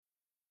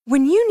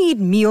When you need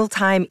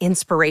mealtime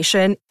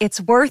inspiration,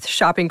 it's worth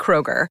shopping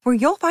Kroger, where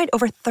you'll find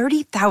over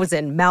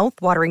 30,000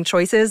 mouth-watering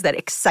choices that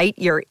excite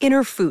your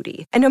inner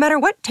foodie. And no matter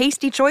what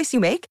tasty choice you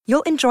make,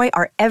 you'll enjoy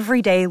our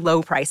everyday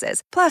low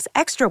prices, plus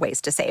extra ways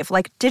to save,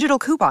 like digital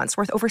coupons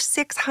worth over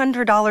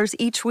 $600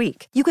 each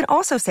week. You can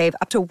also save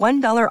up to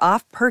 $1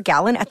 off per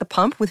gallon at the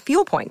pump with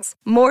fuel points.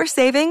 More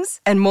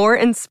savings and more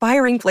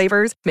inspiring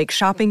flavors make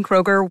shopping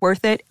Kroger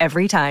worth it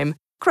every time.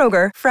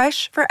 Kroger,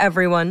 fresh for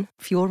everyone.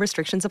 Fuel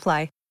restrictions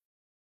apply.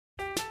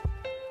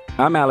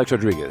 I'm Alex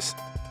Rodriguez.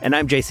 And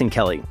I'm Jason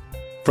Kelly.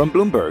 From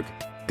Bloomberg,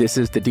 this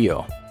is The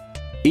Deal.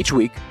 Each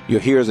week, you'll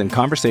hear us in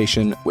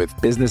conversation with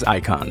business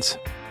icons.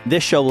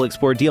 This show will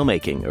explore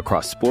deal-making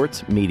across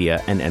sports,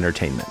 media, and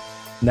entertainment.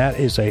 That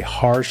is a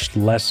harsh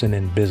lesson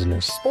in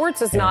business.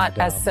 Sports is not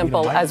as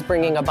simple as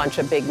bringing a bunch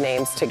of big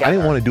names together. I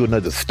didn't want to do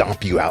another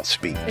stomp you out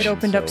speech. It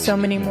opened up so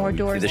many more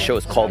doors. The show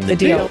is called The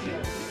Deal.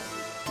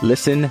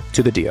 Listen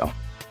to The Deal.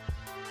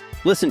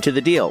 Listen to The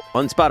Deal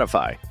on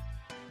Spotify.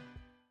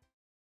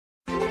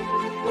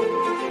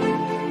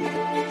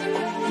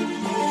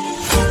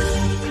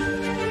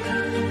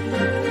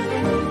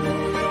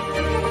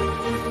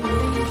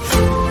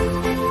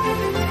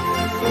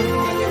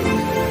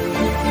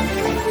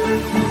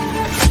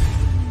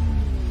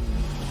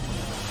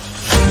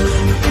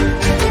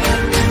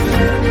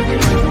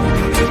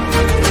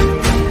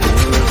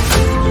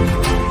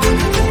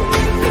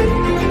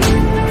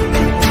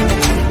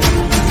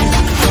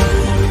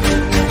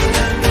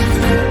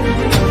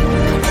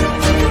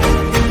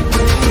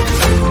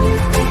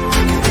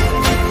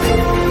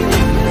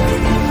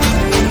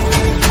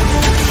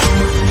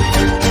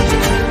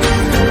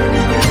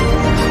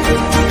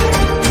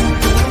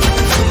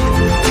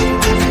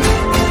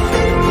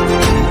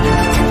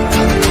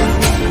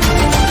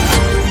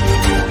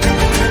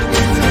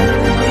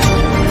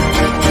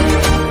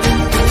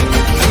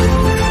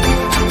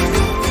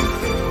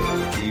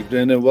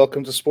 And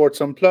welcome to Sports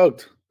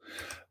Unplugged.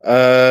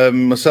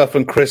 Myself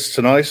and Chris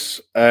tonight,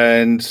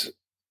 and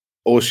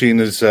Oisín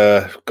has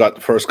got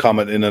the first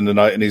comment in on the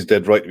night, and he's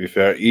dead right, to be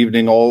fair.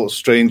 Evening, all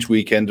strange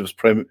weekend of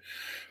Premier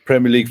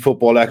League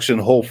football action.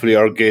 Hopefully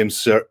our game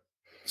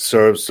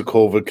serves the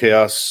COVID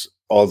chaos,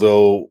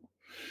 although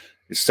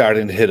it's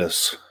starting to hit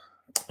us.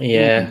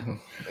 Yeah.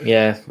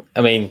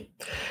 I mean,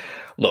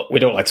 look, we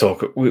don't like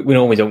talk. We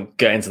normally don't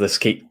get into this,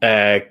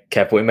 Kev,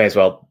 but we may as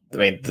well. I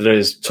mean, there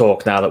is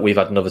talk now that we've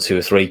had another 2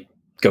 or 3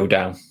 go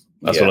down,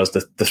 as well as the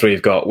 3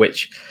 we've got,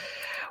 which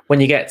when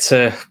you get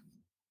to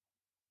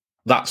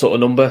that sort of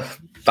number,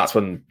 that's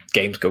when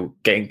games go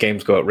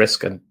at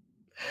risk. And,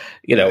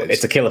 you know,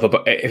 it's a killer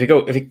for,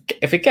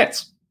 if it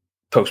gets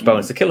postponed,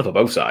 it's a killer for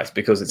both sides,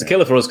 because it's a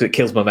killer for us because it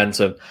kills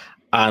momentum,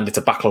 and it's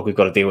a backlog we've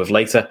got to deal with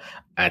later.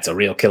 And it's a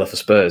real killer for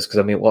Spurs, because,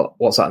 I mean,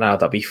 what's that now?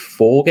 That'd be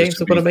 4 games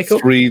they're going to make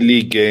up? 3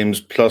 league games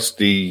plus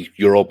the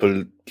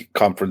Europa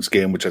Conference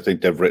game, which I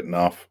think they've written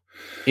off.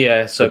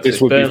 Yeah, so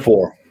this would be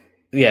 4.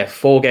 Yeah,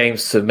 4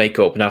 games to make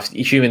up. Now,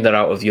 assuming they're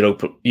out of the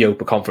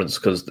Europa Conference,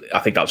 because I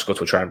think that'll just go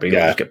to a try and bring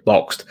just get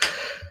boxed.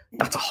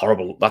 That's a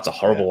horrible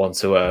one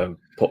to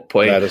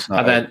put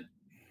in.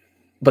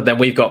 But then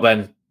we've got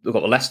the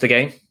Leicester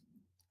game,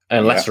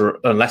 and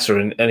Leicester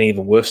in an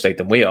even worse state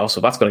than we are.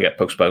 So that's going to get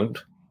postponed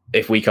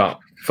if we can't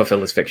fulfil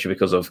this fixture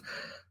because of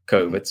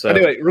COVID. So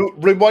anyway,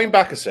 rewind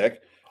back a sec.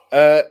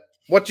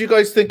 What do you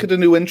guys think of the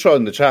new intro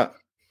in the chat?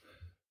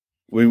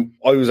 I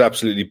was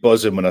absolutely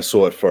buzzing when I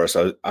saw it first.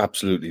 I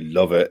absolutely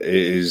love it. It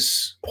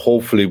is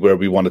hopefully where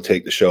we want to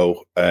take the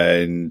show.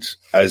 And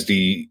as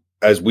we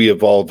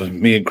evolve and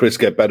me and Chris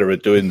get better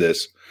at doing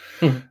this,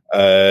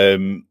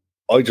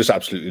 I just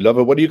absolutely love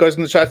it. What do you guys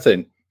in the chat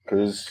think?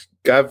 Because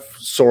Gav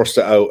sourced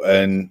it out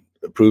and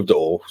approved it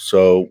all.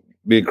 So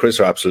me and Chris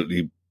are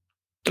absolutely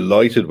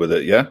delighted with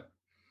it. Yeah.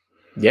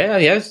 Yeah.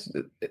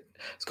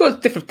 It's got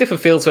a different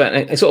feel to it.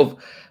 And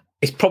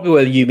it's probably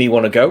where you me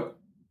want to go,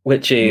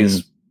 which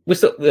is.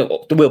 There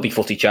will be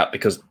footy chat,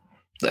 because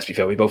let's be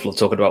fair, we both love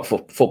talking about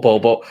football,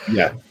 but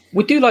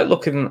we do like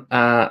looking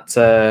at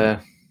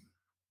other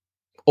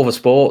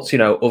sports,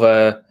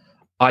 other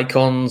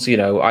icons. I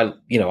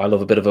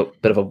love a bit of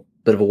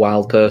a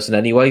wild person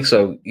anyway.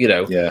 So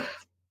it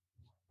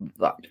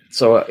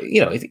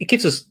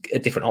gives us a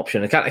different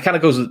option. It kind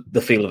of goes with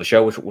the feel of the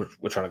show, which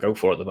we're trying to go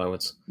for at the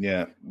moment.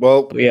 Yeah,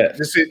 well,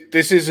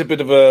 this is a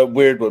bit of a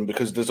weird one,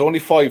 because there's only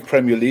 5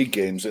 Premier League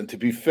games, and to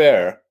be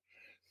fair.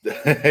 I'm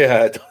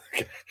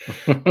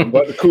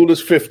about the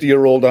coolest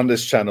 50-year-old on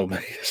this channel,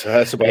 mate. So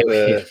that's about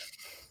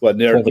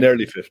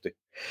nearly 50.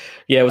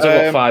 Yeah, we're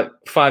talking about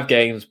 5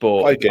 games,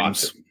 but 5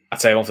 games.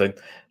 I'd say one thing: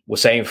 we're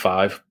saying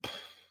 5.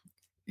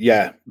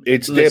 Yeah,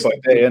 it's day by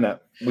day, isn't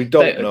it? We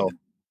don't know.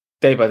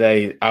 Day by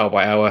day, hour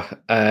by hour.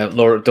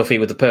 Laura Duffy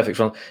with the perfect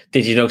one.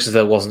 Did you notice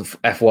there wasn't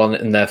F1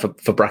 in there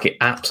for bracket?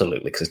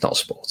 Absolutely, because it's not a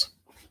sport.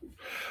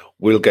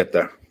 We'll get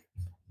there.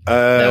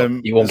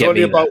 No, you won't get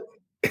me there.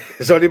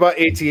 It's only about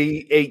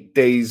 88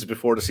 days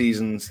before the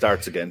season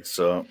starts again,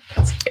 so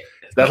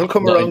that'll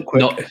come around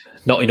quick.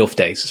 Not enough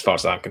days, as far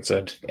as I'm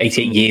concerned.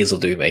 88 years will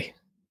do me.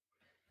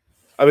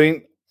 I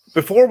mean,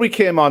 before we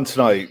came on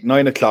tonight,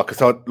 9 o'clock, I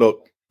thought,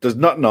 look, there's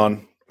nothing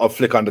on, I'll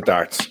flick on the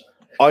darts.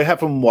 I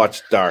haven't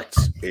watched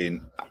darts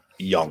in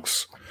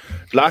yonks.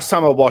 Last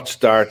time I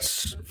watched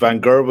darts,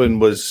 Van Gerwen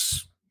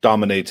was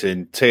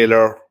dominating.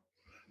 Taylor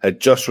had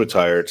just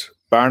retired.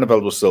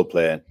 Barneveld was still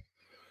playing.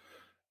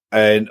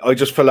 And I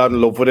just fell out of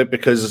love with it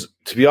because,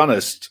 to be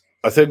honest,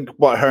 I think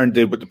what Hearn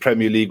did with the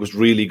Premier League was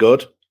really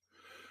good.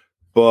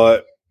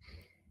 But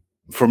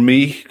for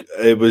me,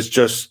 it was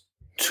just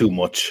too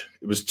much.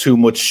 It was too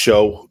much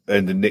show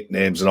and the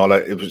nicknames and all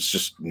that. It was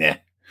just, nah.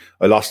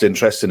 I lost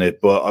interest in it.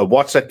 But I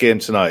watched that game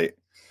tonight.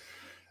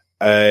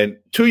 And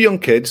two young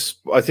kids,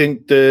 I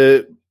think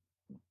the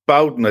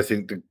Bowden,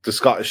 the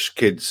Scottish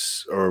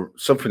kids or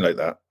something like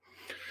that.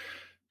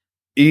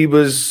 He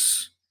won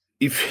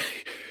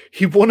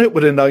it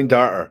with a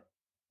 9-darter.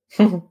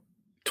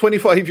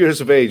 25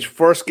 years of age,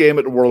 first game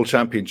at the World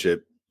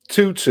Championship,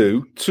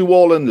 2-2, 2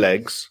 all in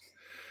legs,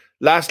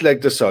 last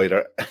leg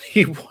decider.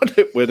 He won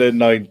it with a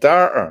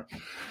 9-darter.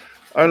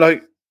 I'm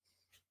going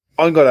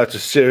to have to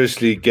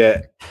seriously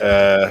get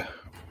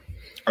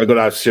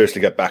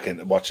back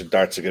into watching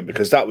darts again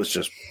because that was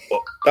just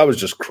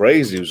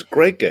crazy. It was a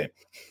great game.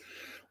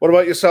 What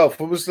about yourself?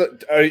 What was that?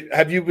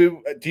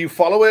 Do you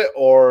follow it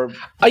or?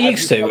 I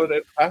used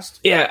to.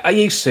 Yeah, I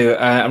used to.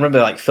 I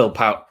remember like Phil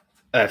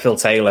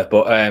Taylor,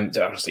 but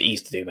he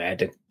used to do my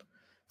head in.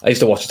 I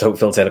used to watch the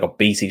Phil Taylor got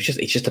beat. He's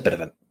just a bit of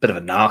a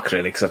narc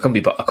really because I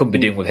couldn't be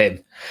doing with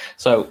him.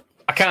 So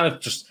I kind of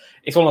just.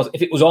 It's one of those,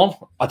 if it was on,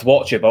 I'd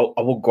watch it, but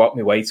I wouldn't go out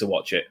my way to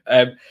watch it.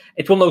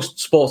 It's one of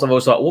those sports I've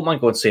always thought I wouldn't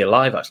mind going to see it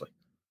live actually,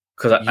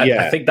 because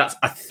I think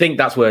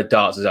that's where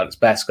darts is at its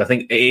best. Cause I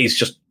think it is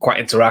just quite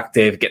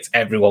interactive, gets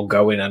everyone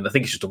going, and I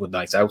think it's just a good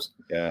night out.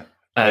 Yeah,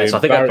 so I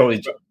think I'd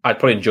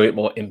probably enjoy it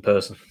more in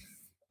person.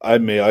 I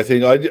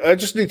think I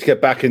just need to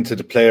get back into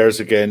the players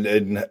again,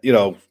 and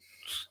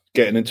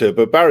getting into it.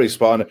 But Barry's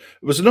spot on it.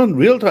 It was an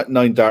unreal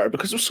 9-darter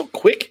because it was so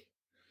quick.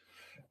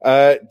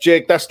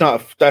 Jake, that's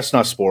not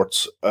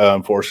sports,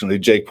 unfortunately.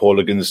 Jake Paul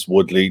against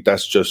Woodley,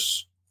 that's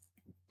just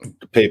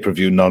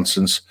pay-per-view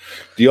nonsense.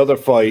 The other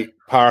fight,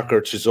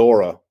 Parker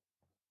Chisora,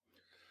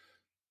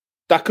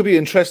 that could be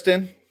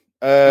interesting.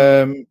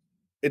 It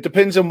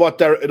depends on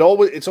what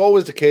it's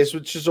always the case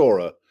with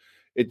Chisora.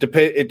 It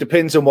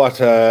depends on what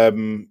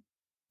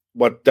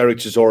Derek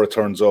Chisora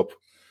turns up.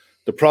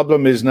 The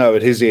problem is now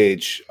at his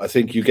age, I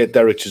think you get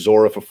Derek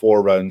Chisora for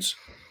 4 rounds.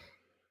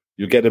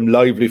 You get him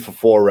lively for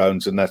 4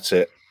 rounds, and that's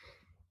it.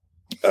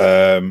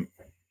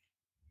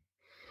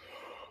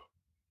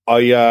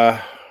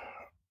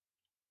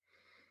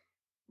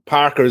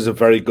 Parker is a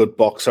very good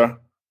boxer.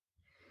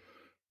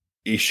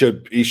 He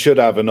should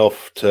have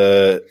enough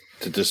to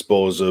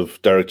dispose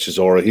of Derek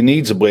Chisora. He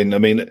needs a win. I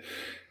mean,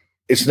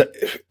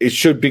 it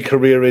should be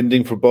career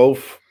ending for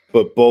both,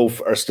 but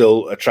both are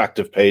still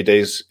attractive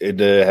paydays in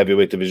the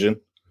heavyweight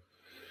division.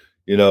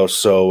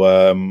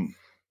 So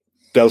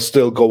they'll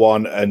still go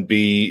on and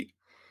be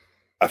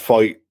a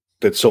fight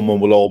that someone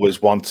will always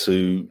want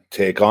to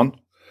take on.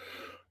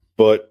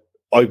 But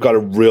I've got a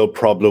real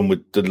problem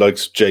with the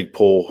likes of Jake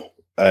Paul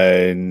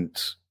and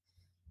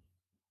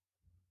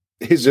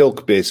his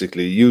ilk,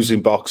 basically,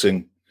 using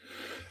boxing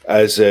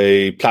as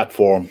a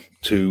platform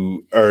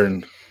to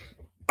earn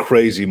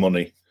crazy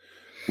money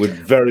with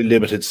very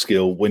limited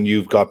skill when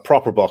you've got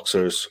proper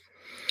boxers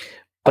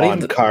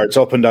on cards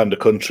up and down the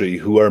country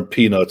who earn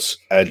peanuts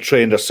and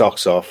train their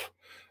socks off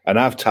and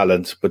have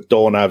talent but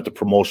don't have the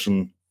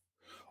promotion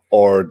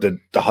or the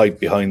hype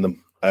behind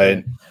them.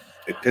 And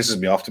it pisses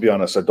me off, to be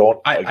honest.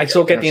 I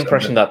still get the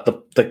impression that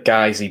the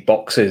guys he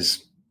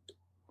boxes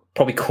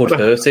probably could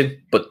hurt him,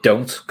 but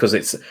don't, because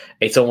it's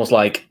almost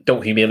like,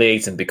 don't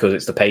humiliate him because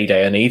it's the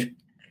payday I need.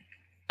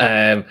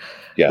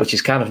 Which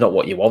is kind of not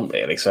what you want,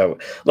 really. So,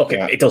 look,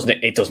 it doesn't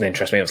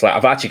interest me. It's like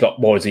I've actually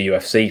got more into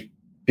UFC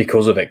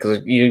because of it,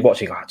 because you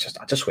watch it, I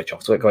just switch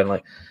off to it, going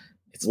like...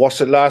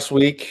 Watched it last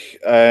week,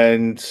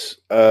 and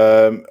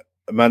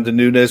Amanda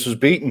Nunes was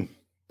beaten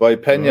by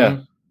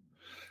Pena.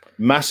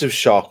 Massive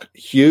shock,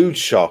 huge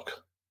shock.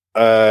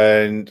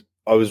 And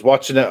I was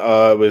watching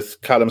it with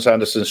Callum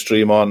Sanderson's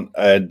stream on,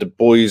 and the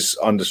boys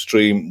on the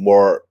stream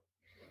were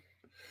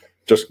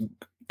just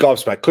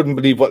gobsmacked, couldn't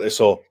believe what they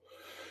saw.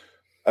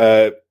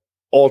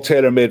 All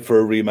tailor-made for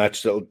a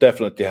rematch. That'll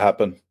definitely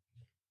happen.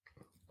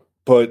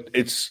 But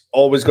it's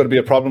always going to be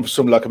a problem for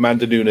someone like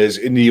Amanda Nunes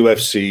in the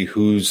UFC,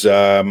 who's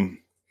a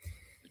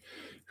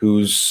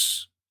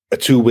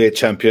 2-weight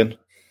champion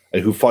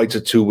and who fights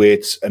at 2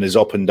 weights and is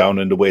up and down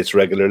in the weights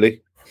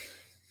regularly.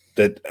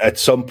 That at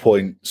some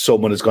point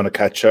someone is going to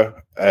catch her.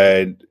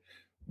 And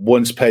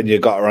once Pena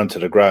got her onto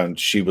the ground,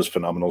 she was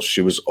phenomenal.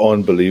 She was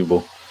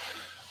unbelievable.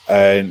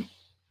 And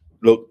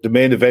look, the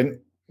main event,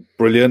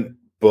 brilliant.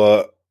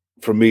 But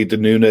for me, the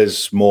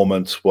Nunes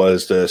moment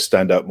was the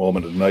standout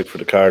moment of the night for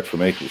the card for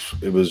me.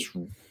 It was,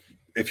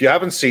 if you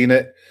haven't seen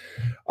it,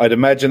 I'd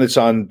imagine it's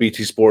on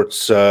BT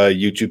Sports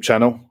YouTube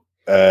channel,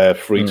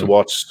 free to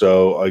watch.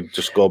 So I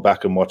just go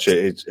back and watch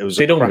it. It was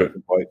they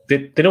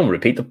don't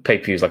repeat the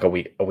pay-per-views like a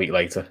week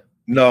later.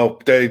 No,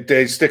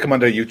 they stick them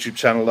on their YouTube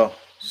channel though.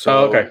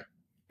 So okay,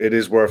 it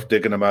is worth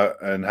digging them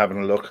out and having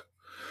a look.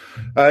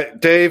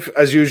 Dave,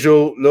 as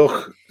usual,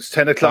 look, it's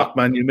 10 o'clock,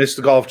 man. You missed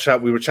the golf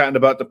chat. We were chatting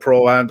about the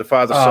pro and the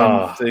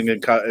father-son thing.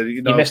 And,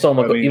 you missed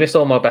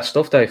all my best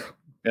stuff, Dave.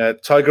 Yeah,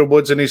 Tiger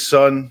Woods and his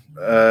son.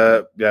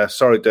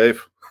 Sorry,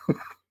 Dave.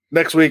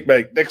 Next week,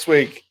 mate. Next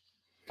week.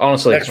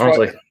 Honestly. It's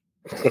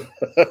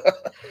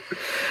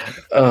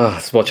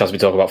more chance we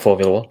talk about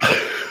Formula One.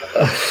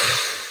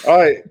 All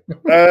right.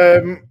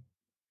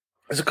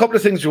 There's a couple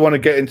of things we want to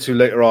get into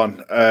later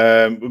on.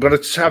 We're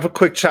going to have a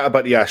quick chat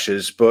about the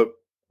Ashes, but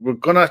we're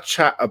going to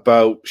chat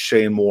about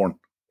Shane Warne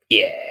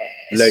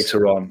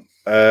later on.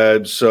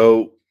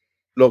 So,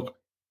 look,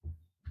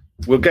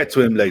 we'll get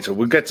to him later.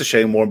 We'll get to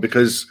Shane Warne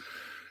because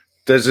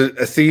there's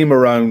a theme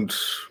around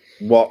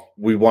what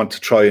we want to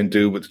try and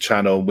do with the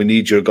channel. We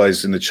need you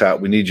guys in the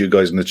chat. We need you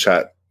guys in the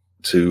chat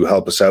to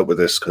help us out with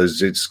this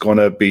because it's going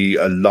to be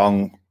a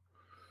long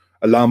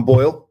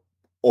boil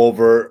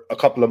over a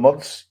couple of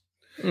months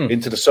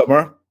into the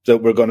summer that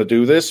we're going to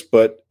do this.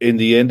 But in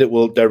the end,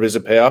 there is a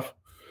payoff.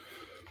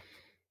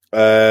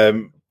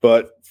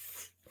 But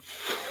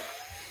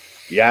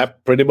yeah,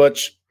 pretty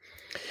much.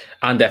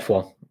 And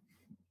F1.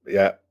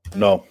 Yeah,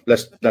 no,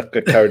 let's not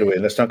get carried away.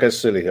 Let's not get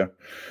silly here.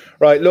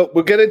 Right, look,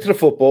 we'll get into the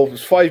football.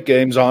 There's 5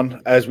 games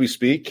on as we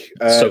speak.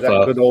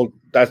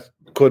 That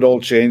could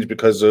all change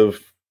because of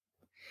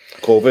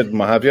COVID and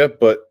what have you,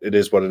 but it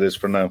is what it is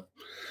for now.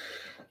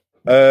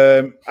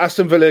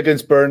 Aston Villa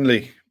against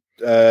Burnley.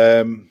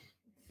 I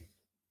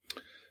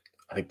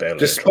think Burnley.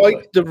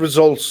 Despite the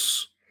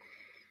results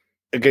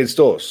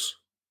against us,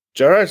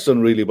 Gerrard's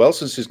done really well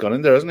since he's gone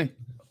in there, hasn't he?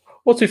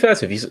 Well, to be fair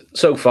to him,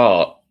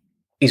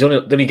 the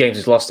only games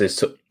he's lost is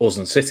to us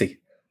and City.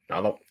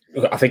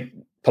 I think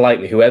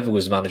politely, whoever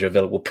was manager of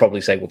Villa will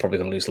probably say we're probably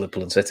going to lose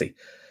Liverpool and City.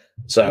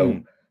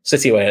 So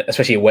City,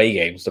 especially away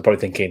games, they're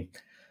probably thinking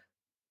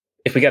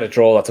if we get a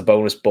draw, that's a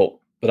bonus. But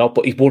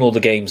he's won all the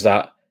games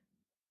that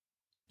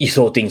you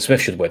thought Dean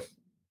Smith should win.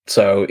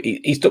 So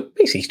he's done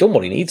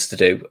what he needs to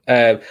do.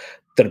 Done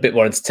a bit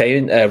more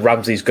entertaining.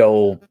 Ramsey's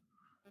goal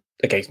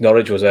against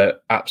Norwich was an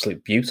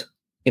absolute beaut.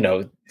 He's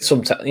a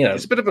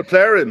bit of a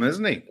player,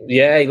 isn't he?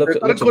 Yeah, he looked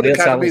a good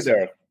academy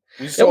there.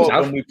 We saw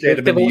it when we played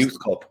him in the Youth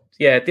Cup.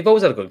 Yeah, they've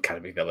always had a good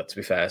academy, Villa, to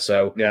be fair.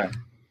 So yeah,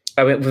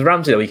 I mean, with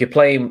Ramsey though, you could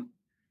play him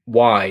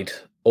wide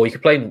or you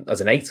could play him as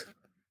an 8.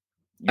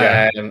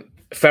 Yeah,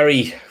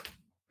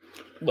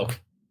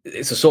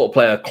 it's the sort of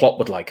player Klopp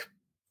would like.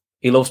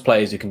 He loves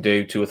players who can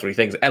do 2 or 3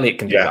 things. Elliott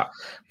can do that.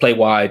 Play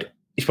wide.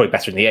 He's probably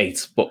better in the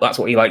 8, but that's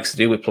what he likes to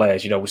do with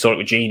players. We saw it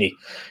with Gini.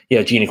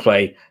 Gini can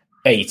play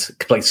 8,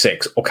 can play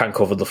 6, or can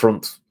cover the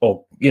front.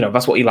 Or,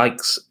 that's what he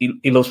likes.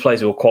 He loves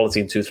players who are quality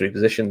in 2 or 3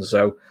 positions.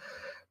 So,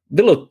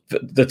 Villa,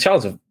 the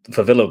challenge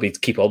for Villa would be to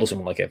keep hold of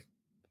someone like him.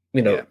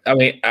 I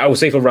mean, I would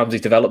say for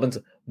Ramsey's development,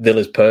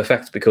 Villa's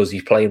perfect because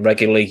he's playing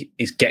regularly.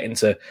 He's getting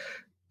to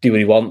do what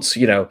he wants.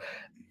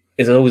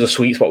 There's always a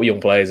sweet spot with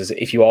young players. Is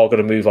if you are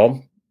going to move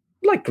on,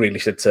 like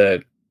Grealish said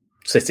to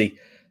City,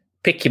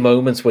 pick your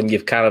moments when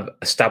you've kind of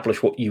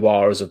established what you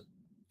are as a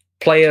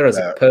player, as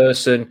a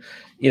person,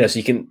 so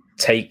you can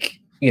take,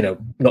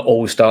 not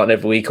always starting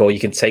every week, or you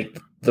can take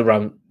the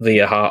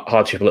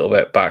hardship a little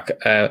bit back.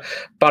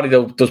 Barry,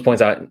 though, does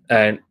point out,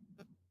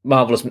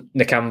 Marvellous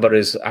Nakamba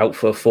is out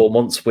for 4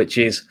 months, which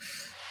is...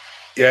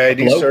 Yeah, he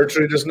needs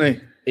surgery, doesn't he?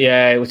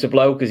 Yeah, it's a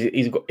blow because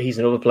he's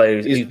another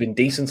player who's been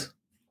decent.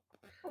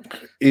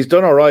 He's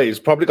done all right. He's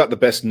probably got the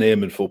best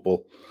name in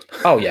football.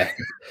 Oh, yeah.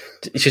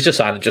 You should just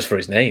sign him just for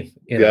his name.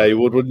 Yeah, you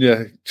would, wouldn't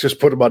you? Just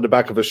put him on the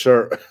back of a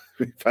shirt.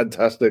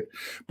 Fantastic.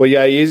 But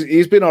yeah,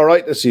 he's been all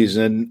right this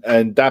season,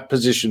 and that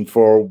position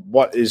for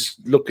what is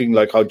looking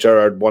like how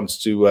Gerrard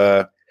wants to...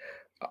 I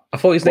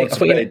thought his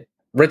name...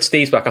 Red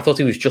Steve's back. I thought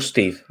he was just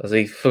Steve. Has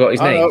he forgot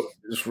his name? No,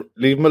 just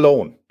leave him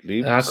alone.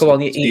 Come on.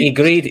 He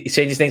agreed. He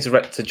changed his name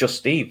to just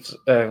Steve.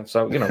 So,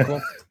 come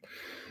on.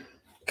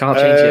 Can't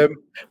change it.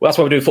 Well, that's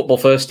why we do football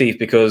first, Steve,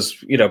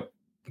 because,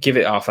 give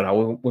it half an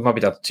hour. We might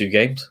be down to 2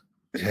 games.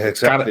 Yeah,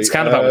 exactly. It's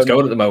kind of how it's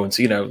going at the moment.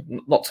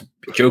 Not to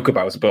joke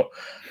about it, but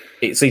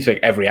it seems like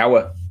every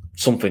hour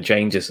something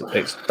changes.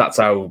 That's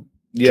how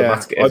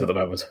dramatic it is at the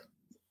moment.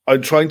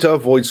 I'm trying to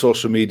avoid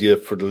social media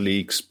for the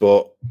leaks,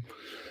 but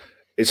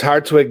it's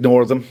hard to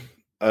ignore them.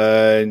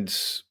 And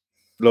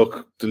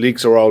look, the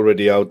leaks are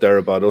already out there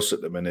about us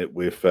at the minute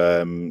with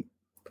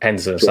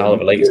Henderson and Salah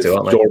the latest two,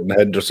 aren't they? Jordan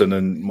Henderson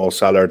and Mo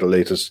Salah are the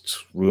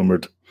latest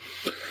rumoured.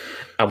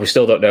 And we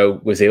still don't know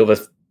with the other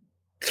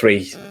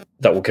 3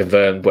 that will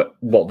confirm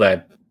what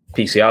their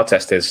PCR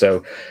test is.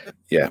 So,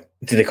 yeah,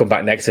 did they come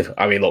back negative?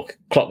 I mean, look,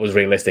 Klopp was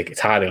realistic. It's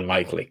highly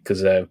unlikely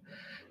because it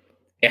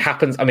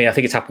happens. I mean, I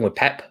think it's happened with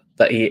Pep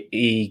that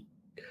he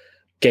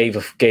gave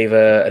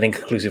an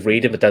inconclusive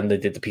reading, but then they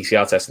did the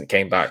PCR test and it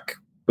came back.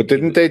 But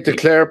didn't they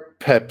declare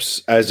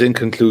Pep's as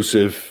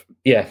inconclusive?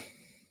 Yeah.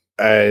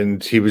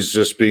 And he was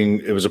just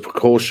it was a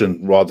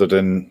precaution rather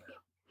than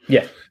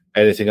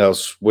anything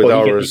else. With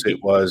ours,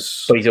 it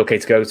was... But he's okay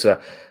to go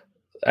to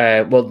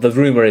that. Well, the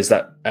rumour is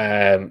that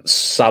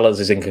Salah's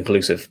is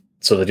inconclusive,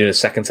 so they're doing a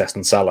second test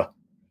on Salah,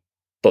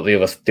 but the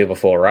other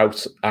 4 are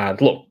out.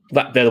 And look,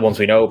 they're the ones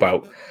we know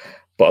about.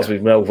 But as we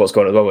know what's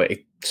going on at the moment,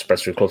 it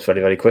spreads through clubs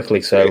very, very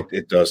quickly. So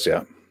it does,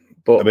 yeah.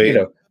 But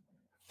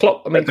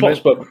Klopp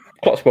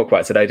spoke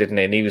about it today, didn't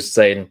he? And he was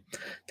saying,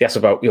 they asked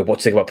about what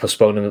to think about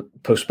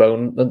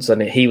postponements,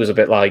 and he was a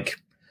bit like,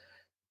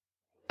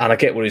 and I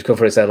get where he's come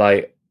from. He said,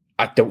 like,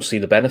 I don't see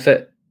the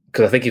benefit,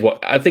 because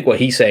I think what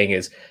he's saying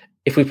is,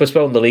 if we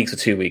postpone the league for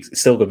 2 weeks,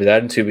 it's still going to be there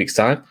in 2 weeks'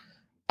 time,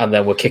 and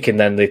then we're kicking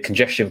the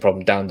congestion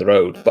problem down the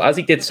road. But as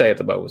he did say at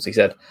the moment, he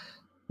said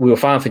we were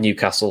fine for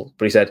Newcastle,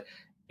 but he said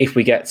if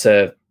we get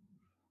to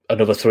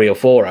another 3 or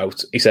 4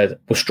 out, he said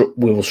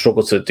we will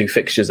struggle to do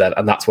fixtures then,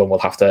 and that's when we'll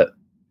have to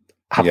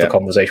have the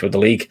conversation with the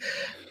league.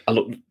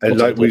 And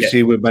like we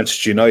see with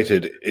Manchester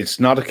United, it's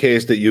not a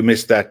case that you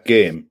missed that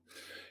game.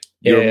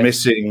 You're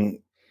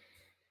missing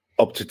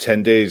up to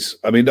 10 days.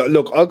 I mean,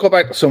 look, I'll go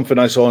back to something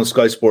I saw on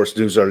Sky Sports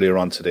News earlier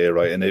on today,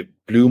 right? And it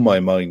blew my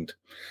mind.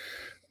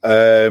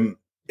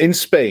 In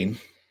Spain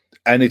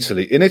and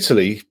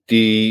Italy,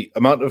 the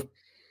amount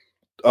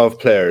of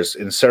players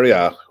in Serie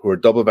A who are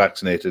double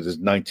vaccinated is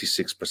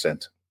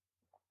 96%.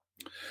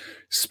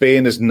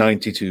 Spain is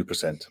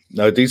 92%.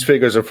 Now, these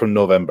figures are from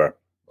November,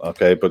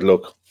 okay? But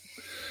look,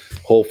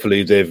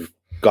 hopefully they've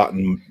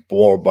gotten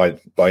more by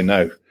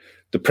now.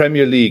 The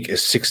Premier League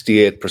is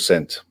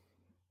 68%,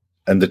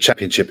 and the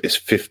Championship is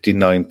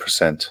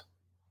 59%.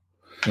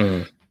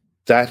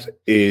 That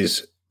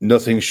is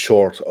nothing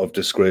short of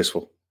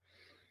disgraceful.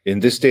 In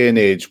this day and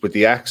age, with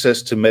the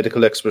access to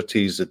medical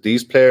expertise that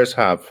these players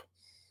have,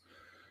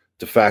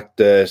 the fact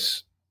that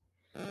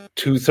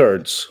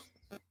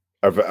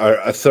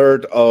a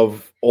third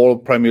of all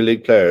Premier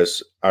League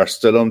players are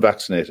still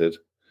unvaccinated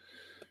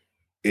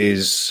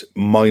is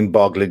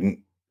mind-boggling,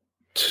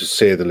 to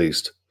say the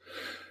least.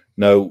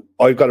 Now,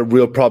 I've got a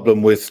real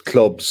problem with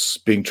clubs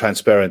being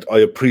transparent.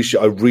 I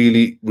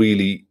really,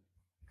 really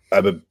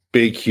am a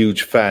big,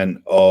 huge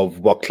fan of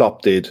what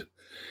Klopp did.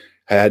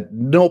 I had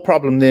no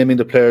problem naming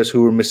the players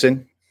who were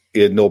missing. He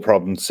had no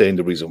problem saying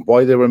the reason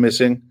why they were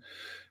missing,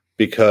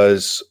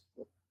 because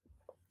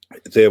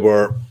they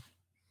were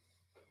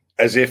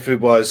as if it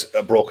was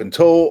a broken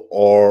toe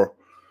or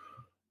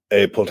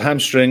a pulled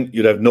hamstring.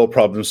 You'd have no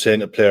problem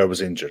saying a player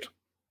was injured.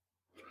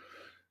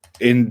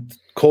 In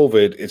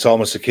COVID, it's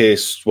almost a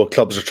case where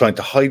clubs are trying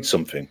to hide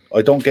something.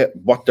 I don't get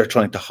what they're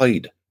trying to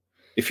hide.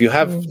 If you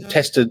have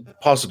tested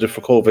positive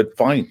for COVID,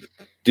 fine,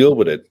 deal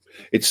with it.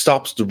 It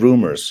stops the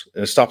rumors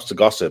and it stops the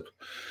gossip.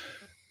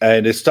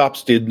 And it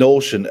stops the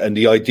notion and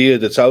the idea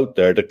that's out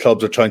there that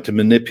clubs are trying to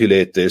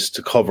manipulate this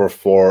to cover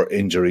for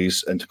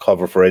injuries and to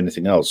cover for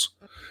anything else.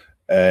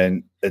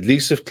 And at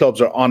least if clubs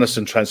are honest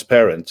and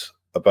transparent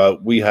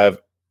about, we have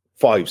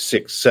 5,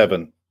 6,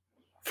 7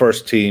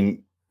 first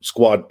team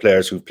squad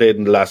players who've played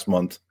in the last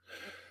month,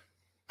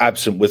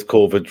 absent with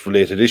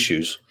COVID-related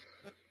issues,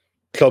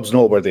 clubs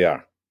know where they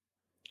are.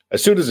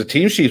 As soon as the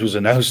team sheet was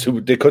announced,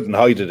 they couldn't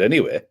hide it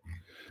anyway.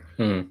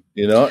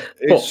 You know,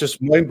 it's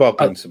just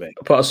mind-boggling to me.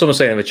 But as someone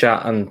saying in the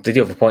chat, and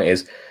the other point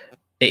is,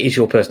 it is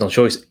your personal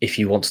choice if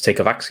you want to take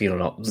a vaccine or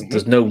not.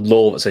 There's no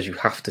law that says you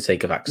have to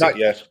take a vaccine. Not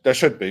yet. There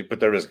should be,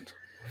 but there isn't.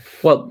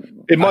 Well,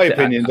 in my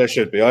opinion, there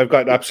should be.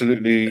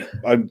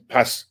 I'm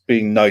past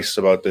being nice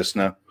about this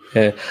now.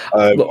 Yeah.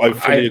 I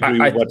fully agree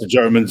with what the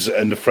Germans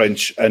and the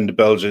French and the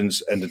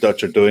Belgians and the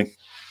Dutch are doing.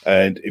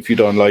 And if you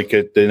don't like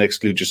it, then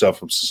exclude yourself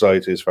from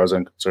society, as far as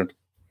I'm concerned.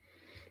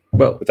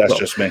 But that's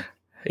just me.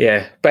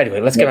 Yeah. But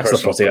anyway, let's get back to the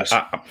footy.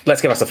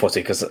 Let's get back to the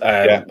footy, because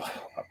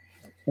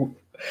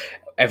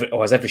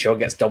every show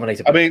gets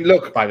dominated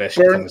by this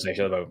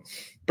conversation at the moment.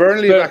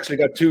 Burnley have actually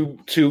got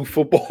two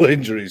football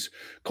injuries.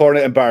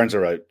 Cornet and Barnes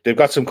are out. They've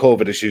got some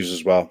COVID issues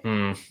as well.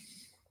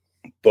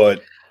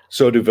 But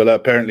so do Villa.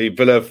 Apparently,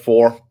 Villa have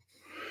 4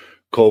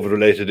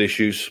 COVID-related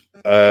issues.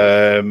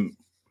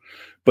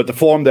 But the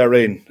form they're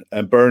in,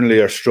 and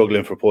Burnley are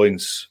struggling for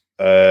points.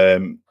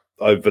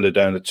 I've Villa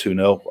down at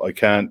 2-0. I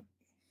can't.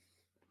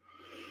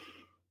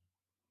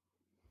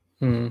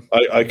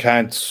 I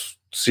can't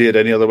see it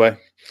any other way.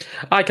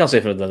 I can't see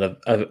it than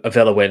a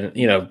Villa win.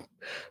 You know,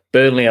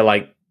 Burnley are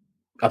like,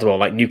 I don't know,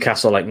 like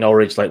Newcastle, like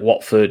Norwich, like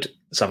Watford,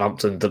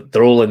 Southampton.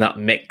 They're all in that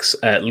mix.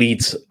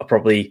 Leeds are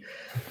probably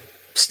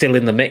still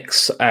in the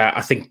mix.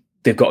 I think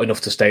they've got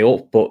enough to stay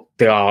up, but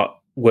they are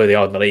where they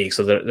are in the league,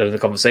 so they're in the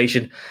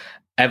conversation.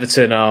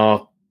 Everton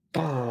are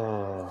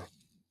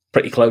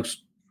pretty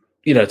close,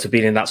 you know, to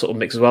being in that sort of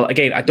mix as well.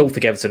 Again, I don't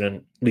think Everton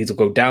and Leeds will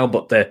go down,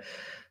 but they're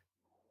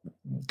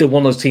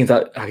one of those teams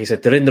that, like I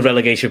said, they're in the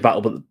relegation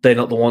battle, but they're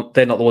not the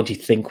ones you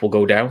think will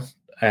go down.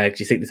 Do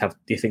you think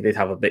they'd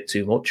have a bit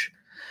too much?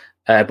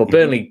 But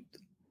Burnley,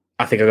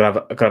 I think are going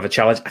to have a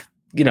challenge.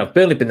 You know,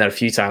 Burnley have been there a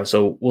few times,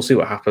 so we'll see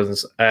what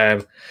happens.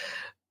 Dan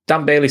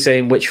Bailey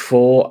saying which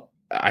 4?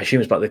 I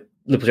assume it's about the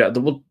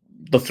Liverpool.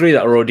 The 3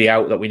 that are already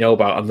out that we know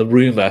about, and the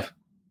rumour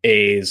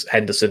is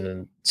Henderson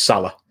and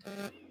Salah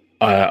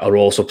are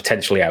also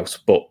potentially out.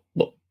 But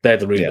look, they're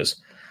the rumours.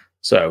 Yeah.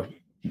 So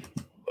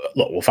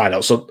look, we'll find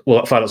out. So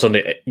we'll find out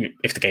Sunday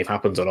if the game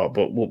happens or not.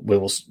 But we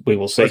will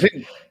see. I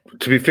think,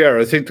 to be fair,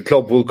 I think the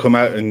club will come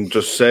out and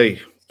just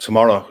say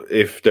tomorrow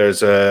if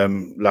there's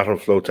lateral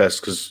flow tests,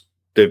 because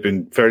they've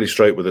been fairly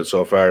straight with it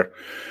so far.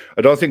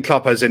 I don't think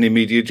Klopp has any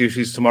media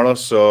duties tomorrow,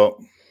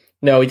 so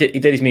no, he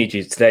did his media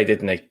duties today,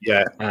 didn't he?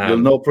 Yeah,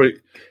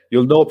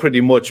 you'll know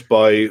pretty much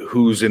by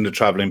who's in the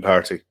travelling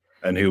party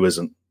and who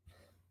isn't.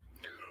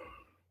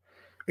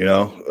 You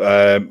know,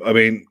 I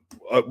mean,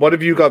 what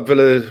have you got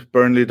Villa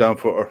Burnley down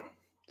for?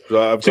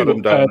 I've got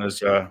them down as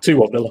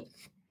 2-1 Villa.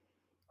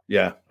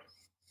 Yeah.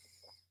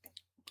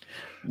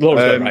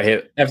 Laura's right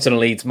here. Everton and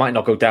Leeds might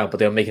not go down, but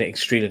they're making it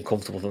extremely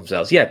uncomfortable for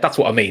themselves. Yeah, that's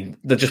what I mean.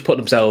 They're just putting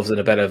themselves in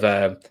a bit of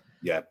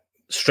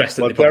stress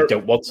that they probably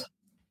don't want.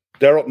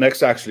 They're up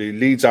next, actually.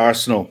 Leeds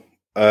Arsenal.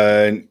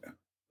 And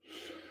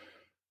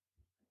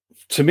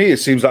to me, it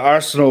seems that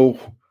Arsenal,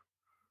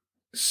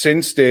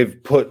 since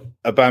they've put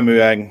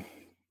Aubameyang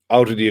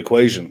out of the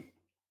equation,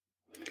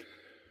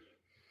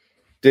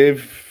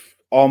 they've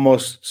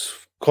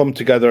almost come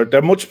together.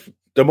 They're much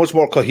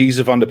more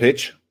cohesive on the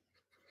pitch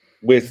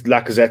with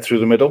Lacazette through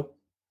the middle.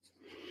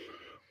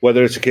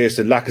 Whether it's a case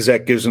that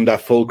Lacazette gives them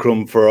that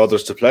fulcrum for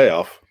others to play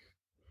off,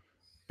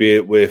 be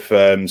it with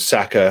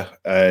Saka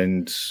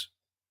and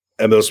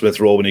Emil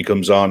Smith-Rowe when he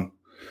comes on,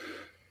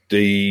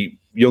 the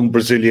young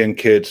Brazilian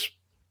kid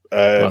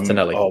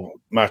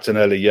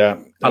Martinelli. Yeah,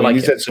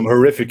 he's had some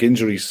horrific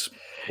injuries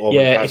over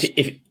the past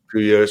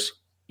few years.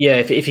 Yeah,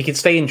 if he can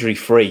stay injury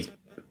free,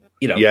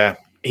 you know,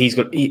 he's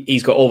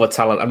got all the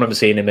talent. I remember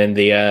seeing him in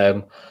the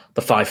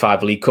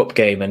 5-5 League Cup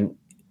game, and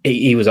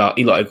he looked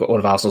like one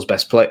of Arsenal's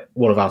best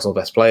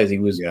players. He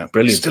was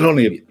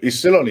brilliant. He's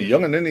still only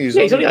young, and he's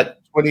only like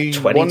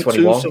 21,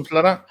 something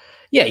like that.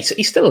 Yeah,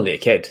 he's still only a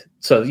kid.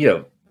 So you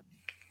know,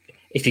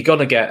 if you're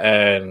gonna get,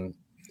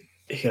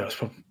 he's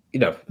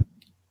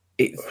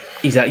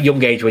at a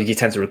young age where you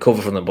tend to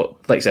recover from them.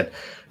 But like you said,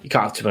 you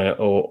can't have too many,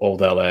 or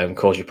they'll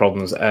cause you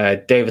problems.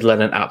 David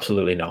Lennon,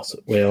 absolutely not.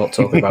 We're not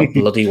talking about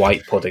bloody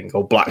white pudding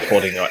or black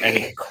pudding or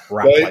any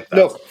crap like that.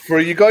 Look, for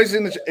you guys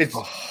it's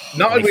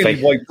not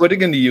really white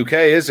pudding in the UK,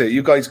 is it?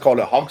 You guys call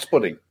it hog's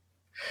pudding.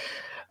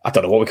 I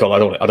don't know what we call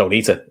it. I don't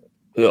eat it.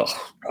 Ugh,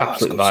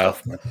 absolutely vile.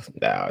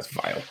 No, it's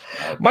vile.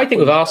 My thing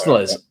with Arsenal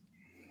is,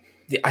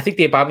 I think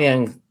the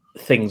Aubameyang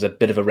thing's a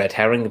bit of a red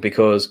herring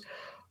because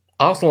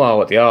Arsenal are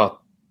what they are.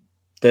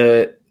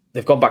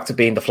 They've gone back to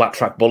being the flat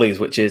track bullies,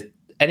 which is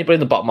anybody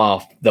in the bottom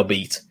half they'll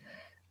beat.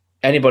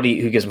 Anybody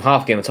who gives them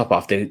half game in the top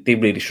half, they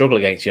really struggle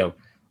against. You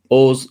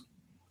know, us,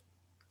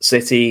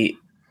 City,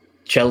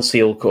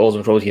 Chelsea will cause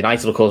them trouble.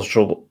 United will cause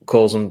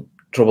them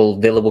trouble.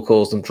 Villa will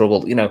cause them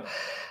trouble. You know,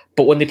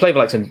 but when they play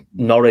like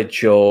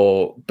Norwich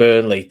or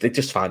Burnley, they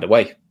just find a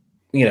way.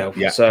 You know,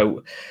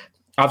 so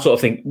I sort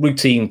of think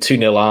routine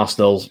 2-0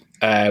 Arsenal.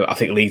 I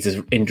think Leeds'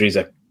 injuries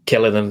are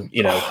killing them.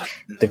 You know,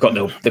 they've got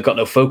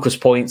no focus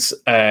points.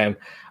 I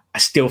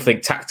still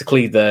think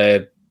tactically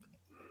they're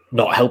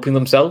not helping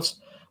themselves,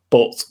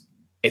 but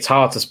it's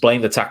hard to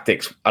blame the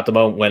tactics at the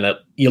moment when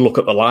you look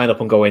at the lineup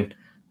and going,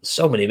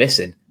 so many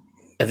missing.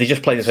 And they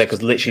just play this way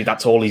because literally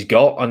that's all he's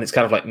got, and it's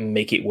kind of like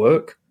make it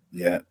work.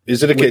 Yeah,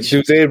 is it a case?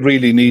 Do they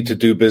really need to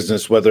do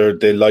business whether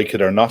they like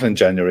it or not in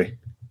January?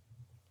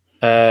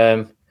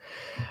 I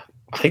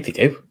think they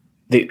do.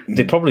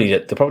 They probably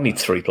need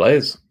 3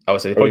 players. I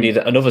would say they probably need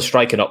another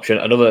striking option,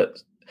 another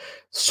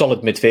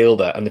solid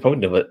midfielder, and they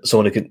probably need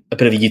someone who could a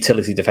bit of a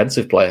utility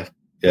defensive player.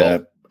 Yeah,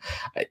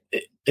 but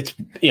it's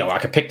I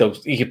could pick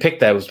those. You could pick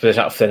those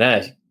out of thin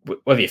air.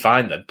 Whether you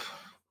find them.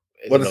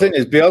 Well, the thing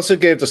is, Bielsa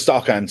gave the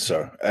stock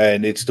answer,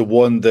 and it's the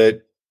one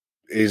that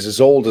is as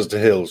old as the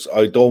hills.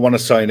 I don't want to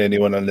sign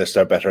anyone unless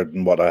they're better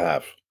than what I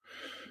have.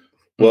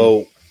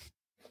 Well,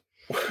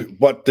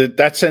 what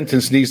that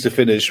sentence needs to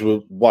finish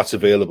with what's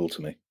available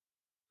to me.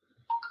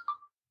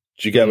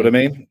 Do you get what I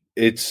mean?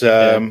 It's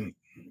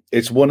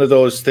one of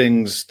those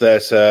things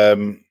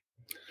that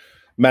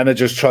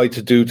managers try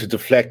to do to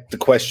deflect the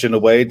question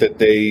away that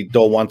they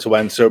don't want to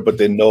answer, but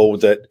they know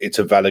that it's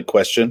a valid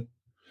question.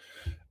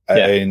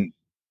 And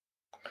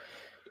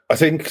I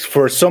think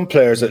for some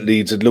players at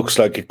Leeds, it looks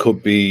like it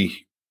could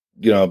be,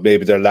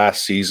 maybe their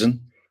last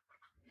season.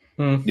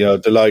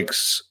 The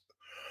likes.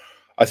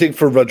 I think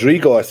for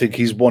Rodrigo, I think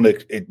he's won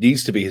it. It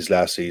needs to be his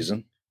last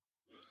season.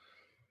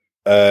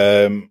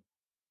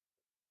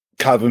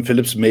 Calvin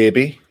Phillips,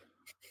 maybe,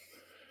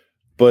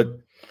 but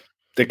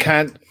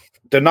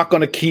they're not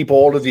going to keep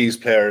all of these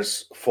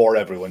players for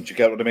everyone. Do you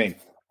get what I mean?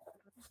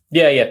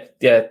 Yeah.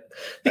 They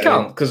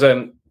can't because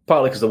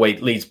partly because the way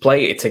Leeds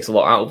play, it takes a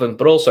lot out of them,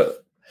 but also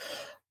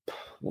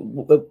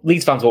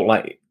Leeds fans won't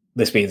like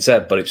this being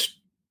said, but it's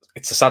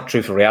a sad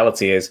truth of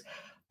reality is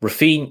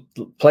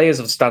players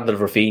of the standard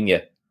of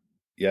Rafinha.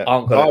 Yeah,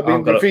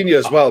 Rafinha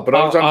as well, but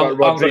I'm talking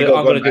about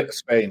Rodrigo going back to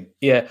Spain.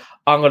 Yeah,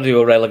 I'm going to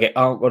do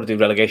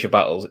relegation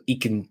battles. He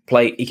can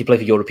play for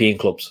European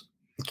clubs.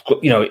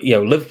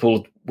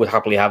 Liverpool would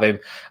happily have him.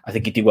 I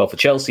think he'd do well for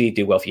Chelsea. He'd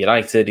do well for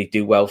United. He'd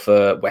do well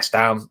for West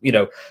Ham.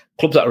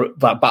 Clubs that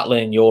are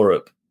battling in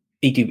Europe,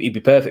 he'd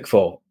be perfect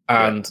for.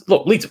 And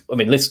look, Leeds. I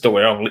mean, let's don't get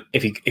wrong.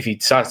 If he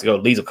decides to go,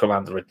 Leeds will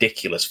command a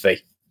ridiculous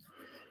fee.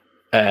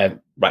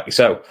 Rightly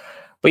so.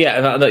 But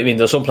yeah, I mean,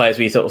 there's some players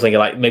where you sort of think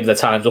like maybe their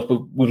time's up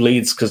with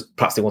Leeds because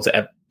perhaps they want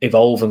to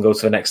evolve and go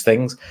to the next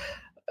things.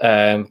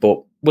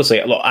 But we'll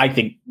see. Look, I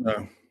think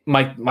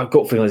my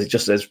gut feeling is it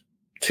just says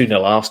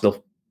 2-0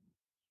 Arsenal.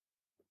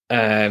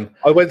 I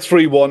went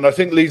 3-1. I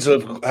think Leeds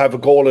have a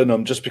goal in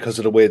them just because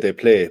of the way they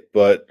play,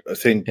 but I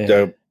think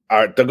they're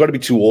going to be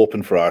too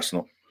open for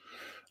Arsenal.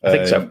 I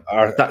think so.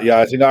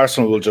 I think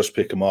Arsenal will just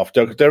pick them off.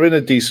 They're in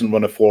a decent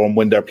run of form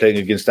when they're playing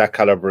against that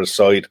caliber of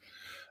side.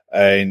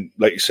 And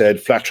like you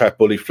said, flat track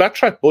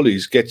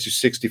bullies get you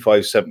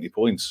 65, 70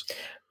 points.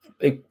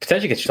 It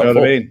potentially gets you top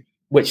 4. I mean?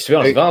 Which, to be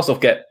honest, if Arsenal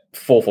get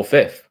 4th or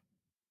 5th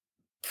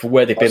for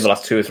where they've been the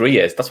last 2 or 3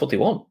 years, that's what they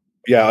want.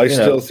 Yeah, I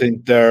still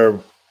think they're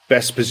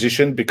best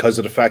positioned because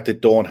of the fact they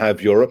don't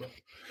have Europe.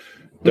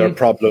 Their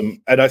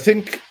problem, and I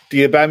think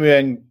the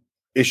Aubameyang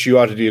issue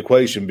out of the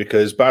equation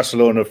because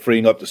Barcelona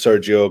freeing up the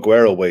Sergio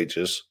Aguero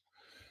wages.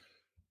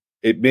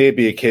 It may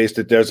be a case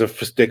that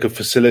they could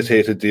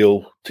facilitate a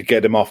deal to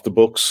get him off the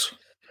books.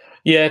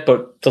 Yeah,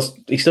 but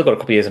he's still got a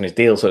couple of years on his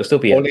deal, so it'll still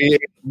be only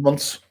 8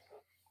 months.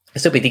 It'll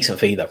still be a decent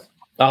fee though.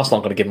 Arsenal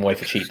aren't going to give him away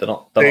for cheap. They're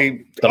not.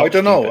 I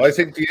don't know. I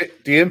think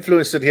the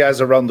influence that he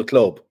has around the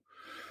club.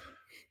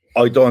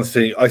 I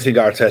think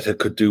Arteta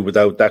could do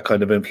without that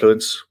kind of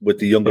influence with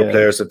the younger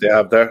players that they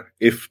have there.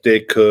 If they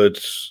could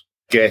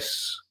get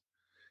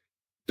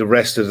the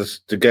rest of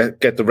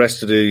get the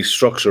rest of the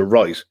structure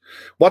right,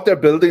 what they're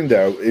building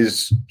there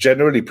is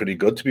generally pretty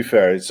good. To be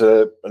fair, it's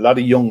a lot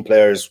of young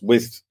players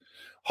with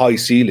high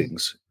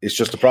ceilings. It's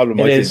just the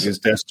problem. I think is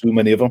there's too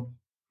many of them.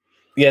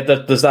 Yeah,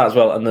 there's that as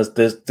well, and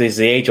there's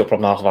the age-up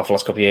problem Arsenal for the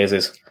last couple of years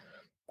is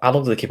how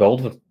long do they keep hold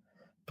of them?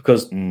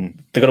 Because they're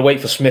going to wait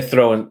for Smith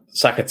Rowe and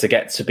Saka to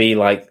get to be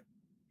like,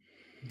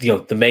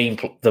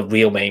 the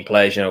real main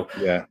players,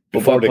 Yeah.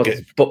 But by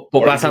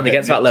the time they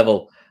get to that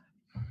level,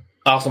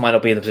 Arsenal might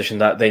not be in the position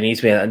that they need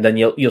to be in, and then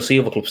you'll see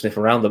other clubs sniff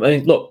around them. I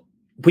mean, look,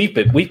 we've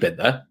been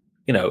there.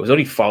 It was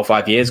only 4 or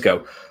 5 years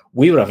ago.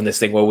 We were having this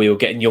thing where we were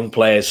getting young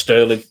players,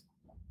 Sterling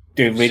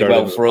doing really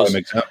well for us.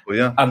 Example,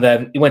 yeah. And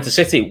then he went to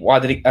City. Why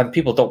did he? And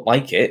people don't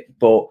like it,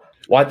 but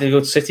why did he go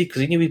to City? Because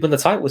he knew he'd win the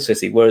title with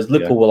City. Whereas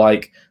Liverpool were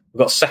like, we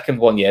got second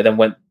 1 year, then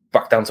went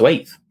back down to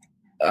 8th.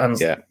 And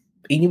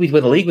he knew he'd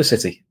win the league with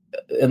City.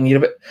 And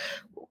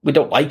we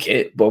don't like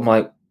it, but I'm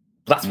like,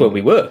 that's where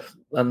we were.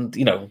 And,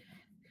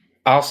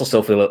 Arsenal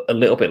still feel a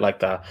little bit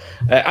like that.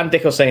 And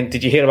Dick was saying,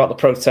 did you hear about the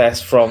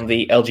protest from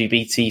the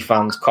LGBT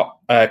fans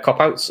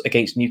cop-outs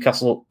against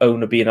Newcastle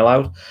owner being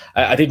allowed?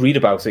 I did read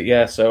about it,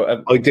 yeah.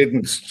 So I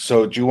didn't.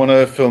 So do you want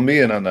to fill me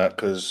in on that?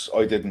 Because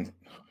I didn't.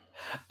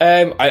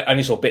 I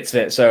only saw bits of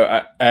it.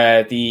 So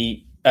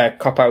the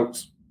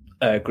cop-outs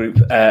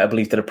group, I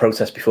believe, did a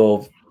protest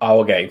before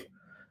our game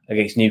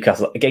against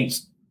Newcastle,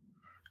 against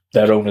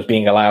their owners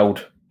being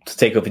allowed to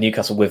take over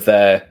Newcastle with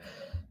their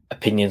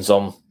opinions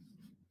on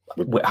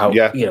how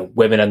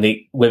women and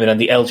the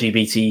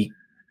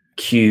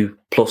LGBTQ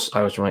plus,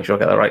 I was trying to make sure I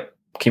get that right,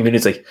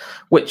 community,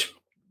 which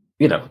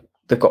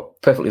they've got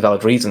perfectly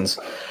valid reasons.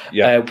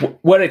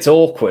 Where it's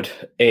awkward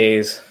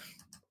is,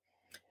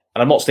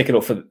 and I'm not sticking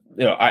up for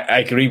I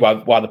agree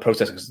why the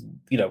protest, because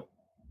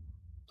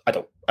I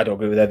don't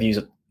agree with their views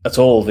at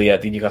all. The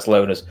Newcastle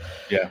owners,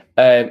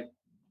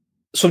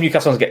 some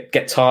Newcastle owners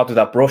get tarred with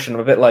that brush, and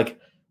I'm a bit like,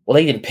 well,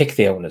 they didn't pick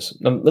the owners.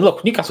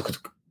 Look, Newcastle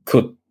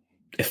could,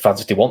 if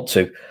fans, if they want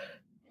to,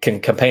 can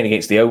campaign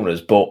against the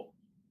owners, but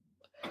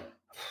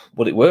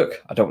would it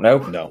work? I don't know.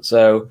 No.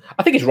 So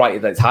I think it's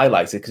right that it's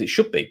highlighted, because it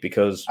should be,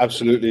 because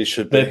absolutely it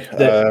should be.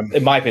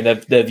 In my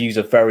opinion, their views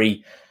are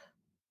very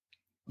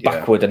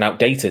backward and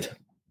outdated.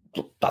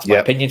 That's my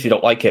opinion. If you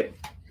don't like it,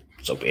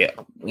 so be it.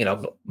 Pretty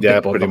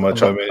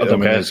much. I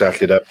mean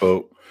exactly that.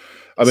 But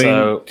I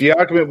mean, the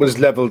argument was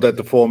leveled at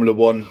the Formula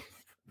One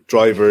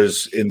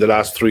drivers in the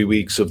last 3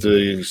 weeks of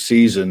the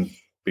season,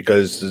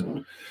 because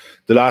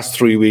the last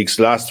 3 weeks,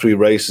 the last 3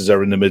 races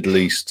are in the Middle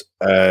East,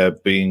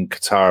 being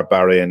Qatar,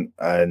 Bahrain,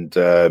 and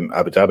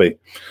Abu Dhabi.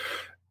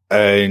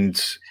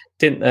 And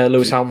didn't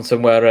Lewis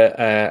Hamilton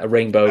wear a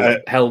rainbow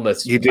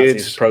helmet? He did.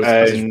 His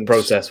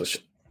process,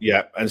 which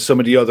and some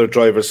of the other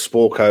drivers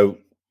spoke out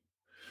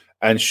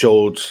and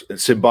showed,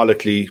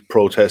 symbolically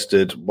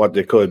protested what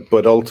they could,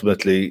 but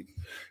ultimately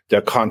they're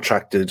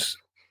contracted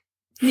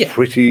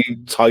pretty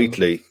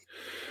tightly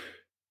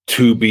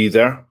to be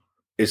there.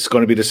 It's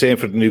going to be the same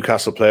for the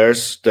Newcastle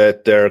players,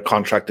 that they're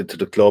contracted to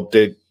the club.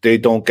 They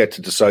don't get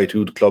to decide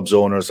who the club's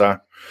owners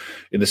are.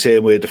 In the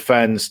same way, the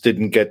fans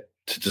didn't get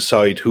to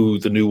decide who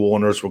the new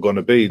owners were going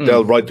to be.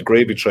 They'll ride the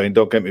gravy train,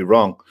 don't get me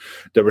wrong.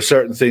 There were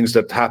certain things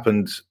that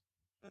happened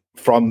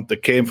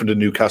that came from the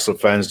Newcastle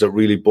fans that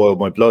really boiled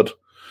my blood,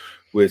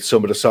 with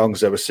some of the songs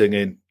they were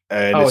singing.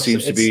 And it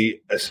seems to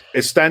be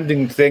a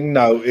standing thing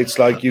now. It's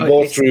like you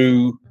go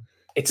through...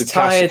 It's the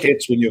tired.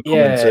 Hits when you're coming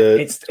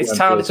to it's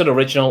tired. It's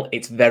original.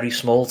 It's very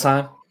small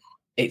time.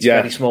 It's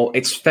very small.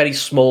 It's very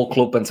small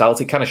club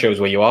mentality. It kind of shows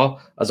where you are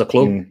as a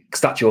club,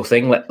 because that's your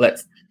thing.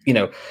 Let's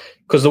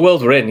because the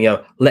world we're in,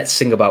 let's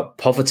sing about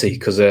poverty,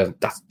 because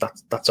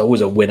that's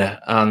always a winner.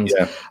 And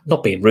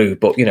not being rude,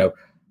 but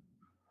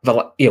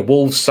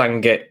Wolves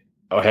sang it.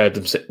 I heard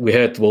them. We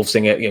heard the Wolves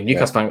sing it.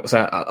 Newcastle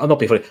sang. I'm not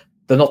being funny.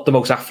 They're not the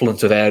most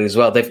affluent of areas as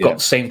well. They've got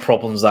the same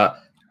problems that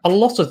A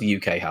lot of the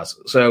UK has.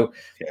 So,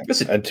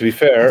 listen, and to be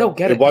fair, I don't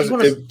get it.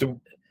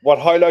 What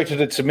highlighted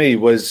it to me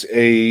was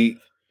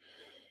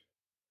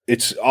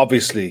it's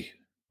obviously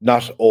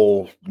not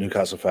all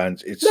Newcastle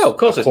fans. It's no, of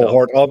course a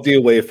cohort of the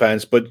away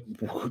fans, but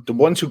the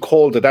ones who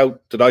called it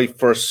out that I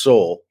first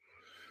saw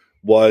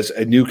was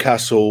a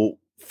Newcastle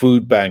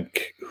food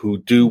bank who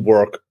do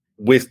work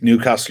with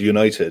Newcastle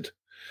United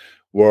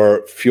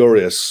were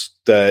furious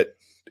that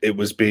it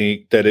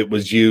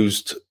was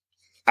used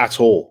at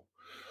all.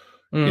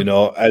 You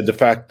know, and the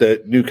fact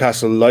that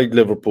Newcastle, like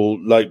Liverpool,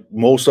 like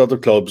most other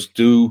clubs,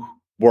 do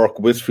work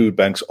with food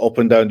banks up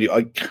and down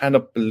I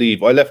cannot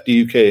believe I left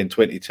the UK in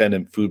 2010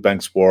 and food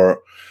banks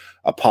were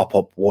a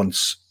pop-up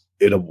once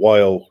in a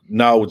while.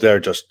 Now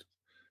they're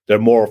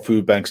more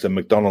food banks than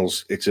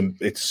McDonald's.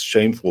 It's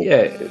shameful.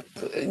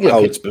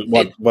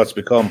 What's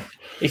become.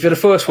 If you're a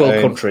first world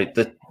country,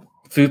 the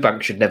food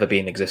bank should never be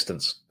in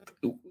existence.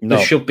 No,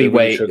 there should be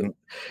we're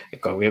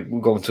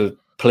going to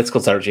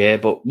political territory here,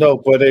 but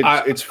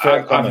it's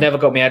fair. I've never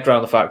got my head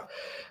around the fact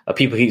that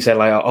people keep saying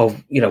like, "Oh,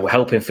 you know, we're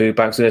helping food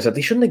banks." And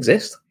they shouldn't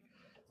exist.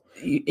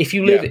 If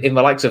you live in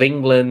the likes of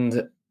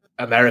England,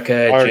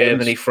 America, Ireland,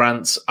 Germany,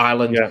 France,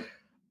 Ireland,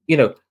 you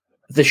know,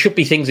 there should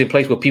be things in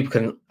place where people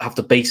can have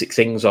the basic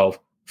things of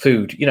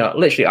food. You know,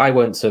 literally, I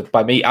went to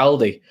buy meat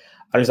Aldi, and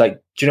I was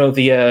like, "Do you know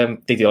the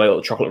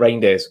little chocolate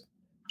reindeers?"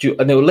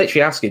 And they were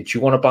literally asking, "Do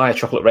you want to buy a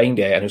chocolate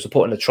reindeer?" And it was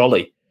put in a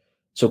trolley.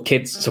 So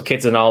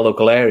kids in our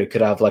local area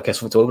could have like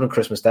something to open on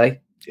Christmas Day.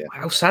 Yeah.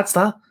 How sad's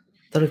that?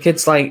 There are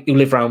kids like who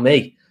live around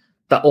me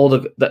that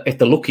if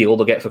they're lucky, all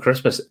they'll get for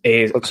Christmas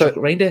is a chocolate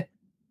reindeer.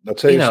 I'll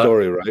tell you a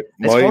story, right?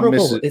 It's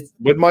horrible.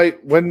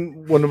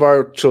 When one of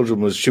our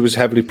children she was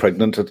heavily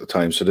pregnant at the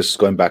time, so this is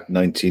going back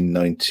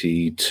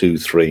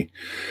 1992-3.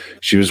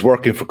 She was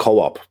working for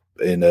Co-op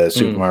in a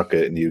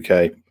supermarket in the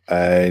UK,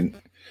 and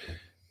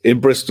in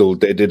Bristol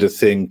they did a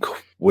thing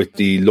with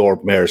the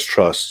Lord Mayor's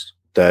Trust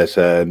that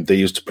they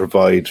used to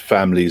provide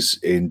families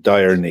in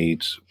dire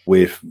need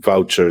with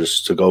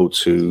vouchers to go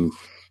to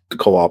the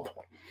Co-op.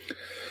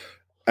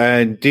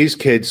 And these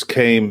kids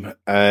came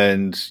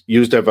and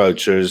used their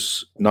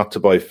vouchers not to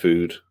buy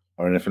food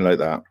or anything like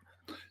that.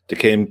 They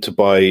came to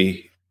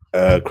buy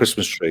a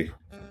Christmas tree.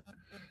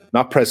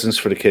 Not presents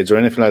for the kids or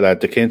anything like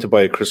that. They came to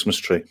buy a Christmas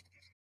tree.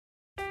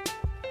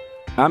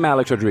 I'm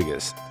Alex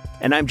Rodriguez.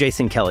 And I'm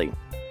Jason Kelly.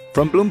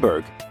 From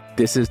Bloomberg,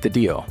 this is The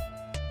Deal.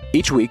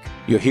 Each week,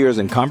 you'll hear us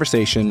in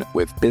conversation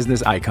with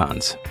business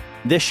icons.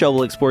 This show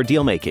will explore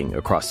deal-making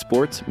across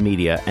sports,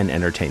 media, and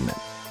entertainment.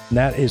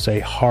 That is a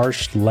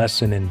harsh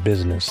lesson in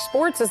business.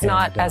 Sports is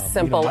not as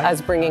simple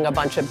as bringing a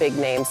bunch of big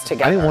names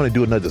together. I didn't want to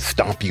do another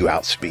stomp you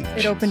out speech.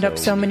 It opened up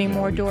so many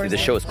more doors. The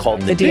show is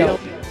called The Deal.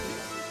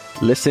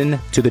 Listen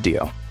to The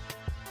Deal.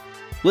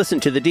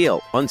 Listen to The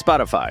Deal on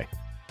Spotify.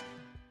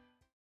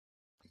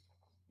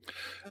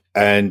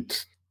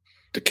 And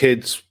the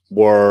kids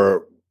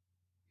were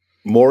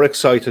more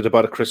excited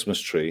about a Christmas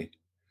tree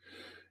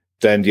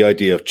than the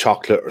idea of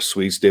chocolate or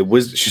sweets.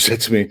 She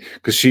said to me,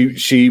 because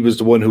she was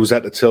the one who was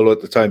at the till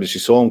at the time, and she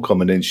saw him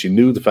coming in. She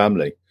knew the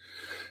family,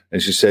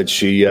 and she said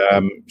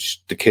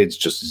the kids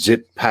just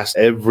zipped past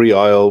every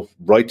aisle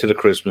right to the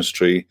Christmas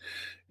tree.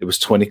 It was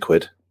 20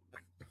 quid.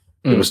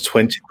 It was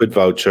 20 quid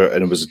voucher,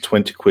 and it was a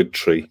 20 quid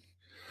tree.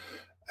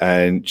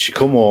 And she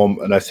come home,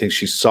 and I think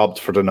she sobbed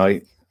for the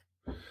night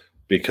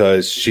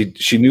because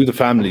she knew the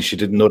family. She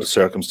didn't know the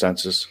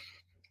circumstances.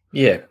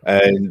 Yeah.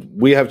 And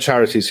we have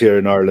charities here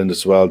in Ireland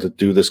as well that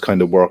do this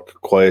kind of work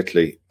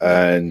quietly.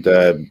 And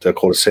they're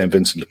called St.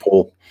 Vincent de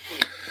Paul.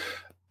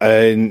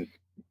 And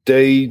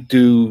they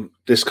do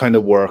this kind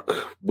of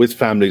work with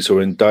families who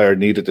are in dire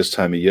need at this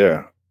time of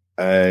year.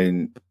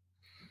 And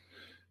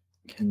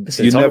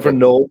you never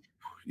know,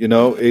 you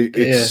know,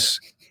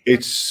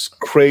 it's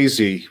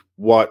crazy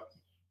what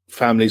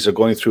families are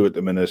going through at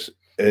the minute.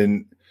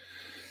 And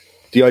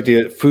the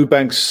idea, food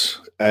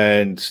banks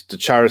and the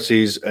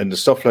charities and the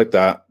stuff like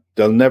that,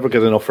 they'll never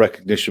get enough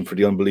recognition for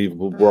the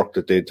unbelievable work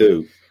that they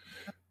do.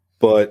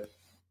 But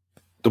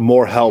the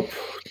more help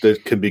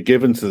that can be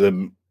given to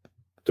them,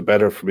 the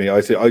better for me.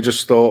 I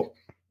just thought,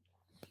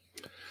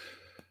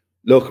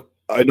 look,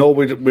 I know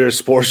we're a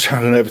sports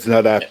channel and everything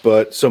like that,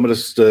 but some of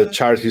the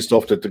charity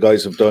stuff that the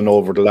guys have done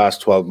over the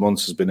last 12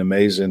 months has been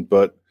amazing.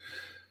 But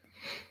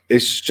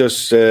it's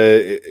just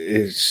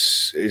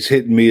it's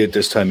hitting me at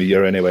this time of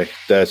year anyway.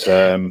 That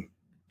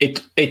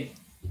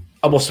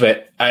I must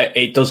admit,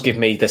 it does give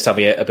me this time of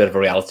year a bit of a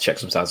reality check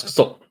sometimes. Because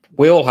look,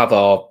 we all have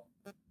our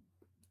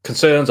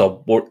concerns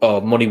or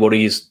money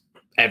worries.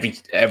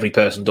 Every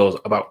person does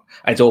about.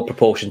 It's all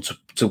proportioned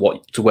to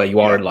where you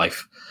are in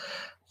life.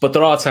 But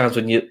there are times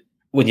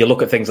when you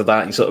look at things like that,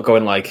 and you sort of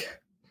going like,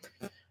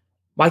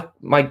 my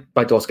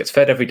daughter gets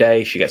fed every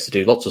day. She gets to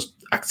do lots of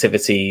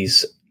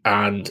activities,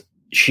 and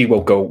she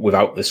won't go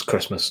without this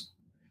Christmas.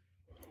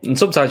 And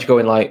sometimes you're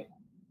going like,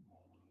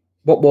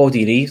 what more do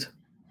you need?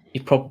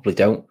 You probably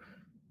don't.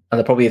 And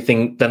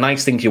the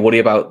nice things you worry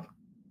about,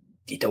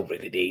 you don't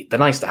really need. They're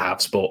nice to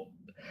have, but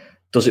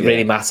does it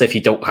really matter if you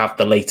don't have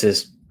the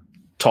latest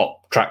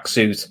top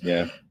tracksuit?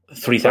 Yeah,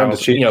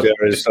 3,000.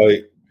 There is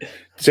like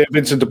St.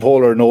 Vincent de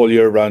Paul are an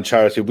all-year-round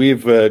charity. We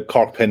have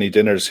Cork Penny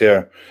Dinners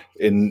here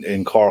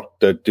in Cork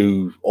that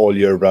do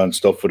all-year-round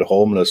stuff for the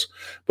homeless.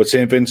 But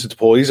St. Vincent de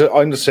Paul,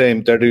 I'm the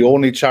same. They're the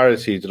only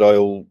charity that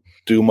I'll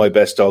do my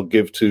best. I'll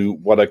give to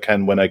what I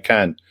can when I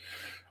can.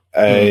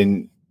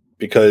 And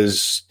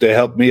because they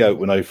helped me out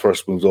when I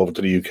first moved over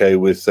to the UK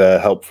with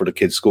help for the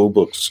kids' school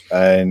books.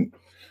 And,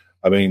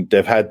 I mean,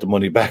 they've had the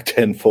money back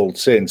tenfold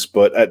since.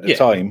 But at the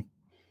time,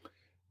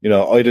 you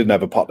know, I didn't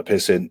have a pot to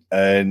piss in,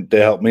 and they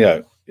helped me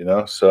out, you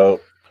know. So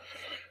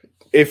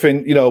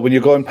when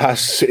you're going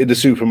past in the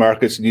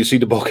supermarkets and you see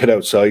the bucket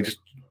outside,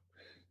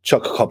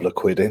 chuck a couple of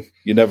quid in.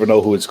 You never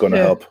know who it's going to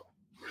help.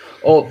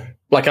 Or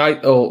like do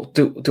all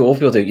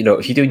people do, you know,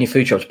 if you're doing your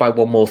food shops, buy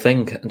one more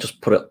thing and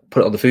just put it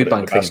on the food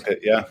bank thing.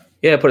 Basket, yeah.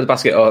 Yeah, put it in the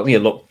basket. Or, you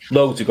know, look,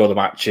 loads of other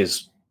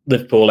matches,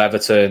 Liverpool,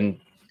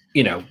 Everton,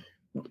 you know,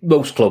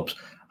 most clubs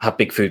have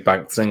big food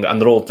banks and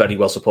they're all very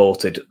well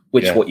supported,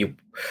 which helps. And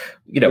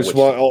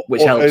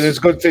it's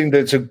a good thing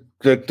that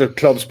the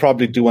clubs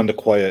probably do on the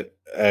quiet,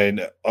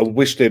 and I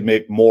wish they'd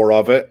make more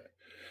of it,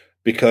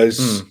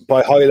 because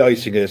by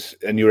highlighting it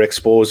and you're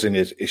exposing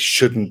it, it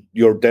shouldn't.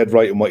 You're dead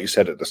right in what you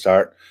said at the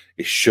start.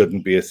 It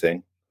shouldn't be a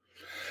thing.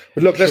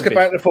 But look, let's get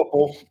back to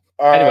football.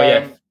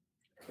 Anyway,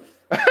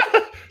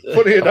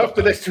 funny enough,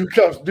 the next two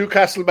clubs,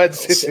 Newcastle, Man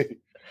City.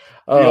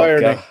 The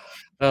irony.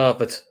 God.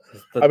 But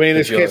I mean,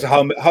 it's a case of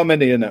how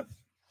many in it?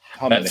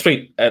 How many?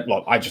 3.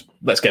 Look,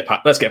 let's get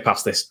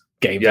past this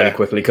game very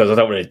quickly, because I've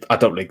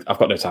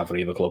got no time for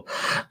either club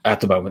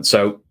at the moment.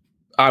 So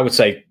I would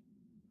say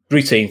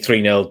routine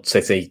 3-0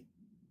 City.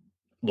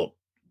 Look,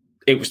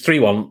 it was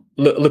 3-1.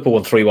 Liverpool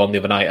won 3-1 the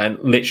other night, and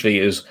literally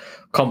it was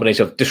a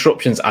combination of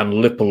disruptions and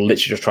Liverpool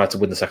literally just tried to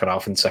win the second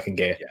half in second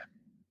gear.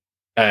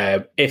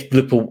 Yeah. If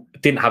Liverpool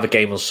didn't have a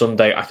game on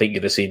Sunday, I think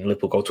you'd have seen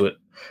Liverpool go to it,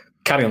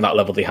 carry on that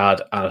level they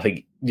had, and I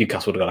think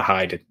Newcastle would have got a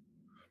hiding.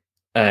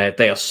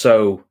 They are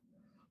so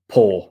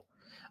poor.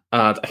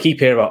 And I keep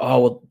hearing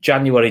about,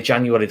 January, they're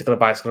going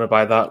to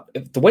buy that.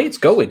 The way it's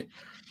going,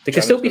 they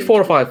can still be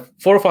 4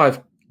 or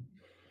 5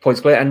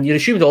 points clear, and you'd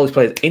assume that all these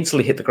players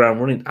instantly hit the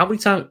ground running. How many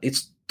times? It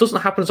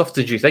doesn't happen as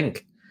often as you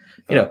think.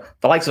 You know,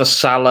 the likes of a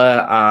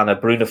Salah and a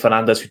Bruno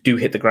Fernandes who do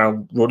hit the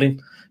ground running.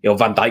 You know,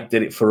 Van Dijk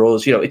did it for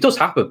us. You know, it does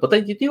happen. But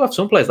then you do have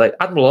some players like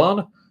Admiral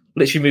Lallana,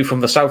 literally moved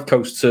from the south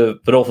coast to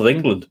the north of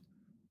England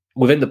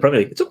within the Premier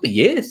League. It took me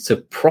years to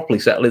properly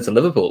settle into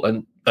Liverpool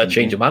and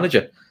change of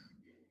manager.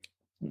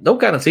 No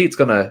guarantee it's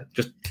going to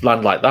just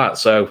land like that.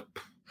 So,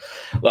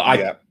 look,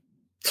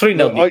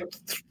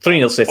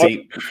 3-0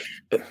 City.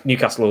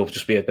 Newcastle will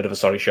just be a bit of a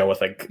sorry show, I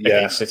think,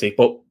 against City.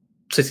 But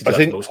City,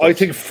 I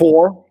think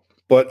 4,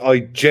 but I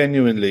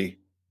genuinely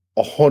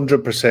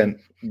 100%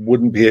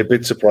 wouldn't be a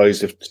bit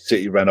surprised if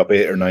City ran up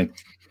 8 or 9.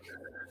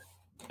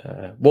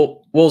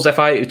 Wolves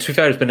FI, to be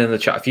fair, has been in the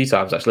chat a few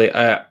times, actually.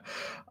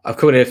 I've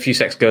come in a few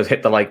seconds ago,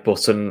 hit the like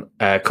button.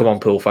 Come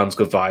on, Pool fans,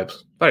 good vibes.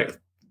 Right.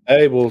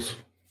 Hey, Wolves.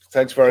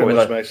 Thanks very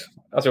much, mate.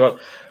 That's right.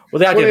 Well,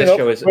 the idea of this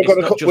show is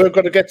we're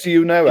going to get to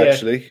you now,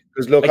 actually,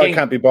 because look, I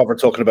can't be bothered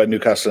talking about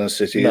Newcastle and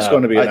City. It's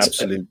going to be an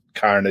absolute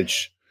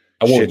carnage.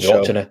 I won't be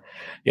watching it.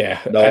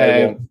 Yeah.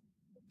 No,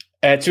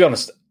 to be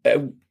honest,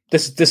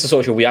 this is a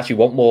sort of show we actually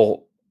want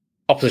more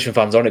opposition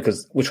fans on it,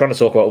 because we're trying to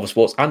talk about other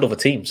sports and other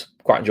teams.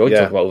 Quite enjoy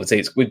talking about other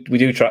teams. We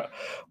do try.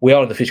 We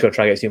are in the future going to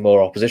try to get some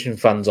more opposition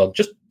fans on.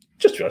 Just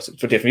to be honest,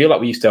 for different.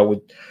 Like we used to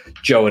with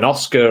Joe and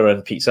Oscar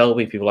and Pete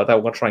Selby, people like that.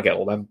 We're going to try and get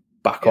all them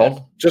back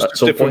on. Just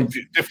different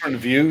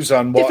views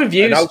on what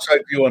an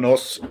outside view on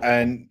us,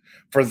 and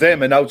for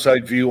them an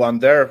outside view on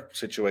their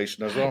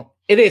situation as well.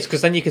 It is,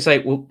 because then you can say,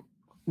 well,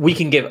 we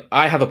can give.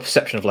 I have a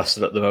perception of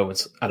Leicester at the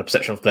moment and a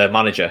perception of their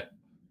manager,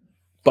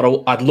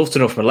 but I'd love to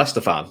know from a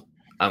Leicester fan,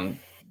 and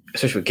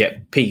especially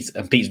get Pete,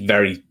 and Pete's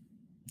very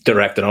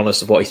direct and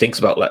honest of what he thinks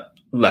about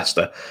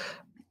Leicester,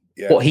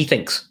 what he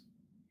thinks.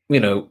 You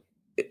know,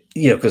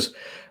 because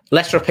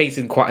Leicester are painted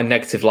in quite a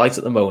negative light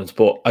at the moment,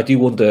 but I do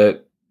wonder,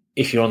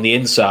 if you're on the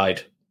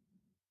inside,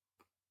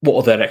 what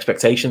are their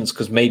expectations?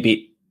 Because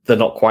maybe they're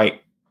not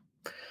quite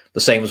the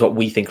same as what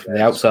we think from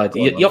the outside.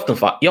 You often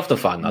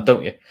find that,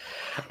 don't you?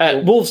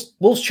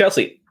 Wolves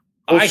Chelsea.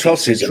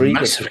 Chelsea is a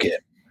massive game.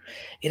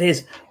 It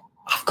is.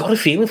 I've got a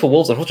feeling for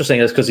Wolves. I'm not just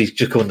saying this because he's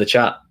just come in the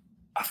chat.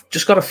 I've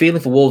just got a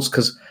feeling for Wolves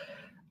because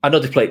I know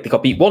they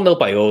got beat 1-0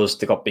 by us.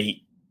 They got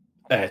beat.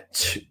 They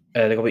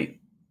got beat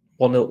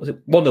 1-0. Was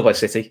it 1-0 by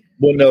City?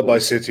 1-0 by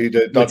City.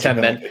 With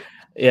 10 men.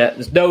 Yeah.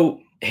 There's no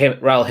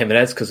Raul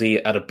Jimenez because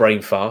he had a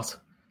brain fart.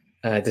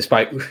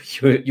 Despite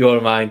your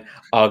and mine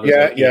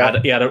arguing, he had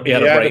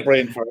a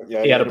brain fart.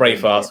 He had a brain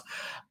fart.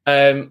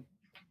 I'm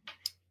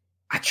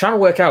trying to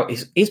work out,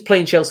 is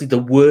playing Chelsea the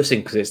worst thing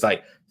because it's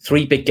like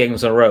 3 big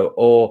games in a row,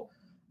 or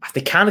have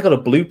they kind of got a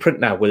blueprint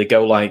now where they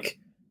go like,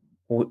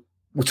 we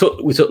took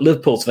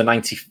Liverpool to the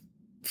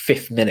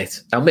 95th minute.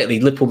 Now,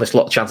 admittedly, Liverpool missed a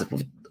lot of chances,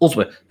 but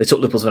ultimately they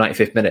took Liverpool to the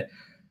 95th minute.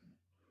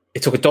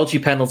 It took a dodgy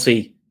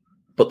penalty,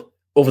 but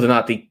other than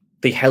that,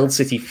 they held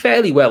City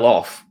fairly well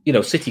off. You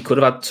know, City could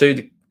have had 2,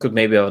 they could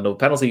maybe have another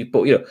penalty,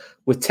 but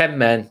with 10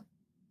 men,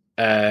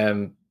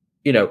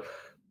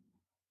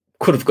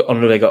 could have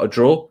got a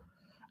draw.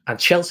 And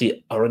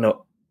Chelsea are in a.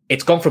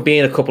 It's gone from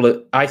being a couple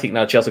of. I think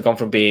now Chelsea have gone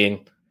from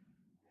being,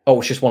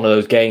 it's just one of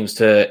those games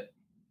to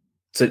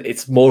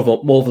it's more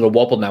than a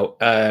wobble now.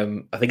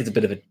 I think it's a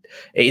bit of it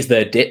is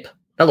their dip.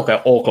 Now look,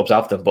 all clubs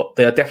have them, but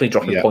they are definitely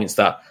dropping points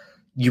that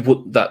you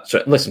would.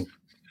 Listen,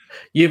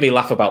 you and me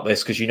laugh about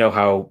this because you know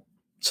how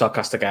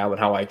sarcastic I am and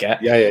how I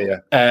get.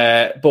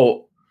 Yeah.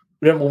 But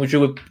remember when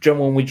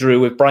we drew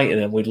with Brighton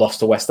and we'd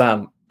lost to West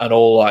Ham, and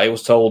all I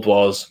was told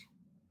was,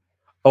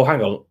 "Oh,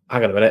 hang on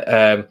a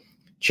minute.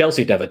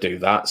 Chelsea would never do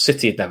that.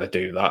 City would never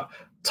do that.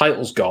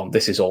 Title's gone.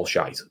 This is all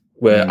shite.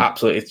 We're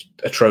absolutely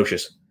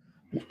atrocious.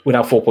 We're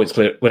now 4 points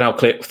clear. We're now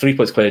 3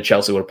 points clear of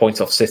Chelsea. We're a point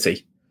off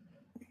City,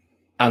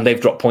 and they've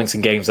dropped points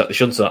in games that they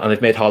shouldn't have, and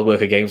they've made hard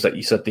work of games that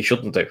you said they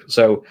shouldn't do.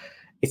 So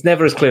it's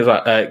never as clear as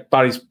that.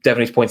 Barry's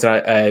definitely pointed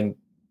out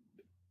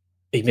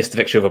he missed the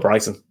victory over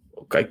Brighton.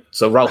 Okay,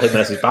 so Raul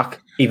Jimenez is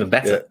back, even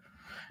better.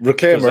 Yeah.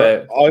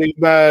 Reclaimer,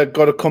 I've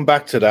got to come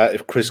back to that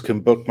if Chris can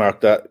bookmark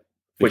that.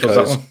 Which was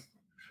that one?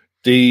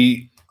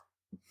 The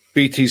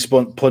BT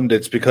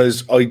pundits,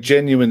 because I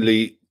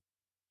genuinely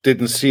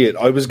didn't see it.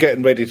 I was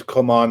getting ready to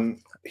come on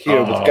here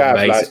with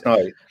Gav last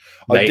night.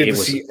 I didn't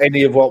see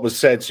any of what was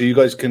said, so you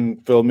guys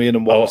can fill me in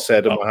on what was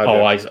said. And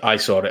I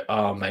saw it.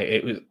 Oh,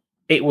 mate,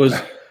 it was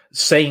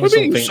saying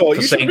something.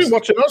 You should be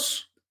watching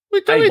us.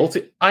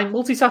 I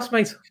multitask,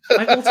 mate.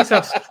 I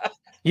multitask.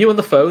 You on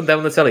the phone, them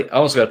on the telly.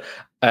 Oh, God.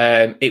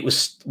 It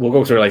was. We'll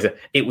go through it later.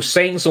 It was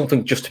saying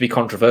something just to be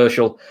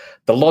controversial.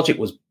 The logic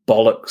was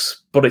bollocks,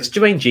 but it's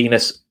Jermaine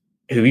Genius,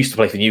 who used to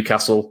play for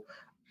Newcastle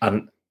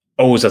and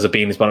always has a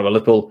beam in his man at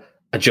Liverpool.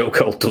 And Joe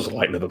Cole doesn't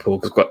like Liverpool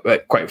because,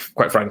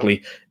 quite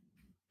frankly,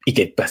 he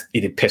did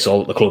piss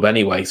all at the club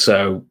anyway.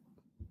 So,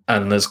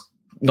 and there's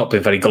not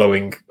been very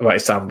glowing about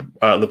his time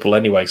at Liverpool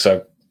anyway.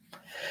 So,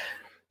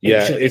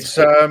 yeah, it's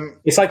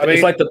like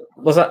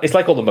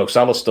all the Mo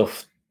Salah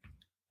stuff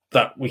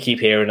that we keep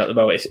hearing at the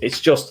moment.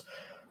 It's just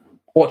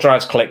what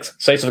drives clicks.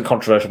 Say something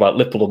controversial about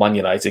Liverpool or Man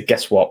United.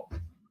 Guess what?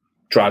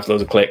 Drives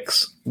loads of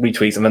clicks,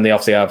 retweets, and then they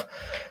obviously have,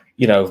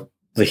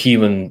 the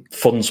human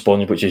fun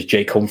sponge, which is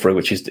Jake Humphrey,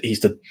 he's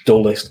the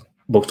dullest,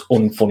 most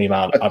unfunny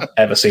man I've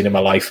ever seen in my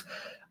life,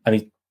 and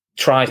he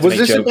tries to. Was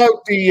this jokes.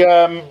 About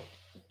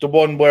the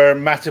one where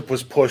Matip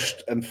was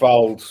pushed and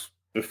fouled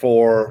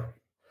before?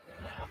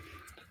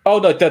 Oh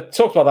no, they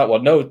talked about that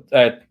one. No,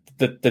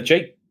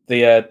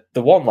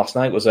 the one last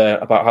night was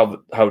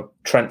about how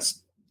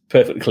Trent's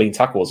perfectly clean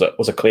tackle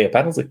was a clear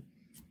penalty.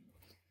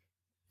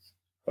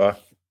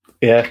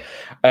 Yeah,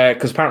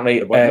 because apparently,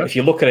 if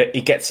you look at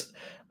it,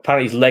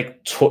 apparently his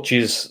leg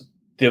touches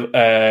the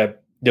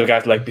other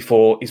guy's leg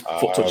before his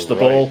foot touches the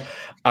ball,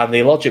 and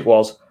the logic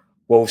was,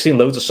 well, we've seen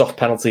loads of soft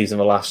penalties in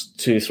the last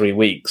 2-3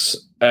 weeks,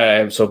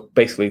 so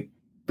basically,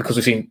 because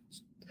we've seen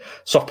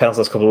soft penalties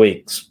the last couple of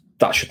weeks,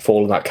 that should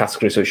fall in that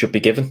category, so it should be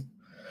given. And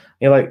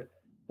you're like,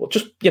 well,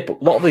 but a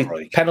lot of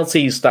the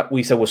penalties that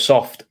we said were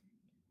soft,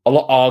 a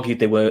lot argued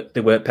they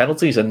weren't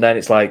penalties, and then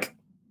it's like,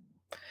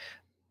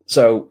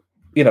 so.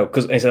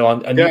 Because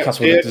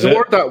Newcastle there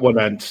weren't that one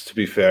end, to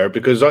be fair,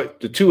 because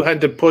the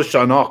two-handed push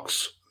on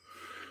Ox,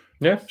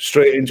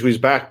 straight into his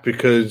back.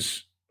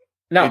 Because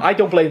I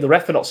don't blame the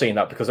ref for not seeing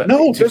that, because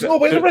there's no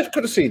way the ref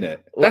could have seen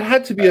it. That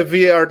had to be a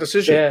VAR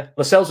decision. Yeah,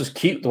 Lascelles was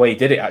cute the way he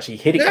did it. Actually,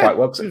 he hit it quite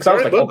well. Because I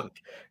was like,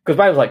 because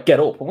I was like, get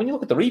up. But when you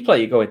look at the replay,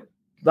 you're going,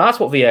 that's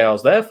what VAR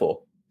is there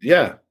for.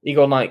 Yeah, you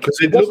go like, because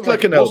it looked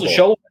like an elbow.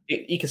 Shoulder.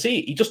 You can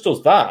see he just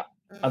does that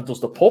and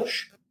does the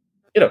push.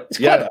 It's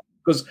clever.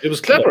 Because it was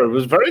clever, it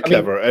was very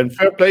clever, and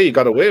fair play, he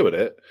got away with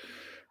it.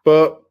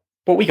 But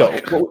we got.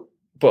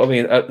 But I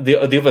mean, the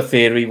other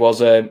theory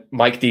was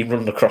Mike Dean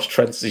running across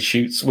Trent as he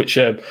shoots, which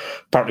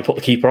apparently put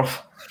the keeper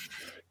off.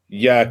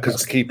 Yeah,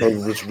 because the keeper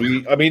was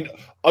I mean,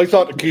 I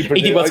thought the keeper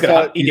he did well to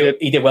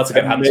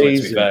get hands on it.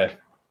 To be fair,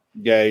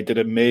 yeah, he did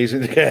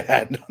amazing to get a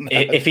hand on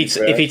that. If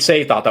he'd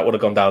saved that would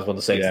have gone down as one of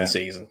the saves of the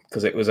season,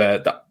 because it was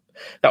that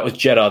was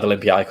Gerard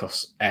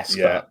Olympiacos-esque.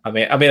 Yeah. I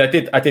mean,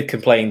 I did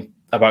complain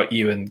about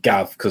you and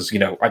Gav, because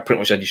I pretty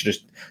much said you should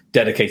just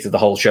dedicated the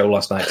whole show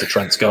last night to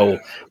Trent's goal,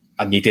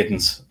 and you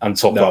didn't. And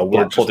talked about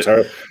black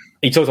pudding.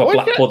 He talked about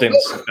black puddings.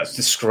 That's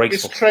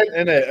disgraceful. It's Trent,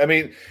 innit? I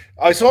mean,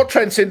 I saw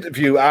Trent's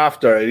interview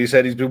after, and he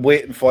said he's been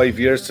waiting 5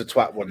 years to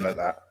twat one like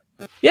that.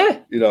 Yeah,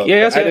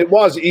 it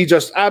was. He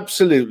just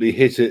absolutely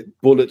hit it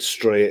bullet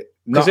straight.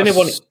 Because the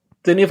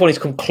only one he's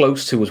come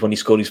close to was when he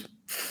scored his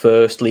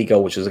first league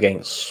goal, which was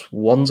against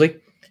Swansea.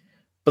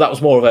 But that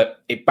was more of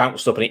it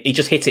bounced up and he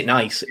just hit it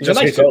nice. It was a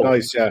nice goal.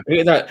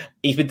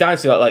 He's been down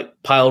to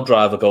that pile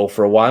driver goal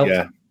for a while.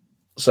 Yeah.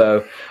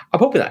 So I'm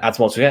hoping that adds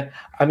more to it.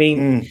 I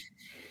mean,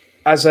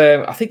 as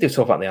I think they've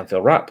talked about the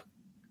Anfield Wrap,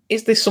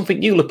 is this something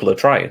new Liverpool are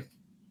trying?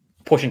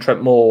 Pushing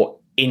Trent more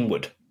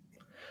inward?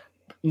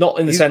 Not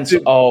in the sense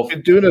of...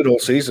 Been doing it all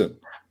season.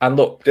 And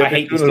look, I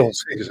hate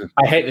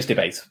this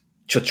debate.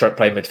 Should Trent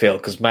play midfield?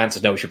 Because man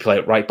says no, we should play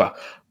it right back.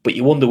 But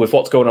you wonder, with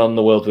what's going on in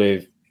the world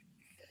with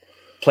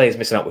players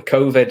missing out with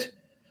COVID,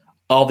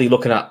 are they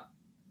looking at,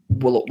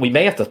 well, look, we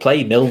may have to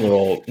play Milner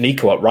or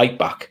Nico at right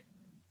back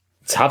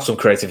to have some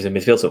creativity in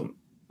midfield. So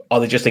Are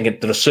they just thinking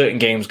there are certain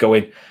games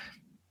going,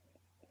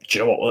 do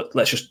you know what,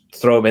 let's just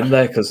throw him in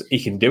there because he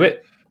can do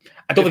it?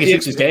 I don't think it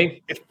suits his game.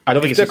 I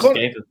don't think it suits his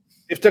game.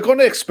 If they're going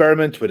to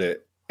experiment with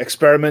it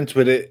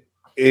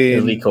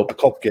in a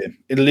cup game,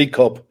 in the League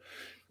Cup.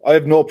 I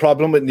have no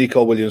problem with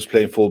Nico Williams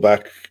playing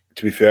fullback,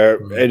 to be fair.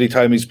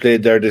 Anytime he's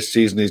played there this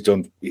season,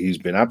 he's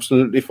been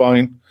absolutely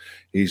fine.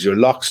 He's your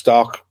lock,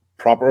 stock,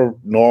 proper,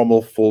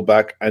 normal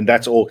fullback, and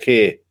that's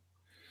okay.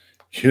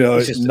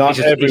 Not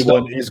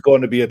everyone is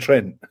going to be a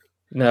Trent.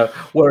 No.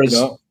 Whereas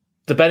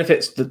the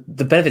benefits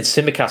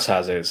Tsimikas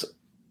has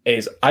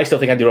is I still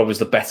think Andy Roberts is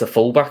the better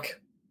fullback.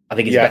 I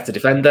think he's a better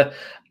defender.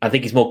 I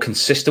think he's more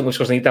consistent, which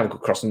doesn't need to have a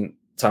good crossing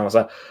time like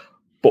that.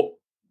 But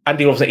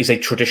Andy Robertson is a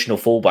traditional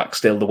fullback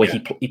still. The way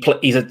he play,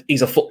 he's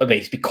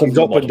become he's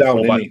up and down.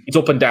 Fullback. He's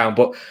up and down,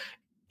 but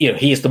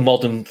he is the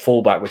modern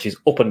fullback, which is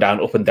up and down,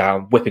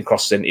 whipping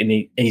crosses in,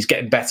 and he's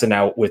getting better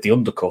now with the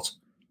undercut,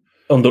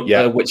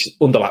 which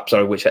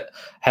underlap, which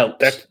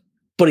helps.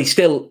 But he's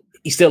still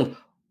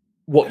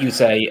what you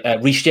say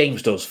Reece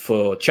James does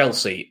for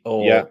Chelsea,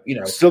 or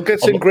still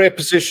gets in great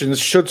positions.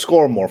 Should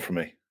score more for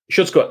me.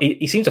 Should score.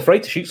 He seems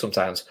afraid to shoot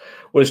sometimes,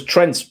 whereas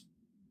Trent's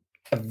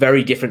a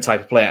very different type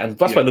of player, and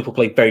that's why Liverpool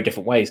play very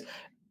different ways.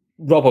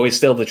 Robbo is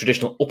still the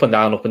traditional up and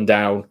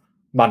down.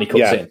 Man, he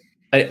cuts in,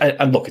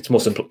 and look,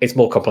 it's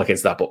more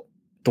complicated than that. But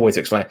the way to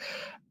explain it,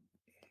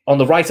 on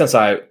the right hand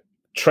side,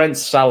 Trent,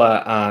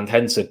 Salah, and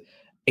Henderson,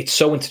 it's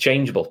so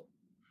interchangeable.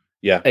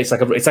 Yeah, it's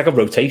like a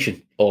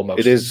rotation almost.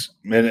 It is,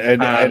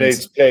 and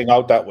it's playing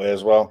out that way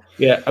as well.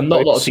 Yeah, and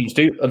not a lot of teams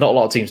do. And not a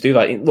lot of teams do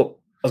that. Look,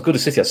 as good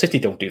as City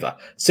don't do that.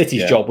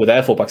 City's job with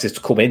their fullbacks is to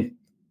come in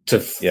to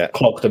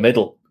clog the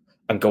middle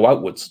and go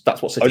outwards.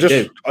 That's what City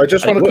do. I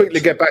just want to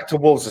quickly get back to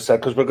Wolves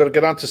because we're going to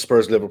get on to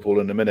Spurs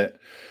Liverpool in a minute.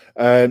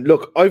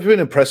 Look, I've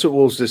been impressed with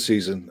Wolves this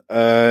season.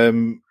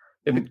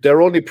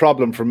 Their only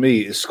problem for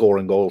me is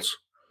scoring goals.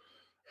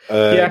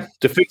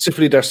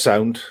 Defensively, they're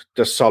sound.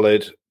 They're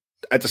solid.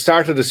 At the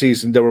start of the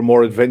season, they were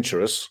more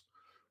adventurous.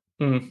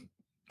 I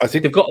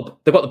think they've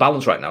got the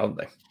balance right now, haven't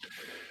they?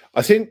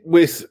 I think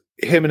with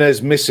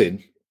Jimenez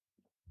missing,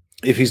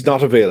 if he's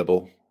not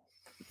available,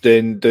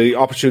 then the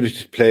opportunity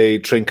to play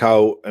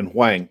Trincao and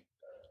Hwang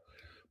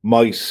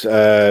might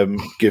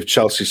give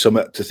Chelsea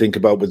something to think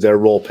about with their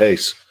raw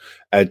pace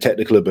and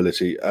technical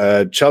ability.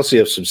 Chelsea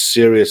have some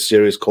serious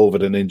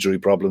COVID and injury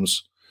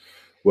problems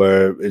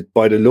where,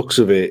 by the looks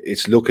of it,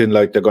 it's looking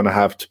like they're going to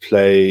have to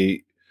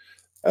play,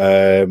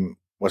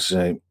 what's his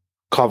name,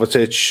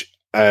 Kovacic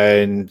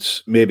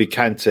and maybe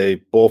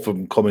Kante, both of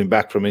them coming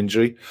back from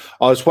injury.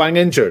 Oh, is Hwang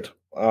injured?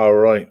 All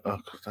right. Oh,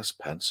 that's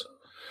pants.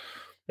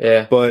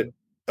 Yeah. But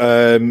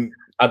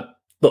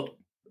look,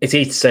 it's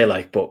easy to say,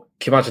 but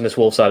can you imagine this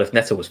Wolves side if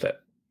Neto was fit?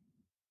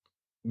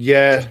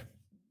 Yeah.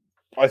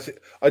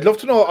 I'd love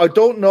to know. I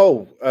don't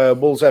know,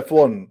 Wolves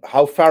F1,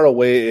 how far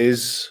away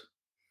is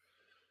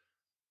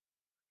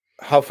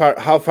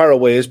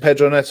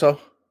Pedro Neto?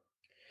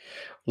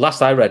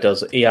 Last I read,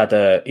 he had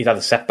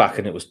a setback,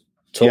 and it was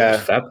talk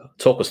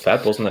was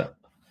Feb, wasn't it?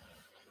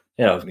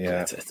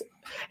 It's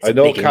I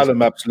know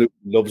Callum absolutely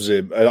loves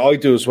him, and I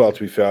do as well. To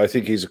be fair, I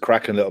think he's a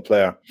cracking little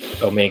player.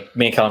 Oh, me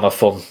and Callum have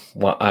fun.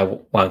 I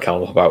want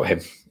Callum about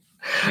him.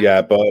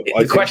 Yeah, but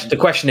the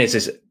question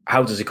is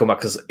how does he come back?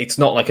 Because it's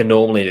not like a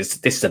normally. This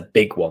is a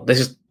big one. This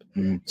is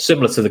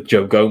similar to the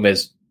Joe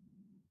Gomez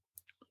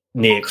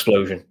knee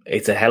explosion.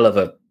 It's a hell of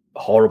a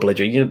horrible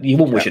injury. You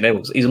wouldn't wish it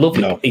on. He's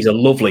lovely. No. He's a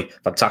lovely,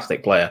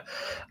 fantastic player.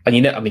 And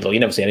you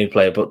never see any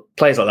player, but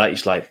players like that, you're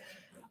just like,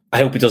 I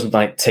hope he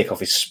doesn't take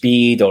off his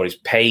speed or his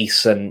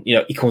pace, and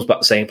he comes back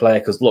the same player.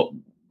 Because look,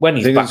 when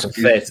he's back and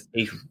fit,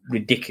 he's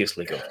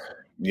ridiculously good.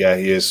 Yeah,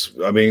 he is.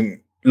 I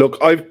mean, look,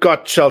 I've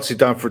got Chelsea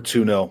down for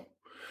 2-0.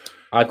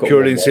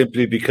 Purely and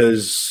simply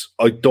because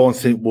I don't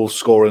think we'll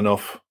score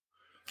enough.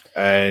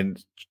 And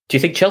do you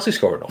think Chelsea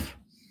score enough?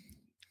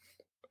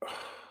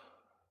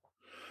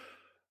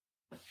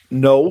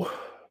 No,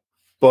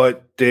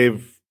 but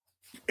it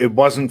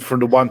wasn't for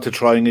the one to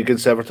trying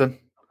against Everton.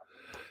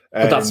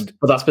 But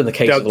that's been the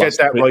case. They'll get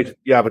that right.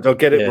 Yeah, but they'll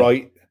get it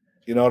right.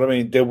 You know what I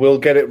mean? They will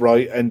get it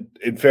right. And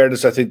in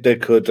fairness, I think they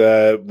could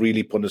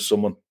really punish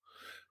someone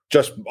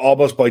just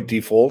almost by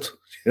default.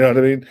 You know what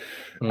I mean?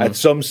 At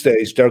some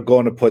stage, they're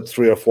going to put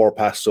 3 or 4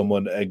 past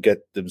someone and get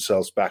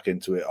themselves back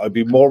into it. I'd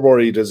be more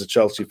worried as a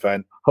Chelsea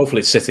fan. Hopefully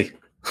it's City.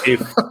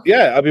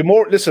 I'd be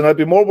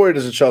more worried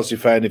as a Chelsea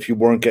fan if you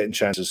weren't getting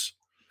chances.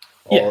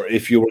 Or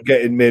if you were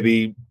getting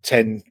maybe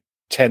 10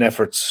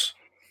 efforts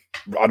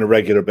on a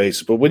regular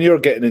basis. But when you're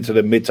getting into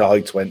the mid to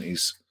high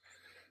 20s,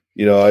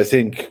 I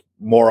think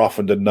more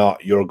often than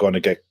not, you're going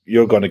to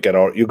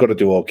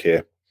do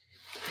okay.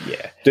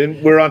 Yeah.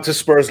 Then we're on to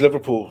Spurs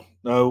Liverpool.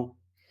 Now,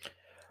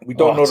 we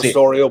don't know the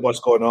story of what's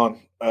going on.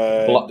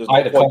 I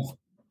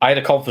had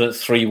a confident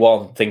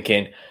 3-1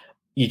 thinking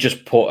you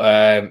just put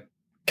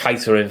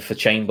Keita in for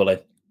Chamberlain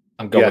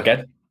and go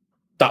again.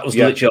 That was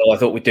literally all I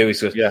thought we'd do.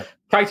 Is Keita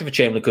for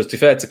Chamberlain, because to be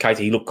fair to Keita,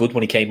 he looked good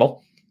when he came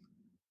on.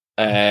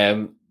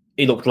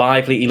 He looked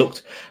lively.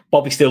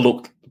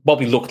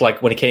 Bobby looked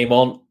like when he came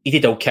on, he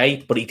did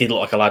okay, but he did look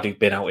like a lad who'd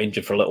been out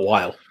injured for a little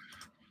while.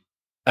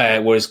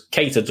 Whereas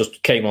Keita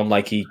just came on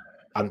like he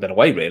hadn't been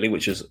away, really,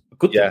 which is a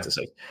good thing to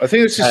see. I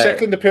think it's his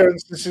second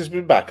appearance since he's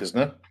been back, isn't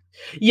it?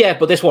 Yeah,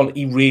 but this one,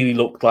 he really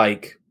looked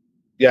like...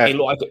 Yeah. He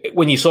looked like,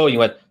 when you saw him, you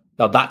went,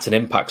 now that's an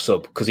impact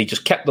sub, because he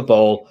just kept the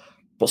ball,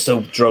 but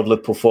still drove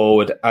Liverpool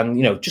forward. And,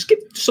 just give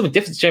something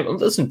different to Chamberlain.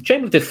 Listen,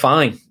 Chamberlain did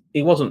fine.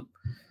 He wasn't...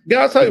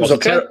 Yeah, I thought he was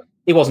okay.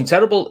 He wasn't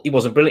terrible. He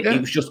wasn't brilliant. Yeah. He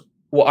was just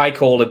what I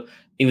call him.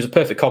 He was a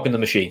perfect cog in the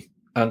machine.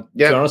 And to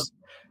be honest,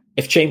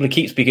 if Chamberlain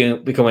keeps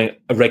becoming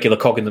a regular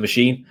cog in the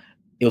machine,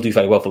 he'll do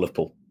very well for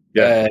Liverpool.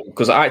 Yeah.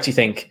 Because I actually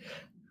think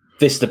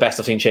this is the best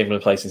I've seen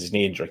Chamberlain play since his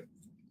knee injury.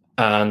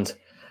 And,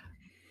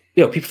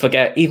 people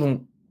forget,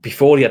 even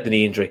before he had the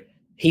knee injury,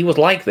 he was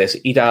like this.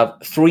 He'd have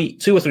 2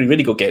 or 3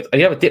 really good games, and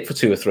he'd have a dip for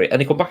 2 or 3, and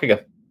he'd come back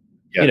again.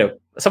 Yeah.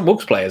 Some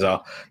most players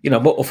are.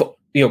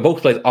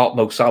 Most players aren't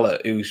Mo Salah,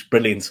 who's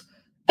brilliant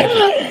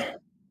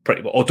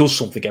pretty much, or does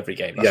something every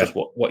game. That's just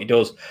what he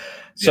does.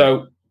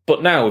 So,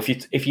 but now,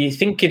 if you're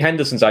thinking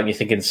Henderson's out and you're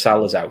thinking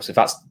Salah's out,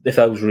 if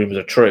those rumours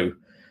are true,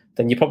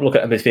 then you probably look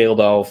at a midfield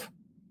of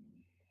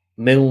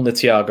Milner,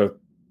 Thiago,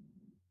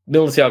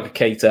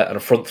 Keita, and a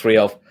front three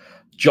of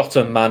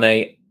Jota,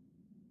 Mane,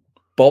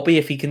 Bobby,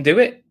 if he can do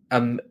it.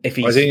 If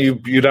he's, I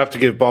think you'd have to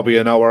give Bobby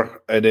an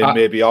hour, and then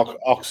maybe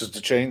Ox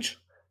to change.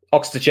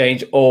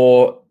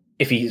 Or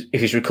if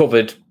he's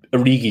recovered,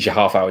 Origi's a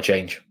half-hour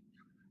change.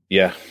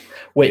 Yeah,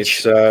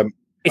 which the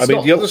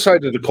other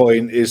side of the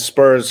coin is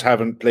Spurs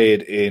haven't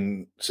played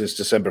since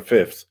December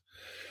 5th,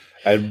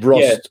 and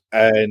rust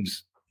and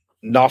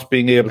not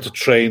being able to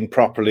train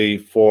properly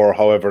for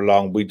however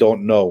long, we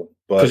don't know.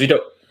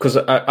 Because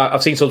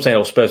I've seen some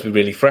saying, Spurs will be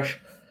really fresh.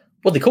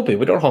 Well, they could be.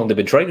 We don't know how long they've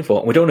been training for,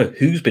 and we don't know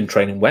who's been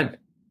training when.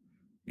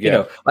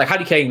 Like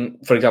Harry Kane,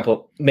 for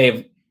example, may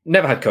have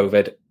never had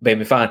COVID, may have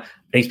been fine, and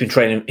he's been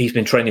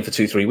training for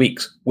 2-3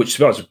 weeks, which to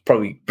be honest is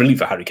probably brilliant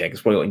for Harry Kane.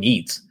 It's probably what he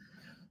needs.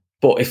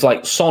 But if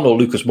like Son or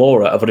Lucas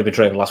Moura have only been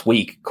training last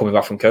week, coming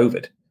back from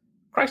COVID,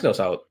 Christ knows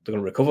how they're going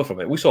to recover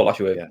from it. We saw last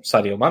year with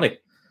Sadio Mane.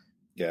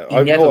 Yeah, I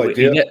have no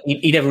idea.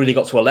 He never really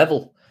got to a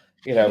level.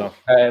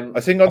 I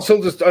think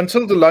until the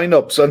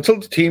lineups, until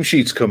the team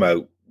sheets come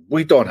out,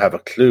 we don't have a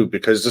clue,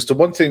 because there's the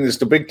one thing, there's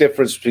the big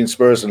difference between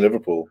Spurs and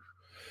Liverpool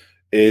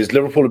is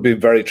Liverpool have been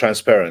very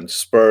transparent.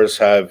 Spurs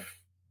have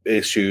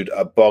issued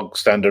a bog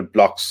standard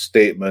block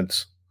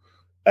statement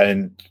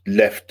and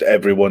left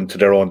everyone to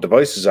their own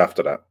devices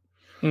after that.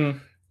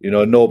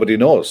 Nobody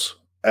knows.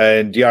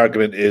 And the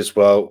argument is,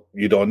 well,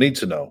 you don't need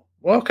to know.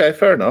 Well, okay,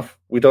 fair enough.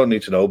 We don't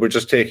need to know. We're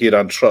just taking it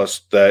on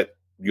trust that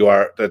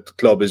the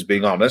club is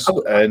being honest.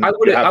 I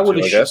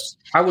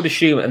would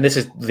assume, and this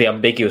is the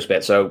ambiguous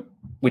bit, so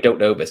we don't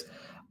know this.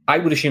 I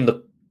would assume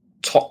that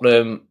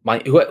Tottenham,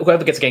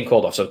 whoever gets a game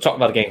called off, so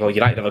Tottenham had a game called,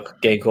 United have a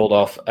game called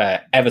off,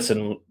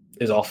 Everton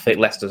is off,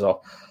 Leicester's off.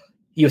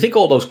 You think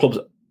all those clubs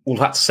will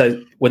have to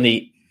say, when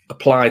they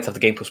applied to have the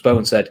game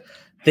postponed, said,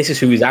 this is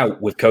who is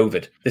out with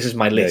COVID. This is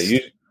my list.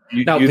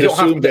 You'd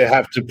assume they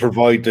have to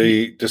provide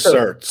the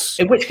certs.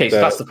 In which case,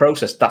 that's the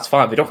process. That's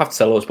fine. They don't have to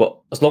tell us, but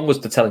as long as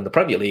they're telling the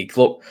Premier League,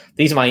 look,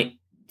 these are my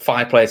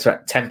 5 players,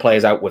 10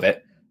 players out with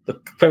it, the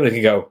Premier League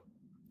can go,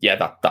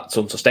 yeah, that's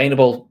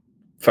unsustainable.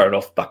 Fair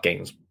enough, that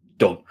game's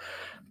done.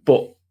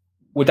 But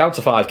we're down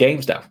to 5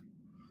 games now.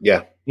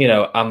 Yeah.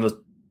 And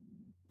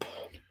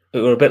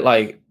we're a bit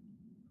like,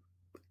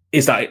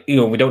 is that,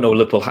 we don't know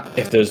Liverpool,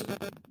 if there's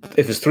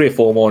 3 or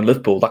 4 more in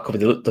Liverpool, that could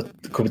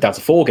be down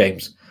to 4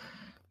 games.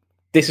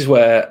 This is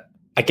where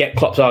I get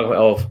Klopp's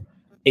argument of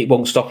it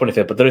won't stop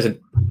anything, but there isn't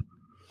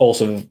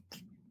also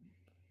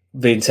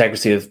the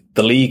integrity of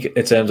the league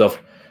in terms of,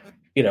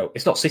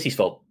 it's not City's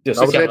fault.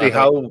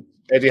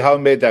 Eddie Howe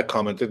made that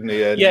comment, didn't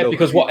he?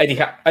 Because what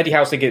Eddie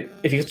Howe's thinking,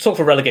 if you could talk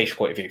from a relegation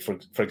point of view,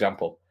 for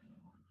example,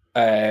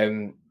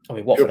 you're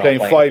playing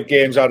 5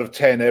 games out of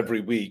 10 every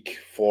week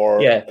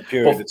for a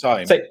period of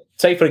time.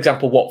 Say, for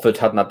example, Watford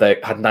hadn't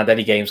had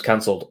any games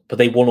cancelled, but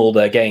they won all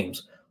their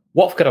games.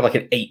 Watford could have like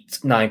an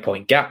 8-9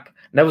 point gap.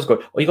 And everyone's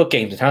going, you got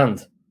games in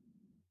hand.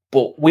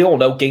 But we all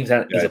know games in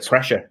hand is a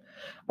pressure.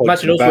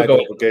 Imagine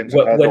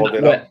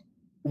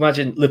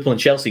imagine Liverpool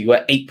and Chelsea, who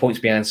are 8 points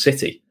behind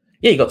City.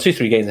 Yeah, you got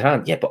 2-3 games in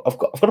hand. Yeah, but I've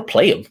got to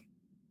play them.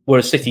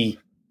 Whereas City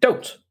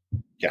don't.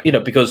 Yeah.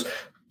 Because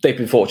they've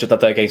been fortunate that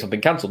their games have been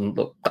cancelled. And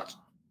look,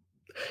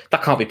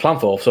 that can't be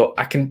planned for. So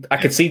I can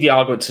see the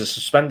argument to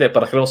suspend it,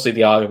 but I can also see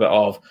the argument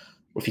of,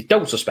 well, if you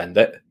don't suspend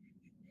it,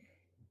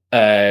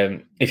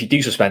 if you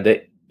do suspend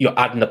it, you're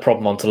adding a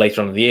problem on to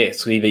later on in the year.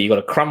 So either you've got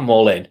to cram them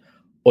all in,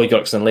 or you've got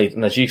to extend the league.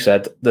 And as you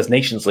said, there's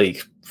Nations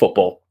League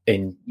football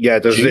in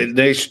there's June.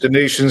 The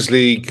Nations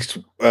League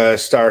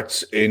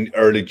starts in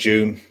early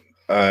June.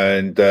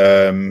 And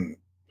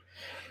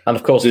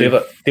of course,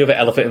 the other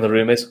elephant in the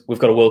room is we've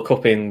got a World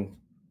Cup in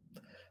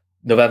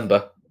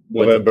November.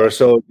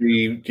 So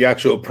the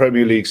actual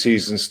Premier League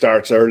season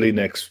starts early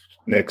next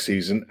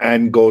season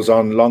and goes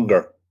on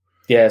longer.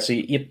 Yeah, so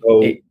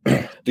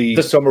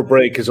the summer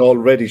break is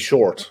already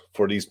short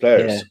for these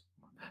players. Yeah.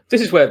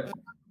 This is where,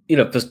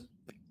 there's,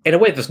 in a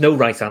way, there's no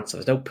right answer.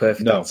 There's no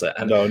perfect answer.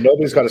 And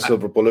nobody's got a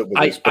silver bullet with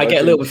this. I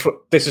get a little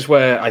bit. This is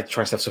where I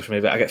try to have social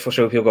media. I get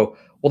frustrated when people go,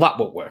 well, that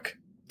won't work.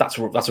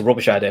 that's a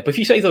rubbish idea. But if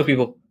you say to those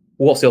people,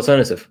 what's the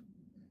alternative?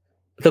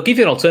 They'll give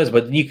you an alternative,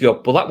 but then you can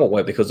go, well, that won't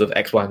work because of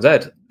X, Y, and Z.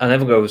 And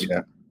everyone goes,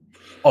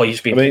 oh, you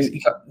just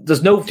be.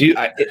 There's no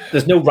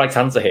right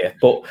answer here.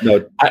 But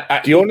no,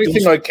 the only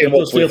thing I came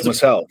up with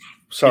myself.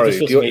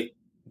 Sorry,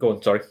 go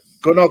on. Sorry.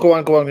 Go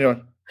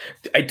on.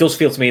 It does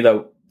feel to me,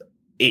 though.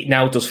 It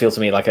now does feel to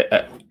me like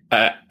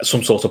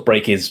some sort of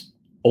break is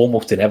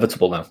almost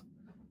inevitable now,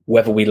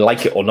 whether we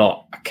like it or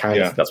not. I kind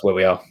of think that's where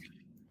we are.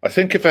 I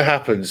think if it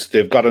happens,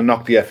 they've got to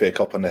knock the FA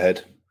Cup on the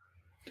head.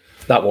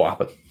 That won't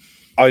happen.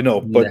 I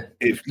know, but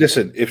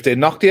if they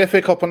knock the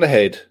FA Cup on the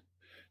head,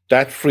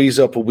 that frees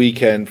up a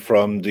weekend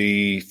from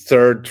the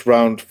 3rd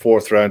round,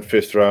 4th round,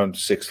 5th round,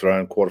 6th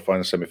round,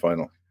 quarterfinal,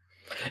 semi-final.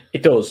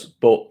 It does,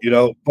 but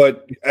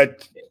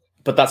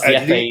but that's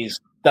the FA's.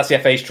 That's the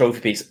FA's trophy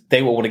piece.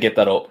 They won't want to give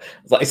that up.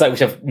 It's like we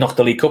should have knocked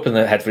the League Cup in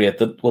the head for you.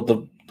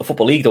 The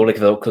Football League don't want to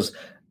give it up because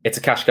it's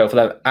a cash cow for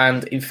them.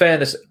 And in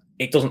fairness,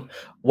 it doesn't.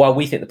 While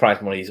we think the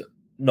prize money is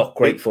not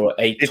great for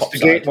a it's top the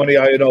side, gate money,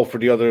 I know, for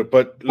the other.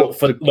 But look,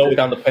 for low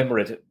down the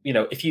Pyramid,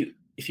 if you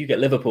get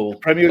Liverpool,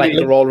 Premier League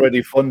are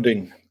already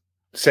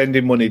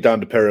sending money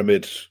down the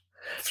pyramid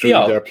through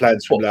their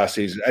plans from last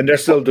season, and they're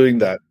still doing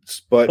that.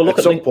 But at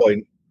some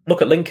point,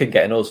 look at Lincoln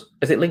getting us.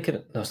 Is it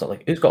Lincoln? No, it's not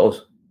Lincoln. Who's got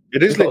us?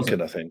 It is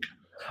Lincoln, I think.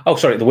 Oh,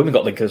 sorry, the women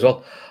got Lincoln as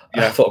well.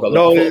 Yeah. I thought I got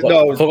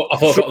I thought I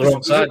got the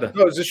wrong side.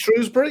 No, is it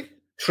Shrewsbury?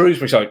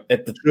 Shrewsbury, sorry.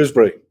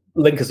 Shrewsbury.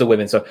 Lincoln's the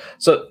women. So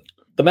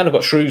the men have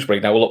got Shrewsbury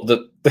now. Well,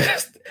 look,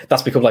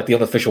 that's become like the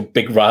unofficial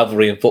big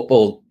rivalry in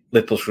football,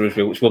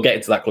 Liverpool-Shrewsbury, which we'll get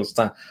into that close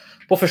time.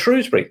 But for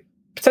Shrewsbury,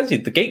 potentially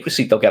the gate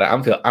receipt they'll get at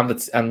Anfield,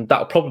 and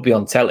that'll probably be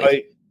on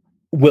telly.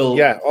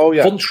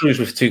 Fund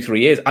Shrewsbury for 2-3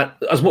 years. And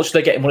as much as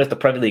they're getting money at the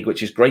Premier League,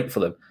 which is great for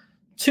them,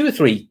 2 or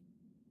 3,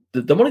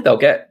 the money they'll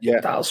get,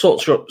 that'll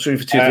sort through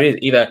for 2 or 3 years,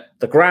 either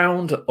the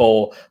ground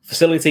or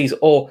facilities,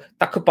 or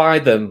that could buy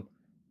them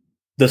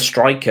the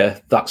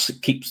striker that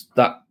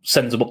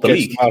sends them up the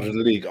league. Out of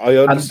the league. I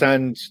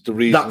understand the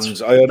reasons.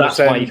 That's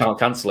why you can't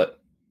cancel it.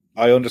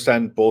 I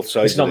understand both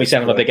sides. It's not me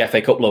saying I'm a big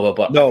FA Cup lover,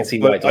 but I can see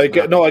why I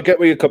get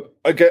where you come.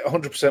 I get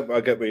 100%. I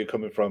get where you're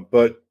coming from,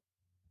 but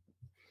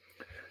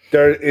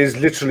there is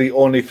literally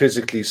only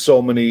physically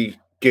so many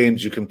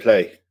games you can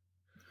play.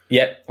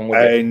 Yeah,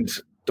 and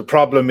the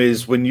problem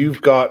is when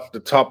you've got the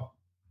top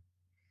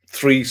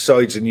 3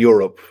 sides in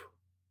Europe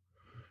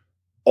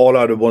all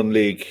out of one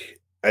league,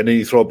 and then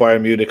you throw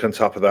Bayern Munich on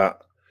top of that.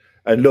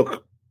 And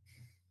look,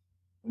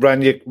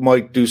 Rangnick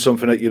might do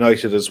something at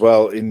United as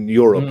well in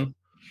Europe. Mm-hmm.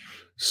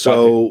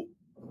 So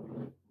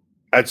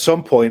at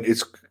some point,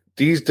 it's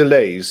these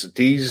delays,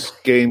 these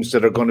games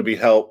that are going to be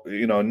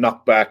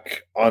knocked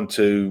back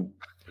onto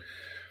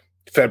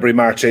February,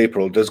 March,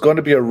 April. There's going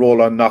to be a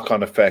roll-on,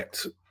 knock-on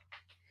effect,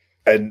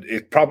 and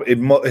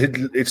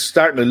it's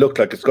starting to look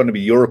like it's going to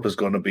be Europe is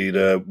going to be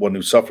the one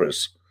who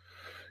suffers.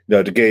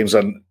 The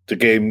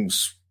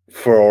games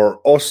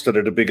for us that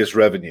are the biggest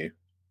revenue,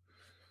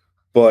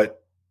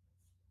 but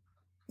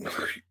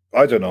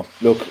I don't know.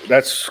 Look,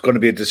 that's going to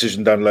be a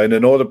decision down the line.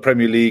 And all the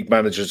Premier League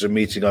managers are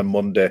meeting on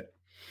Monday.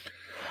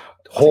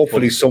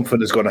 Hopefully,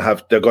 something is going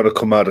to they're going to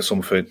come out of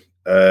something.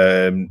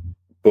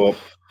 But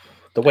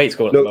the way it's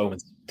going at the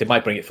moment, they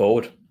might bring it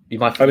forward. You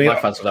might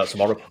fancy that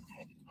tomorrow.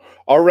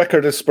 Our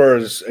record against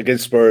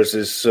Spurs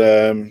is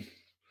we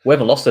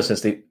haven't lost there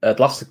since the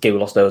last game we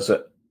lost there was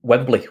at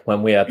Wembley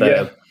when we had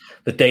the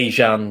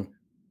Dejan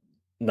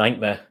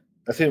nightmare.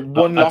 I think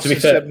one loss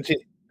is 17.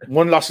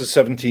 One loss is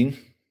 17.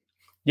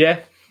 Yeah.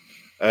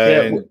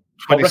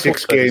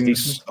 26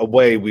 games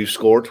away we've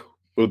scored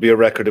will be a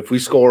record. If we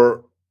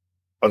score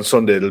on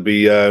Sunday, it'll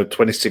be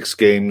 26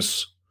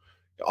 games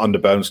on the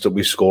bounce that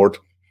we scored.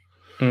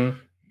 Mm.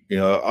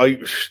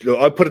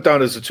 I put it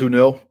down as a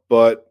 2-0,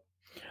 but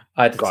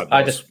I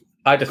just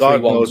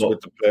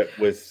 3-1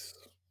 with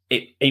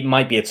it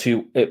might be a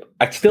 2.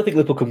 I still think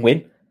Liverpool can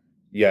win.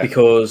 Yeah.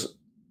 Because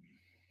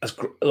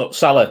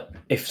Salah,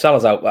 if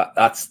Salah's out,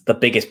 that's the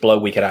biggest blow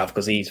we could have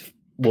because he's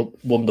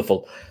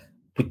wonderful.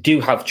 We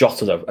do have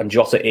Jota though, and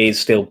Jota is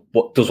still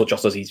does what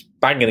Jota does. He's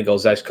banging and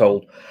goes ice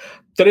cold.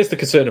 There is the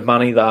concern of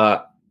Manny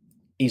that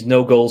he's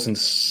no goals in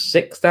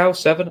 6 now,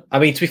 7. I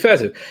mean, to be fair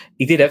to him,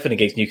 he did everything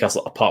against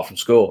Newcastle apart from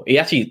score. He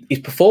actually, his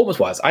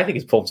performance-wise, I think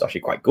his performance is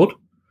actually quite good.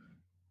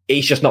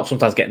 He's just not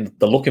sometimes getting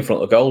the look in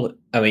front of the goal.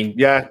 I mean,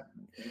 yeah,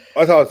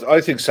 I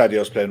think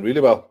Sadio's playing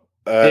really well.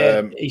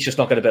 He's just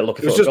not getting a bit of look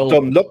in front of the goal. It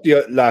was just dumb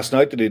luck last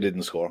night that he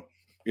didn't score.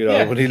 He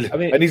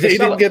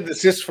didn't get the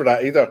assist for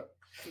that either.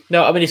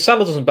 No, I mean, if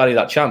Salah doesn't bury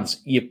that chance,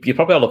 you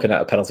probably are looking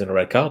at a penalty and a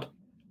red card.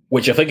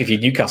 Which I think if you're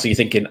Newcastle, you're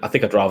thinking, I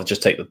think I'd rather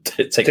just take the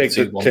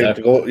 2-1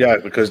 the goal. Yeah,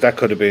 because that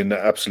could have been an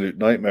absolute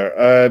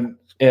nightmare.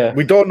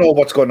 We don't know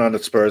what's going on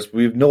at Spurs.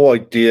 We have no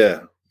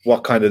idea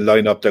what kind of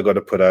lineup they're going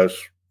to put out.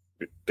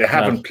 They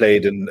haven't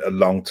played in a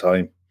long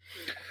time.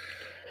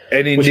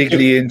 Any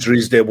niggly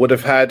injuries they would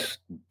have had,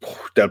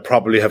 they'll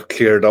probably have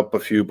cleared up a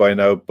few by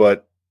now.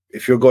 But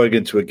if you're going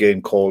into a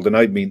game cold, and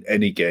I mean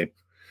any game,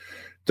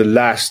 the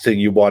last thing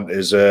you want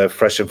is a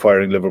fresh and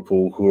firing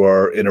Liverpool who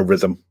are in a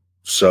rhythm.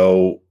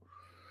 So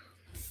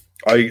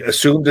I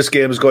assume this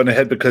game is going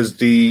ahead because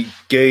the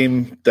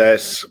game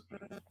that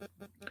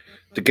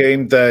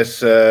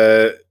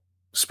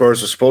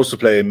Spurs were supposed to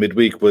play in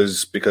midweek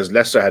was because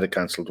Leicester had it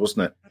cancelled,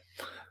 wasn't it?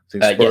 I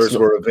think Spurs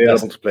were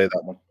available to play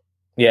that one.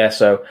 Yeah,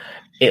 so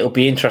it'll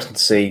be interesting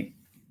to see.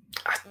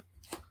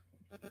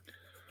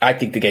 I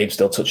think the game's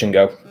still touch and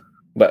go,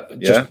 but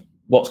just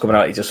what's coming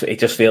out, it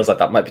just feels like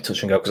that might be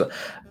touch and go.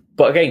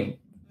 But again,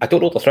 I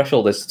don't know what the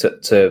threshold is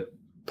to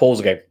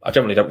pause a game. I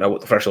generally don't know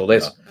what the threshold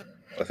is.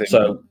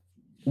 No,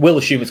 we'll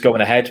assume it's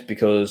going ahead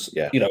because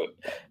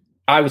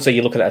I would say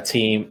you're looking at a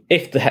team.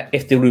 If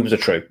the rumours are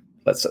true,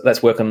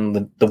 let's work on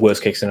the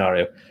worst case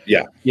scenario.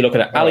 Yeah, you're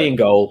looking at Ali in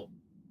goal,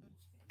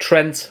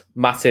 Trent,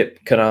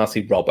 Matip,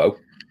 Konate, Robbo,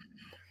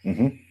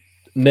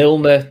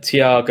 Milner,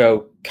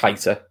 Thiago,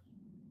 Keita,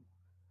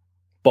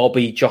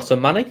 Bobby, Jota,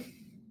 Mane.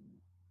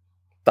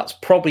 That's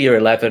probably your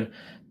 11.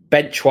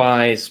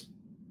 Bench-wise,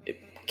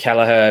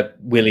 Kelleher,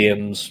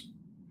 Williams,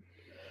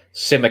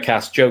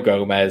 Tsimikas, Joe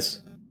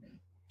Gomez,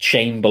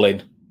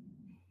 Chamberlain,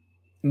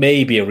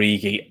 maybe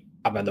Origi,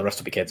 and then the rest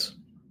will be kids.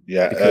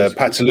 Yeah,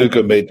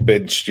 Pataluka made the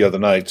bench the other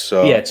night.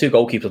 So yeah, 2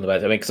 goalkeepers on the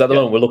bench. I mean, because at the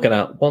moment we're looking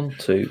at 1,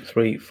 2,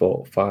 3,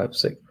 4, 5,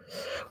 6.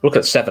 We're looking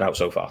at 7 out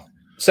so far.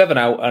 7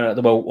 out, and at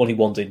the moment only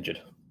 1's injured.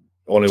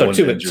 Only one's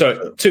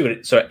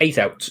injured. Sorry, 8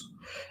 out.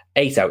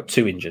 8 out,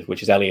 2 injured,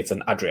 which is Elliott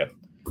and Adrian.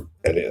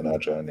 Elliott and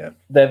Adrian, yeah.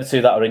 They're the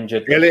 2 that are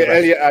injured.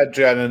 Elliott,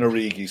 Adrian, and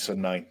Origi, so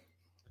 9.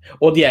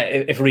 Well, yeah,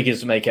 if Origi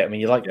doesn't make it, I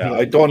mean, you like... Yeah,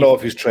 I don't know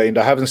if he's trained.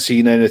 I haven't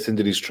seen anything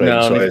that he's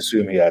trained, so I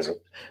assume he hasn't.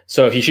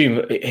 So if you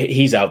assume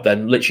he's out,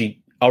 then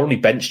literally our only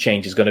bench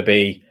change is going to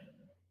be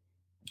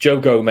Joe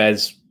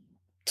Gomez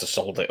to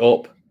solid it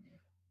up.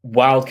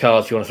 Wild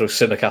card if you want to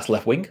throw Tsimikas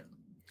left wing.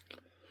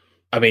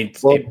 I mean,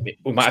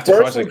 we might have to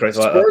try something crazy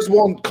like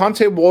that.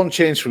 Conte won't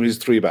change from his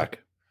 3-back.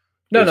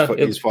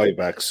 He's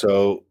 5-back,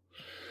 so...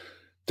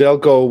 They'll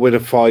go with a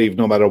 5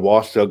 no matter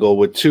what. They'll go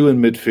with 2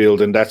 in midfield,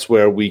 and that's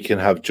where we can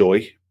have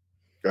joy.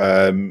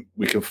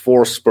 We can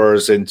force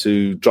Spurs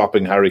into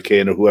dropping Harry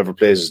Kane or whoever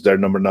plays as their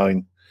number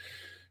 9,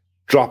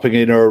 dropping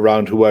in or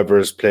around whoever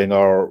is playing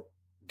our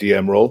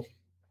DM role.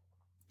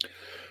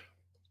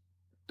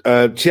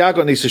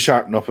 Thiago needs to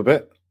sharpen up a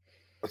bit.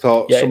 I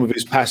thought some of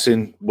his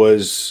passing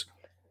was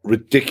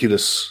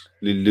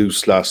ridiculously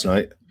loose last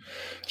night.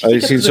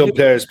 I've seen some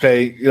players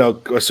play,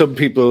 some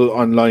people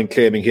online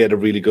claiming he had a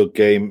really good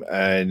game,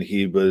 and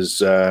he was.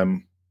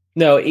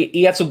 No,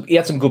 he had some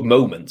good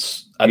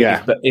moments.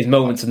 His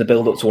moments in the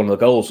build up to one of the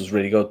goals was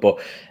really good, but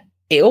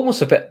it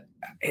almost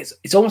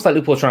it's almost like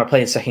Liverpool trying to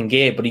play in second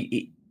gear, but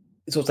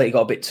it's almost like he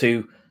got a bit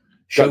too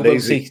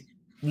showboaty.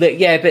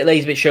 Yeah, a bit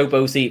lazy, a bit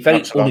showboaty,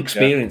 very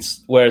unexperienced.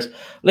 Yeah. Whereas,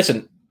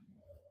 listen,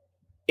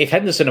 if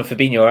Henderson and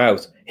Fabinho are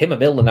out, him and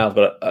Milner now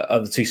are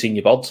the 2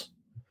 senior bods.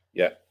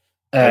 Yeah,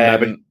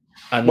 and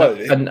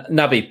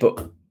Naby,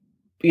 but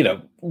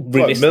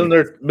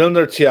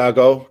Milner,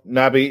 Thiago,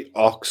 Naby,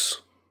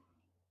 Ox.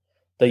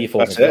 They're your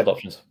 4 midfield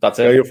options. That's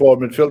it. They're your 4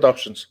 midfield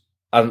options.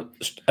 And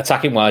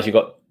attacking wise, you've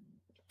got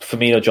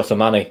Firmino, Jota,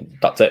 Mane.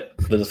 That's it.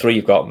 They're the 3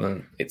 you've got,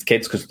 and it's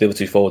kids because the other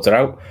 2 forwards are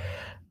out.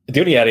 The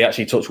only area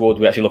actually touch wood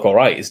we actually look all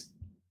right is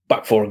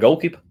back 4 and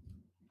goalkeeper.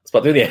 It's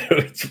about the only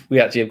area we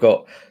actually have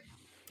got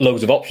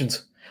loads of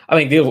options. I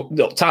mean,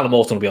 Tyler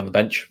Morton will be on the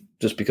bench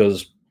just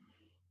because.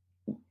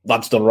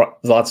 Lad's done all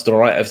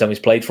right every time he's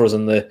played for us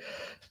in the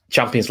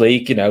Champions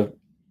League,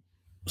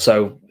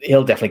 so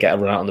he'll definitely get a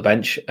run out on the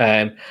bench.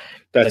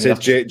 That's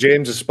it.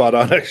 James is spot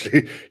on,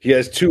 actually. He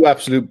has 2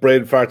 absolute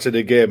brain farts in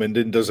the game and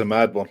then does a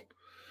mad one.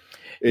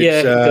 He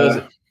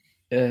does.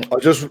 I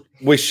just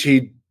wish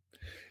if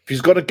he's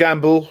got to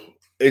gamble,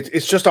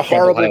 it's just a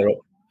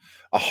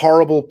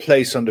horrible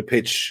place on the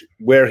pitch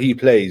where he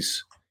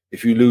plays.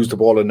 If you lose the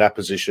ball in that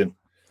position,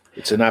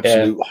 it's an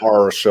absolute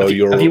horror show.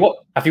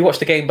 Have you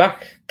watched the game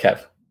back,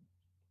 Kev?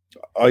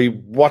 I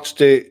watched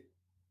it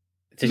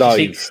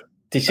live.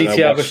 Did you see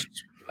Thiago's?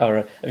 All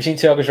right. Have you seen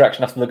Thiago's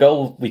reaction after the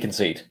goal we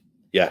concede?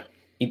 Yeah.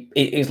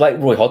 He's like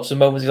Roy Hodgson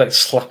moments. He's like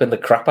slapping the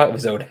crap out of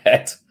his own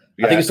head.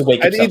 Yeah. I think it's to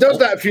wake himself up. And he does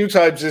that a few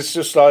times. It's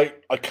just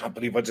like, I can't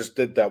believe I just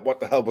did that. What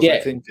the hell was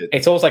I thinking?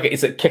 It's almost like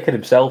it's a kicking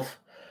himself.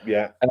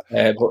 Yeah. But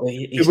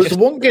it was the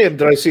one game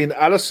that I've seen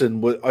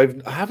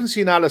Alisson. I haven't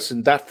seen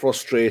Alisson that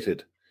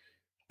frustrated.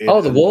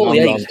 The wall.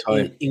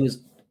 He was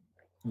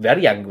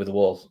very angry with the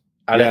wall.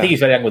 And I think he's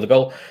very angry with the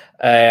goal.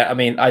 I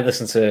mean, I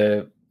listened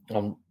to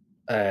on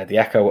the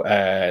Echo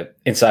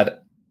inside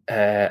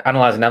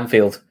analysing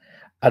Anfield,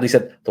 and he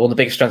said one of the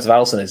biggest strengths of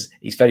Alisson is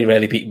he's very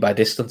rarely beaten by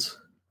distance.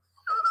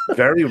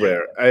 Very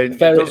rare. And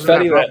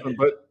very rare. Happen,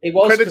 but it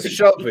was credit to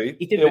Shelby.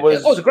 It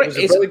was a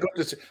very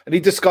good, and he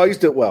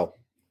disguised it well.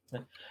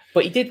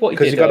 But he did what he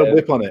did because he got a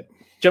whip on it. Do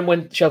you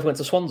remember when Shelby went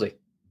to Swansea?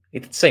 He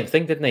did the same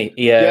thing, didn't he?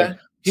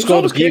 He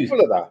scored a beaut.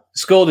 Of that.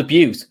 Scored a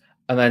beaut,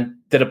 and then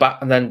did a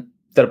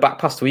back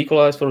pass to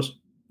equalise for us.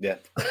 Yeah.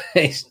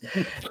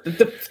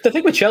 the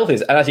thing with Shelby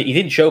is, and actually he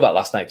didn't show that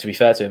last night, to be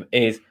fair to him,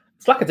 is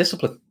it's lack of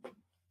discipline.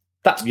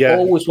 That's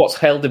always what's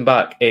held him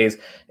back, is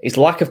his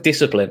lack of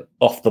discipline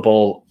off the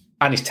ball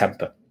and his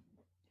temper.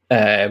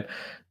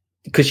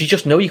 Because you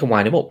just know you can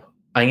wind him up.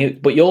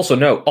 But you also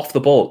know, off the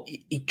ball,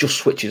 he just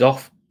switches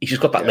off. He's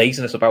just got that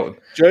laziness about him.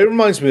 It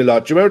reminds me a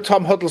lot. Do you remember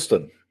Tom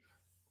Huddleston?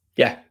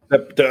 Yeah.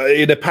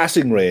 In a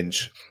passing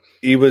range,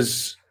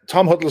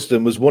 Tom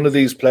Huddleston was one of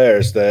these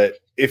players that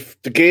if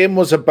the game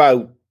was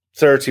about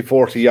 30,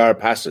 40-yard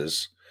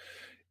passes,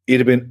 he'd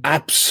have been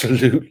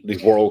absolutely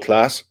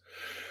world-class.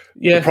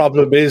 Yeah. The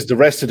problem is the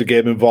rest of the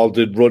game involved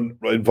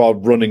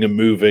running and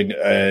moving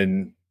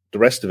and the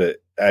rest of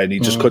it, and he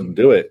just couldn't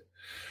do it.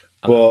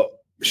 But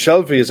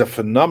Shelvey is a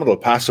phenomenal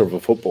passer of a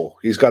football.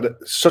 He's got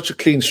such a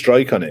clean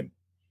strike on him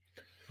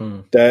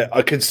that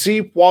I can see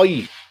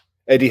why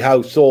Eddie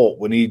Howe thought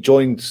when he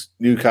joined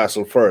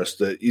Newcastle first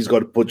that he's got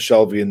to put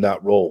Shelvey in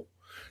that role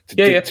to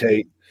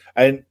dictate.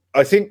 Yeah. And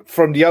I think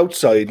from the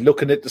outside,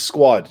 looking at the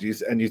squad, you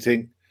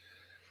think,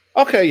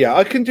 okay, yeah,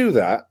 I can do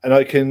that. And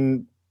I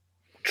can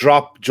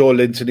drop Joe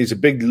Linton. He's a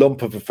big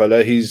lump of a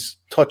fella. His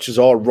touch is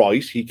all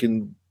right. He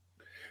can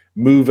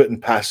move it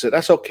and pass it.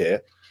 That's okay.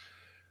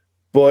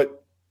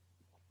 But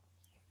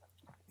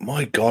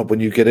my God,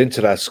 when you get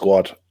into that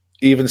squad,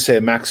 even say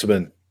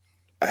Maximin,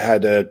 I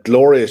had a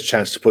glorious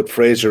chance to put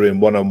Fraser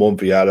in one-on-one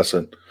via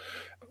Allison,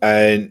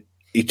 and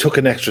he took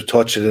an extra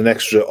touch and an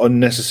extra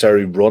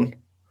unnecessary run. And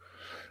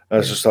I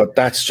was just thought,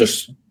 that's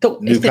just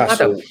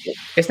Newcastle.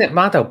 Isn't it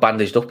mad how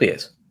bandaged up he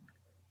is?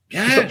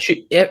 Yeah.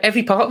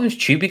 Every part of him is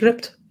tubey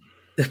gripped.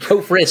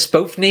 Both wrists,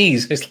 both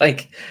knees. It's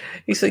like,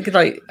 he's thinking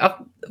like,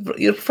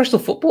 you're a professional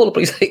footballer, but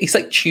he's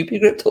like tubey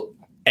gripped up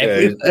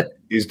everywhere. Yeah,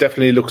 he's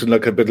definitely looking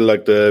like a bit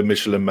like the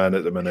Michelin Man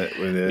at the minute.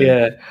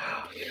 Yeah.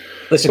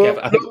 Listen,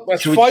 Kev,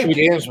 that's 5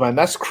 games, man.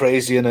 That's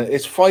crazy, isn't it?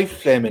 It's 5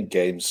 flaming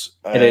games.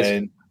 It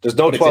is. There's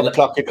no 12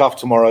 o'clock kickoff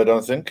tomorrow, I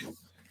don't think.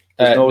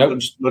 There's no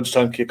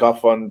lunchtime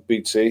kickoff on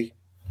BT.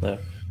 No.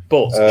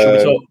 But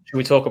should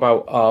we talk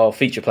about our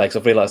feature play? Because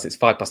I've realised it's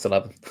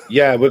 11:05.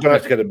 Yeah, we're going to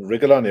have to get a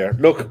wriggle on here.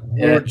 Look,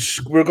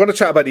 we're going to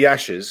chat about the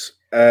Ashes.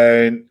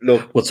 And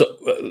look,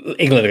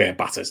 England are getting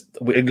battered.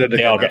 England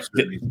are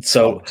getting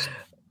so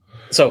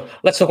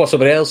let's talk about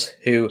somebody else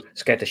who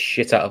scared the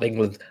shit out of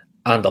England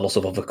and a lot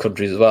of other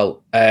countries as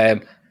well.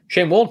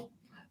 Shane Warne.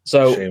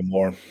 Shane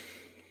Warne.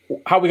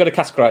 How are we going to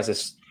categorise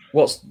this?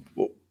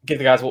 Give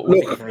the guys what we're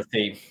looking for a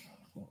theme.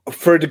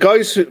 For the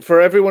guys, for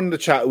everyone in the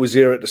chat who was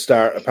here at the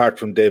start, apart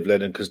from Dave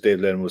Lennon, because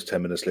Dave Lennon was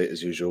 10 minutes late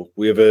as usual,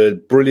 we have a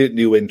brilliant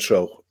new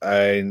intro.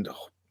 And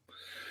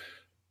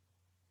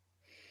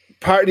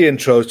part of the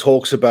intro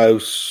talks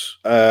about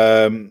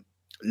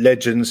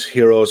legends,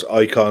 heroes,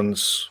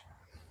 icons,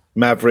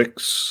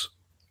 mavericks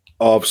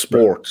of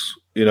sports,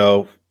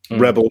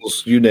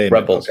 rebels, you name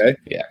it. Okay?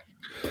 Yeah.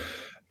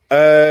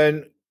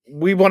 And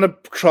we want to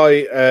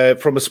try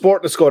from a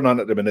sport that's going on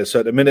at the minute.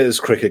 So at the minute is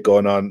cricket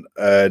going on.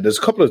 There's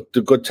a couple of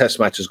good test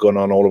matches going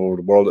on all over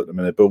the world at the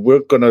minute, but we're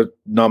going to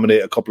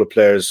nominate a couple of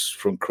players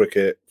from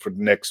cricket for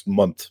the next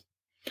month,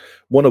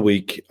 one a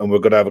week, and we're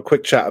going to have a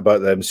quick chat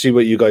about them, see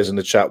what you guys in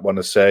the chat want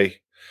to say.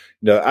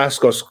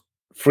 Ask us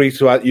free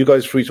to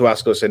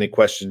ask us any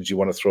questions you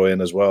want to throw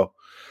in as well.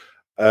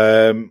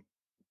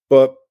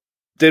 But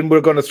then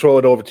we're going to throw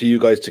it over to you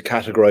guys to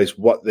categorize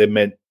what they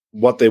meant,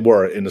 what they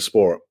were in the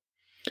sport.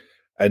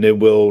 And then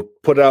we'll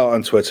put it out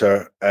on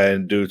Twitter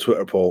and do a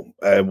Twitter poll.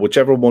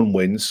 Whichever one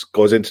wins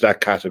goes into that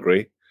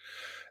category.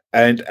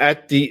 And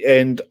at the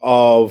end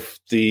of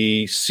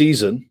the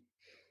season,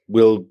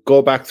 we'll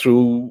go back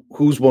through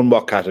who's won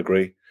what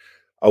category,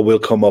 or we'll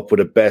come up with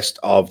a best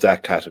of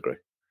that category,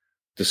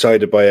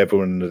 decided by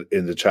everyone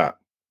in the chat.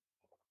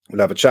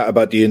 We'll have a chat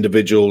about the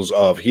individuals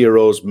of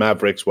heroes,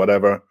 mavericks,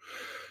 whatever.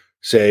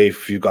 Say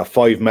if you've got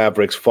 5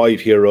 mavericks, 5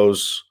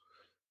 heroes,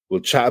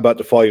 we'll chat about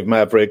the 5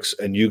 mavericks,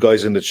 and you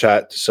guys in the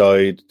chat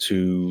decide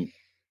to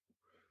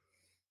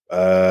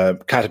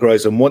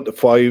categorize them 1 to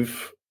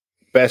 5,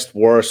 best,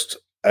 worst,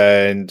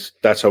 and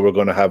that's how we're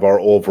going to have our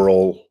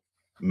overall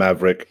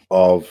maverick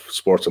of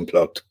Sports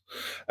Unplugged,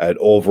 and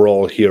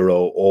overall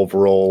hero,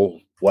 overall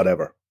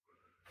whatever.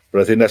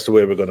 But I think that's the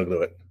way we're going to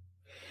do it.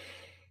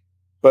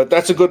 But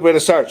that's a good way to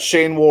start.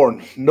 Shane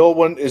Warne. No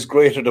one is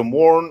greater than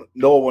Warne.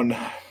 No one.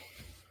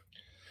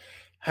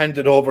 Hand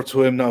it over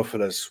to him now,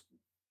 fellas.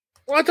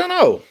 Well, I don't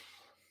know.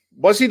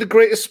 Was he the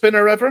greatest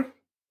spinner ever?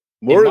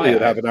 Worthy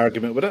would have an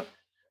argument with it.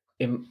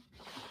 In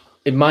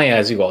my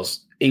eyes, he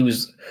was. He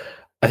was.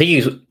 I think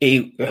he was.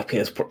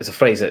 It's a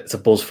phrase. It's a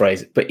buzz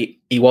phrase, but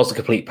he was a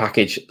complete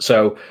package.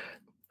 So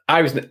I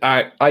used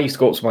to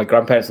go up to my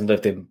grandparents and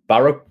lived in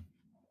Barrow,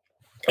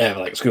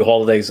 like school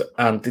holidays,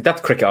 and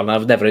that's cricket, and I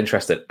was never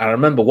interested. And I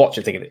remember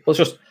watching, thinking, well, it's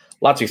just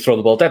lads who throw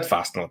the ball dead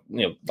fast, and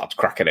lads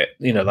cracking it.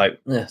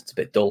 It's a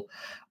bit dull.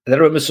 And then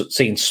I remember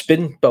seeing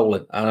spin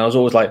bowling, and I was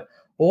always like,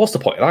 well, what's the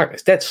point of that?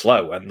 It's dead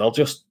slow, and they'll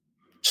just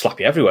slap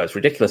you everywhere. It's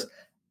ridiculous.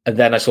 And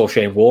then I saw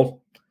Shane Warne,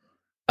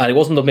 and it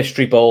wasn't the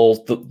mystery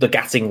bowl, the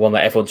Gatting one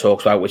that everyone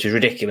talks about, which is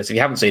ridiculous. If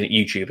you haven't seen it,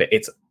 YouTube it.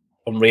 It's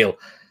unreal.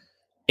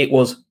 It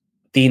was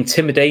the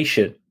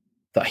intimidation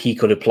that he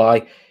could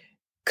apply,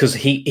 because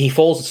he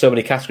falls in so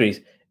many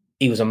categories.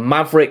 He was a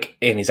maverick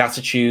in his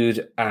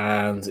attitude,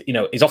 and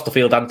his off the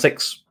field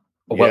antics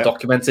are well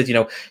documented.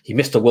 He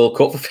missed a World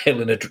Cup for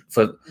failing a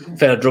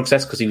drug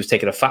test because he was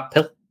taking a fat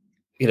pill.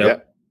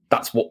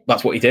 That's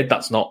what he did.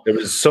 That's not. There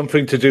was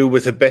something to do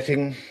with a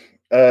betting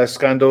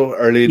scandal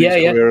early in his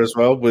career as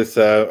well. With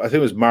I think it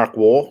was Mark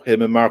Waugh.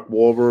 Him and Mark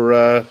Waugh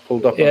were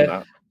pulled up on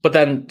that. But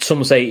then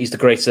some say he's the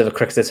greatest ever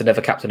cricketer to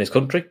never captain his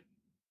country.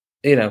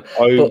 I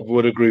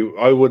would agree.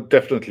 I would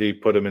definitely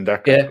put him in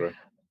that category.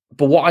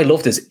 But what I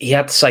loved is he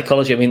had the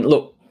psychology. I mean,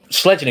 look,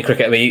 sledging in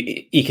cricket. I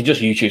mean, you can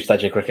just YouTube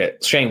sledging in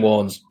cricket. Shane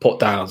Warne's put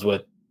downs were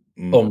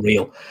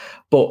unreal,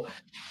 but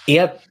he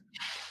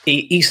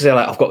used to say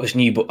like, I've got this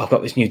new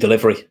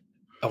delivery.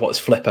 I've got this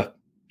flipper.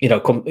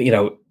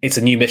 It's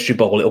a new mystery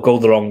ball. It'll go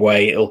the wrong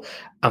way.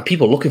 And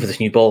people are looking for this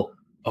new ball.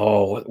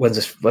 Oh, where's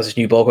this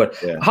new ball going?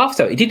 Yeah. Half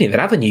the time, he didn't even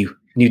have a new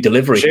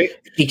delivery.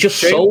 He just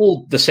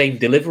sold the same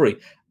delivery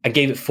and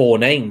gave it 4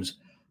 names.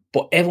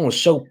 But everyone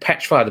was so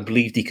petrified and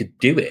believed he could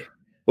do it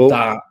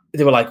that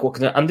they were like, "What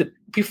can?" And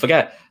people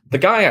forget the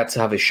guy had to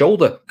have his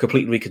shoulder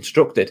completely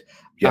reconstructed,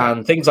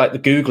 and things like the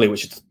googly,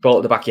 which is the ball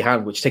at the back of your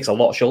hand, which takes a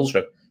lot of shoulder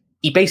strain.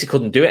 He basically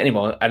couldn't do it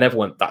anymore, and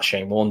everyone, that's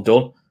Shane Warne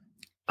done.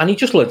 And he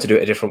just learned to do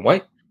it a different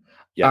way.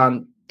 Yeah.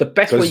 And the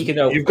best way you can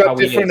know, you've got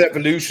different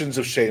evolutions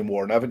of Shane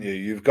Warne, haven't you?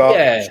 You've got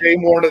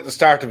Shane Warne at the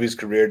start of his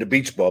career, the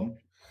beach bum,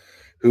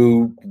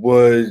 who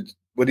would,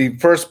 when he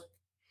first,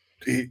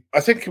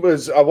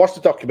 I watched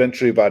a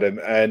documentary about him,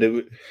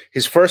 and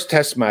his first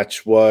test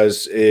match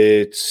was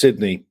at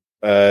Sydney,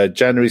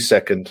 January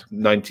 2nd,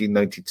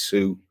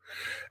 1992,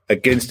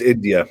 against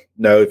India.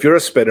 Now, if you're a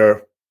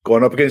spinner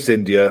going up against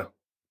India,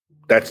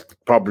 that's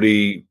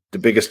probably the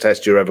biggest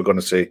test you're ever going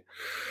to see.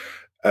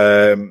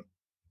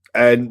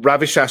 And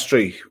Ravi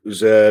Shastri,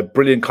 who's a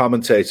brilliant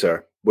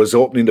commentator, was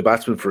opening the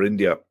batsman for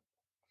India.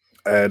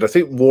 And I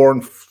think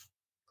Warne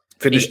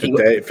finished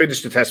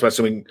the test match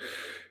something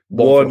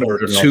 1 or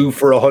 2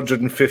 for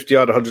 150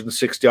 odd,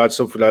 160 odd,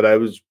 something like that. It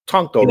was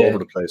tonked all over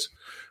the place.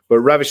 But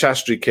Ravi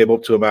Shastri came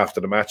up to him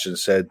after the match and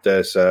said,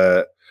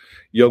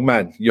 young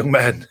man,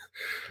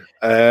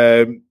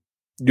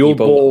 you'll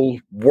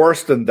bowl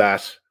worse than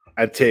that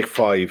and take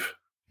 5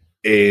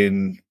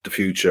 in the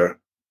future.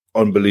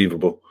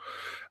 Unbelievable.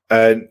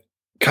 And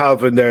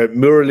Calvin there,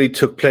 Murali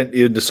took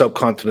plenty in the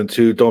subcontinent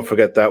too. Don't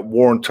forget that.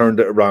 Warne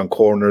turned it around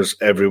corners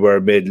everywhere,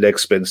 made leg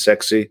spin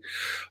sexy.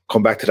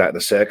 Come back to that in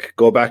a sec.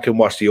 Go back and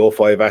watch the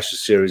 05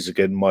 Ashes series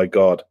again. My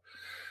God.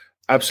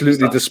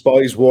 Absolutely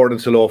despised Warne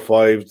until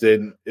 05.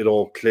 Then it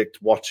all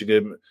clicked watching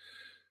him.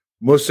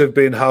 Must have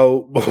been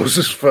how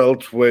Moses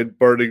felt when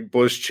Burning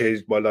Bush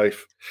changed my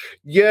life.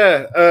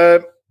 Yeah.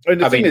 And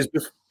the thing is,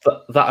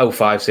 that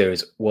 05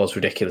 series was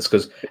ridiculous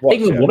because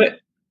England won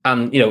it.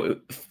 And,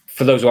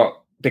 for those who aren't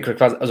big cricket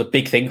fans, it was a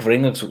big thing for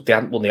England because they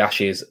hadn't won the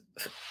Ashes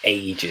for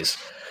ages.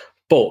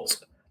 But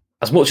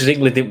as much as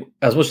England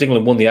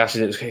won the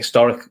Ashes, it was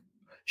historic.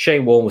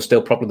 Shane Warne was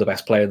still probably the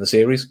best player in the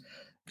series.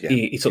 Yeah,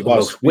 he took the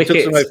most wickets.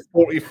 He took like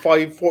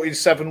 45,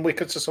 47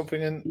 wickets or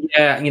something.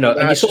 And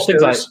you saw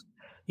things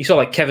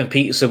like Kevin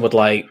Peterson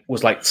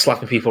was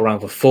slapping people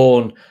around for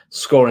fun,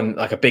 scoring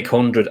like a big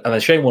 100, and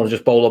then Shane Warne would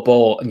just bowl a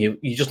ball, and you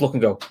just look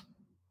and go,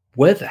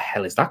 where the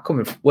hell is that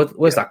coming from?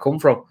 Where's that come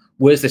from?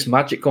 Where's this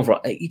magic come from?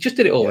 He just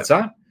did it all the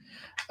time.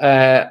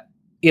 I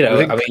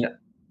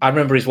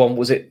remember his one,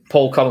 was it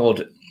Paul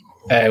Collingwood?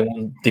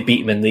 They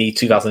beat him in the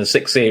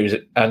 2006 series,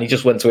 and he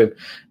just went to him.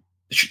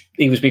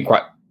 He was being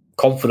quite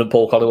confident,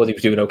 Paul Collingwood, he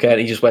was doing okay,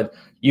 and he just went,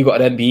 "You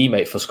got an MBE,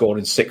 mate, for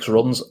scoring 6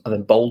 runs," and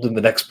then bowled in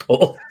the next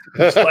ball.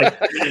 But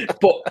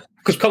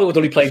because Collingwood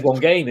only played 1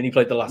 game, and he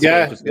played the last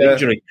game because of the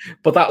injury.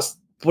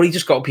 But he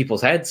just got in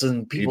people's heads,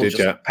 and people were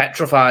just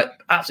petrified,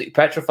 absolutely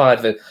petrified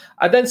of it.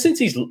 And then since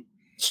he's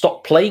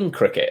stopped playing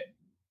cricket,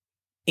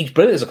 he's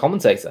brilliant as a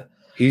commentator.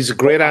 He's a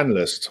great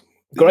analyst.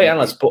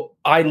 But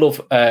I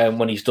love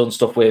when he's done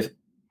stuff with,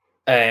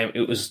 I think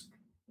it was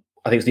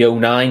the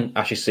 09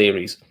 Ashes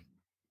series,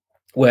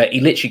 where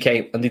he literally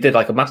came and they did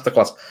like a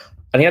masterclass,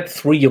 and he had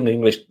 3 young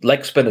English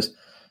leg spinners,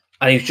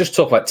 and he was just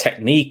talking about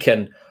technique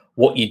and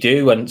what you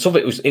do, and some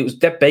of it was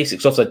dead basic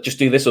stuff. Like, just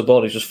do this with the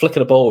ball. He was just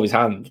flicking a ball with his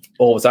hand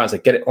all the time. So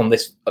get it on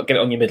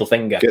your middle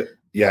finger.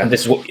 And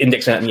this is what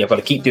index, and you've got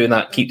to keep doing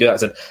that.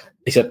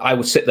 He said, I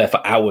would sit there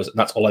for hours, and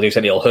that's all I do. He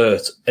said, it'll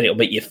hurt, and it'll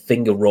make your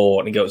finger raw.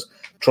 And he goes,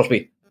 trust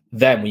me,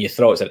 then when you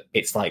throw it,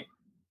 it's like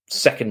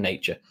second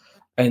nature.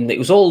 And it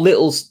was all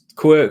little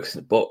quirks,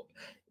 but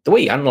the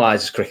way he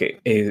analyses cricket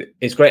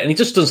is great. And he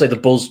just doesn't say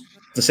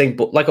the same,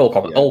 like all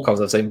comments, all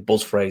comments are the same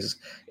buzz phrases.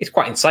 It's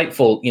quite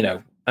insightful,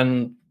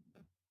 and,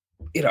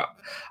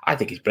 I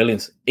think he's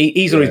brilliant.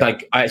 He's the reason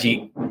I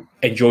actually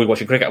enjoyed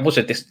watching cricket. I must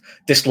have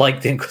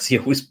disliked him because he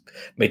always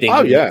made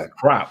England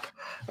crap.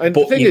 And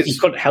but you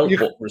couldn't help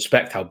but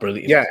respect how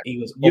brilliant he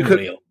was.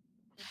 Unreal.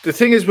 The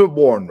thing is with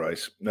Warne, right?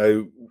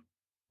 Now,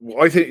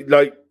 I think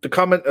like the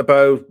comment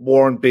about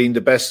Warne being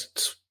the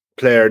best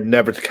player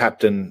never to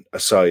captain a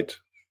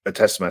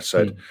test match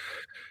side.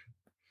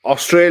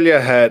 Australia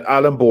had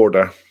Alan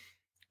Border,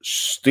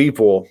 Steve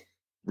Waugh,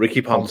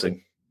 Ricky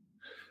Ponting,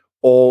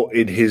 all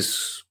in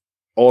his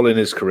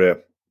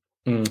career.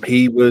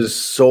 He was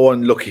so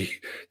unlucky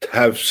to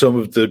have some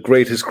of the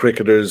greatest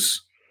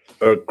cricketers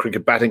or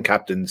cricket batting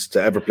captains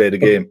to ever play the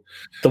game.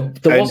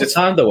 There was a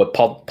time though where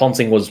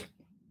Ponting was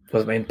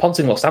Because, I mean,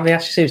 Ponting lost. How many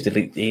Ashes series did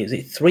he? Is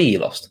it 3 he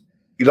lost?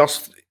 He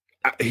lost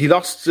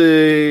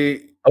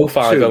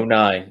 05,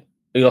 09.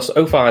 He lost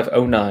 05,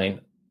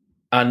 09,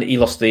 and he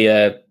lost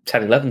the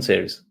 10-11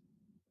 series.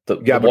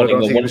 But I don't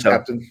think he was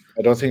captain.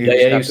 I don't think he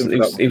was captain.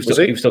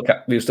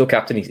 He was still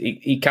captain.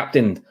 He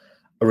captained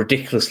a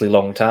ridiculously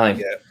long time.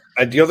 Yeah.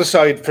 And the other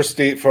side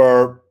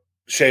for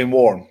Shane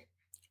Warne,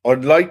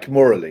 unlike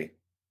Murali,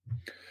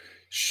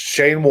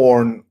 Shane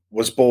Warne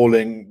was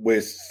bowling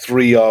with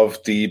 3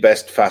 of the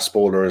best fast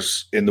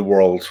bowlers in the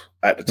world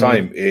at the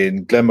time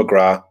in Glenn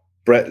McGrath,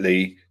 Brett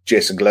Lee,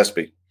 Jason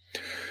Gillespie.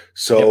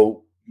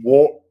 So, to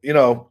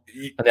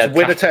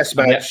win a test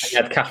match...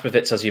 You had Kasparov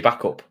as your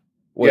backup.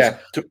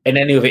 In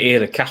any other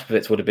era,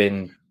 Kasparov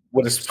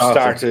would have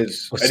started.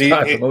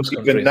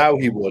 Even now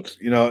he would.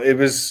 It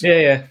was...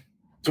 Yeah.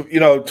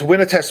 To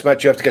win a test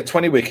match, you have to get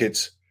 20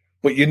 wickets,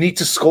 but you need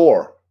to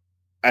score,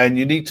 and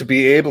you need to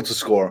be able to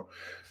score.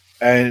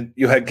 And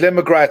you had Glenn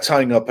McGrath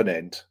tying up an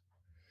end.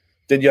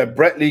 Then you had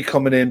Brett Lee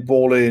coming in,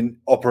 bowling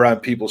up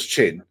around people's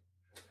chin.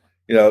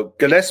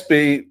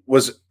 Gillespie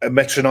was a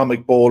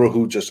metronomic bowler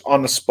who just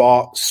on the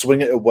spot,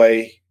 swing it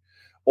away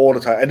all the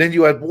time. And then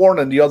you had Warne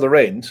on the other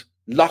end,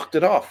 locked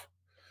it off.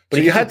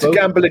 But you had to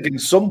gamble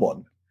against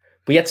someone.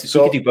 But he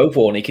could do both,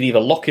 Warne. He could either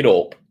lock it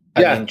up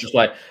and then just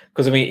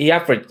because he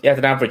had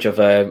an average of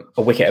a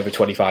wicket every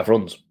 25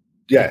 runs.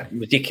 Yeah.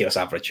 Ridiculous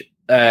average.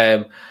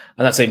 And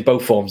that's in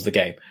both forms of the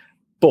game.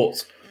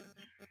 But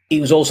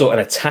he was also an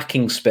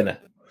attacking spinner.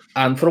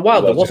 And for a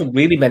while, there wasn't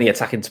really many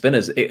attacking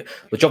spinners. The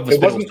job of a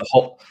spinner was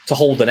to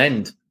hold an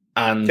end.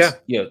 And,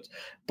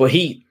 but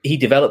he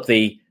developed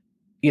with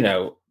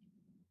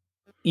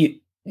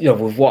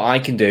what I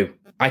can do,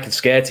 I can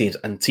scare teams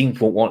and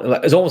teams won't want,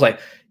 it's almost like,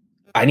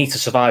 I need to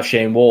survive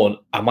Shane Warne.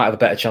 I might have a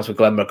better chance with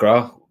Glenn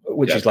McGrath,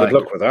 which is good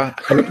luck with that.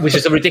 Which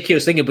is a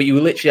ridiculous thing, but you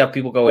literally have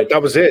people going,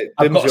 that was it.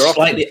 I've got a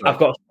slightly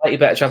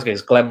better chance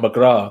against Glenn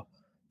McGrath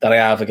than I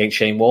have against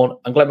Shane Warne.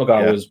 And Glenn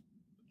McGrath was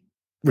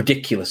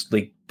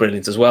ridiculously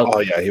brilliant as well. Oh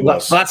yeah, he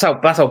was. That's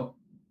how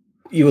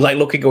you were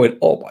looking, going,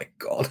 oh my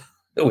god,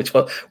 which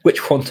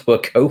one do I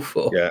go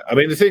for? Yeah, I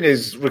mean the thing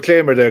is,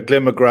 reclaimer there,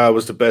 Glenn McGrath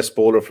was the best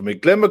bowler for me.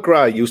 Glenn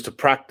McGrath used to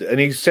practice, and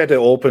he said it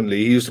openly.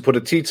 He used to put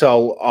a tea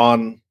towel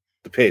on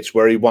the pitch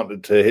where he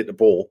wanted to hit the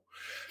ball,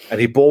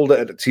 and he bowled it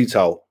at the tea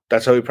towel.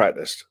 That's how he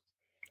practiced,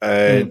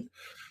 and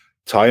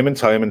time and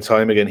time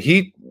again,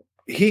 he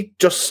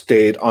just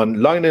stayed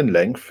on line and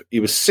length. He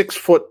was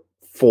 6'4",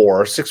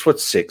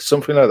 6'6",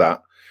 something like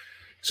that.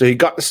 So he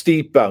got the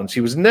steep bounce. He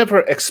was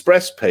never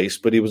express pace,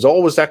 but he was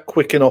always that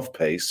quick enough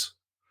pace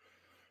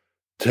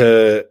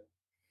to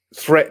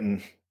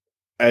threaten.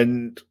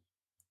 And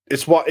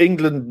it's what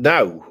England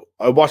now.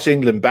 I watch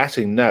England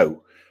batting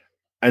now,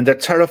 and they're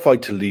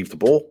terrified to leave the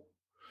ball.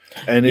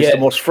 And it's the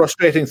most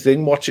frustrating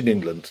thing watching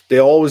England. They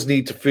always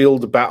need to feel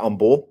the bat on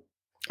ball.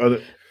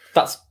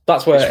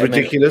 That's where it's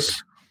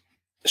ridiculous.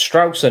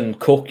 Strauss and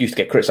Cook used to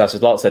get criticised a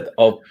lot. Said,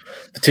 "Oh,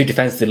 the two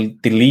defenders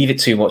they leave it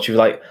too much." You were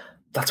like,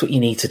 "That's what you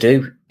need to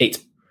do." It's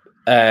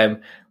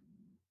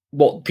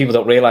what people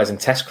don't realise in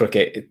Test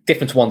cricket.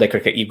 Different to one-day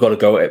cricket, you've got to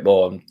go at it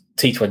more.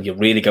 T20, you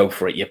really go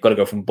for it. You've got to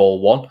go from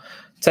ball one.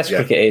 Test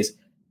cricket is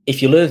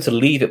if you learn to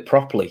leave it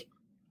properly.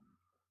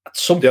 At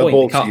some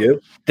point,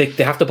 they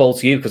have to bowl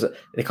to you because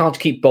they can't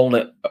keep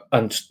bowling it.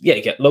 And you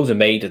get loads of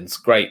maidens,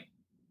 great,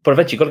 but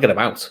eventually you've got to get them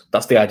out.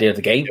 That's the idea of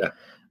the game. Yeah.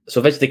 So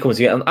eventually they come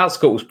to you, and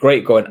Ascot was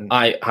great going,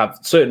 I have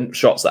certain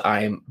shots that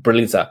I am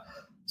brilliant at,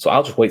 so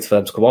I'll just wait for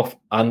them to come off.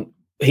 And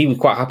he would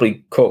quite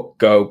happily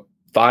go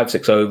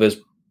 5-6 overs,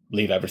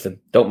 leave everything,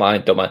 don't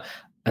mind,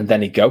 and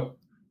then he'd go.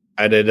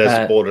 And then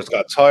as bowlers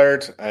got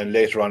tired, and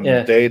later on in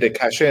the day, they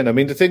cash in. I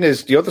mean, the thing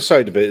is, the other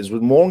side of it is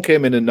when Warne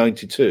came in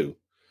 92,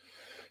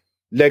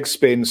 leg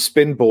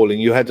spin bowling,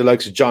 you had the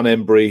likes of John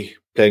Embry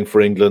playing for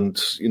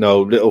England,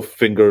 little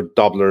finger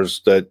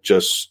dobblers that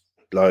just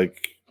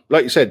like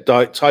you said,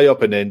 tie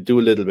up and then do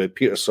a little bit,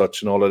 Peter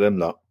Such and all of them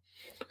lot.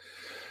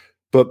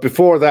 But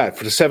before that,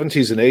 for the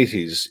 70s and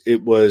 80s,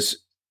 it was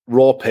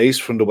raw pace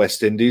from the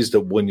West Indies that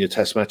won your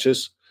test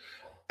matches.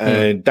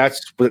 And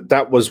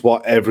that was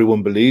what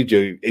everyone believed.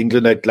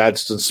 England had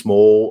Gladstone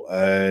Small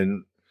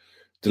and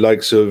the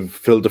likes of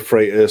Phil de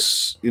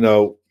Freitas,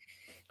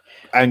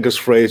 Angus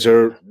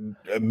Fraser,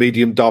 a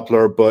medium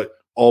Doppler, but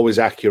always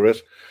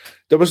accurate.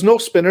 There was no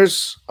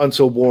spinners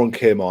until Warne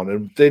came on.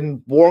 And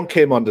then Warne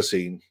came on the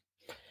scene.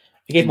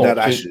 He gave more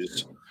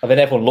Ashes. I mean,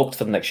 everyone looked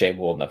for the next Shane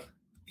Warne, though.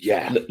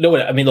 Yeah. No,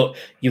 I mean, look,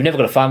 you're never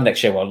going to find the next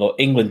Shane Warne. Look,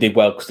 England did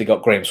well because they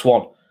got Graham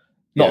Swan.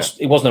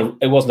 It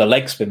wasn't a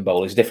leg spin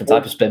bowler. It's a different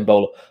type of spin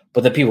bowler.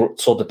 But then people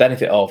saw the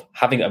benefit of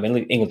having. I mean,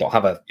 England don't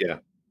have a. Yeah.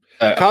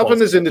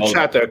 Calvin is in the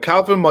chat there.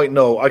 Calvin might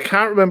know. I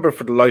can't remember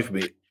for the life of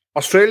me.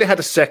 Australia had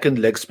a second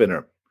leg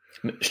spinner.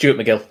 Stuart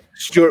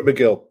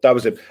McGill. That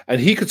was him, and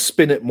he could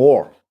spin it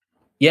more.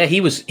 Yeah,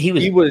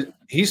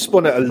 he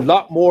spun it a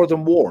lot more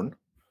than Warne.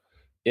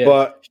 Yeah.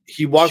 But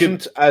he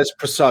wasn't as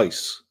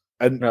precise.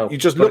 And you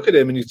just look at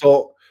him and you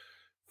thought,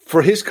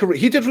 for his career,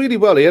 he did really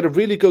well. He had a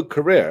really good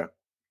career.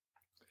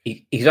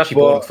 He's actually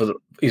born for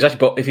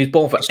if he's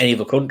born for any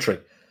other country,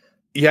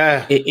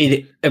 Yeah.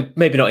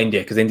 Maybe not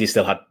India, because India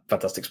still had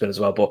fantastic spin as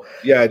well. But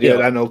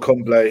Anil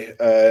Kumble.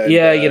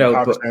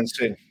 Or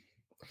Singh.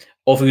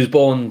 Or if he was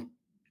born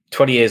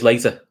 20 years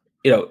later,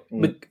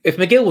 if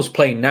McGill was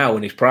playing now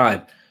in his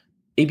prime,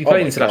 he'd be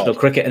playing international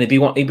cricket, and he'd be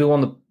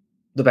one of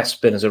the best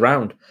spinners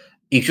around.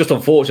 It's just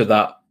unfortunate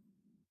that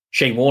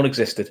Shane Warne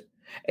existed.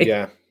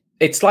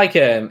 It's like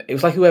it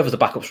was like whoever's the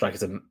backup striker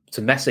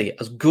to Messi.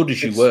 As good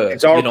as you were,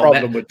 it's our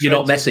problem with you're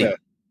not Messi.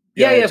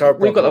 It's our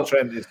problem with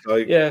Trent. It's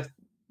like,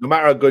 no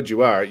matter how good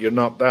you are, you're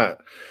not that.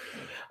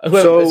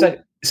 Well,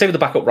 say with the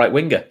backup right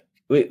winger,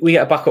 we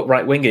get a backup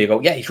right winger. You go,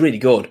 he's really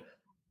good,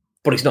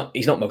 but he's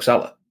not Mo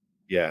Salah.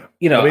 Yeah,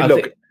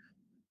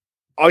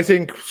 I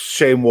think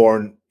Shane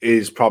Warne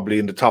is probably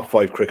in the top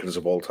 5 cricketers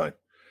of all time.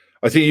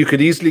 I think you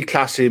could easily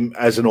class him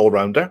as an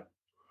all-rounder.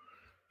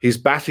 His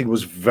batting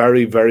was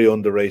very, very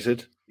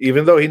underrated.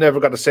 Even though he never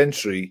got a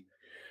century,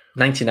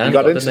 99. He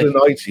got into the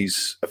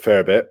 90s a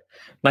fair bit.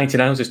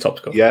 99 was his top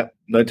score. Yeah,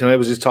 99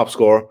 was his top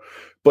score.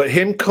 But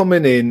him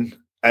coming in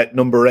at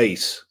number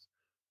 8,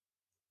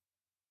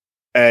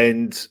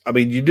 and I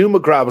mean, you knew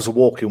McGrath was a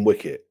walking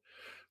wicket.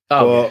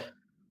 But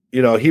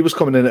he was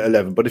coming in at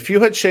 11. But if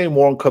you had Shane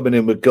Warne coming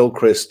in with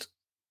Gilchrist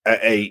at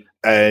 8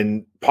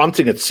 and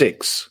Ponting at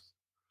 6,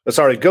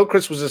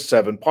 Gilchrist was at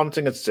 7,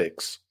 Ponting at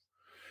 6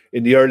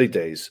 in the early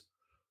days.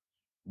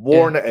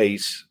 Warne at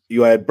 8,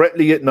 you had Brett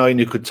Lee at 9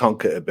 who could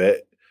tonk it a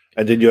bit,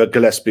 and then you had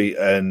Gillespie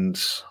and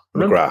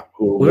McGrath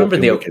who were in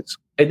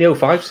the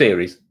 05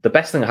 series, the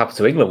best thing that happened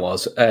to England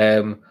was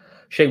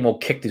Shane Warne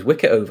kicked his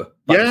wicket over.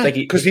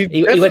 Because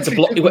he went to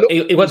block.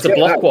 He went to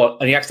block one,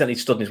 and he accidentally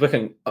stood in his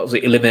wicket and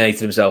obviously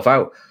eliminated himself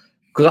out.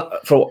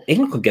 Because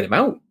England couldn't get him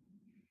out.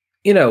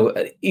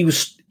 He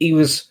was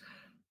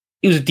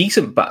a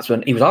decent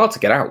batsman. He was hard to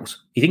get out.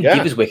 He didn't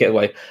give his wicket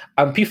away.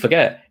 And people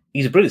forget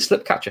he's a brilliant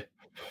slip catcher,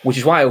 which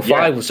is why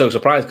 05 was so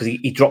surprised, because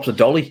he drops a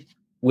dolly,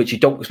 which you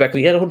don't expect.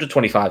 He had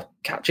 125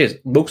 catches,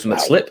 most of them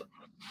at slip.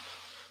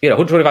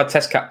 125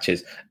 test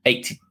catches,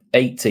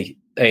 80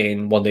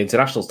 in one-day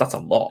internationals. That's a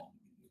lot.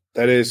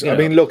 That is. I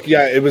mean, look,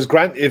 it was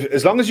grand.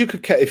 As long as you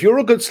could, if you're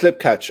a good slip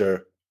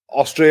catcher,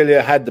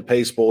 Australia had the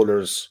pace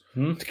bowlers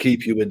to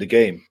keep you in the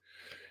game.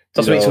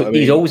 He's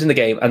always in the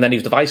game, and then he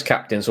was the vice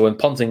captain. So when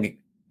Ponting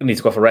needs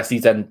to go for rest,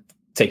 he'd then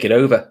take it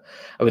over.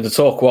 I mean, the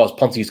talk was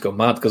Ponting used to go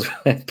mad because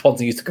when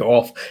Ponting used to go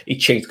off, he'd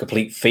change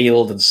complete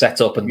field and set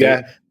up and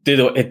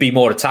it'd be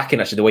more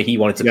attacking, actually, the way he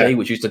wanted to be,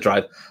 which used to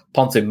drive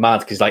Ponting mad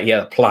because he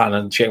had a plan,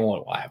 and Shane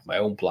Warne, I have my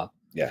own plan.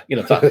 Yeah,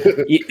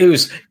 it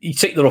was you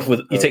take the rough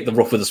with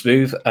the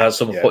smooth. As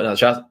someone put in that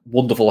chat,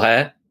 wonderful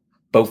hair,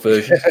 both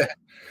versions.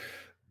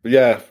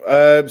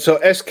 So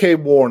SK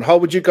Warne, how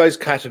would you guys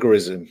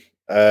categorize him?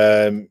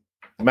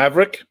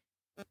 Maverick,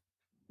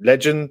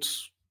 legend,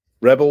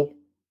 rebel.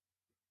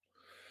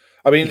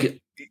 I mean,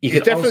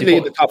 he's definitely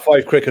in the top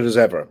 5 cricketers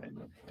ever.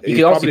 He's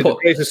probably the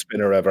greatest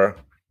spinner ever.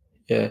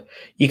 Yeah,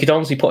 you could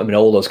honestly put him in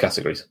all those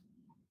categories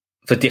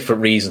for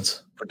different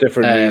reasons. But if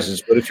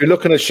you're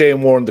looking at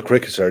Shane Warne, the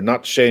cricketer,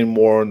 not Shane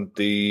Warne,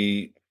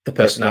 the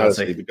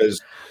personality, because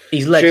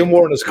he's legend. Shane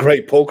Warne is a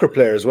great poker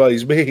player as well.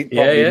 He's made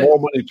probably more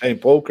money playing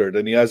poker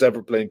than he has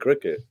ever playing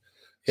cricket.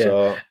 Yeah.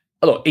 So,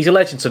 look, he's a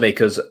legend to me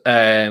because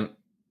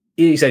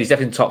he said he's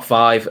definitely in the top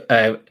 5.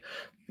 If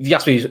you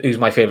ask me who's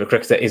my favourite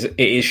cricketer, it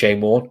is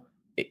Shane Warne.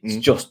 It's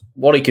just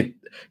what he could.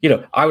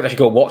 I would actually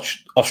go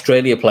watch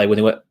Australia play when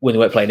they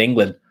weren't playing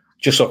England,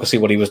 just so I could see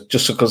what he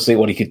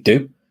could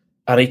do.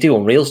 And he do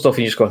unreal stuff,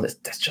 and you just go,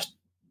 that's just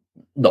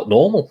not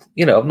normal.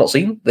 I've not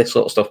seen this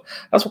sort of stuff.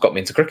 That's what got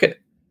me into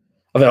cricket.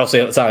 I mean,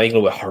 obviously at the time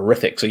England were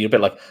horrific, so you're a bit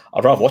like,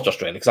 I'd rather watch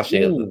Australia because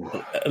actually,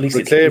 at least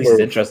it's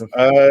interesting.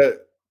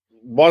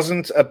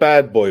 Wasn't a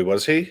bad boy,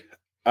 was he?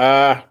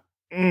 Had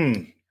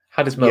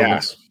his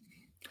moments. Yeah.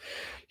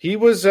 He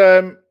was. He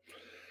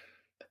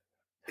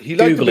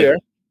liked the beer.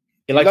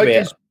 He liked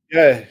beer.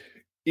 Yeah,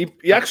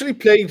 he actually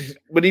played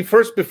when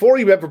before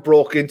he ever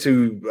broke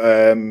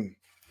into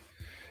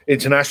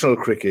international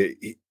cricket.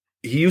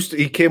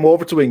 He came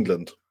over to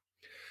England,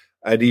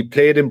 and he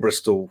played in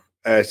Bristol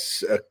at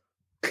a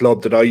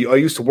club that I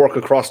used to work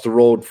across the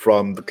road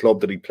from the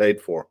club that he played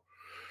for.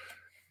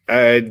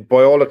 And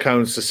by all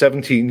accounts, the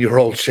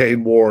 17-year-old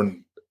Shane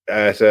Warne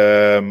at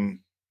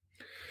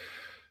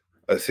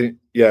I think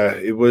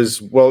it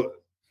was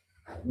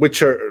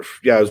Whitchurch.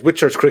 Yeah, it was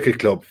Whitchurch Cricket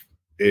Club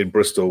in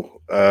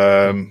Bristol.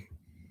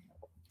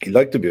 He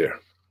liked the beer.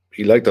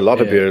 He liked a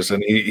lot of beers,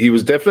 and he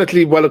was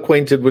definitely well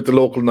acquainted with the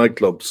local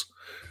nightclubs,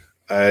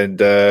 and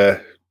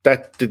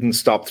that didn't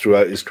stop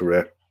throughout his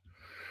career.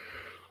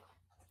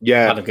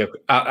 Yeah,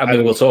 I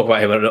mean, we'll talk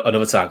about him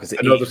another time.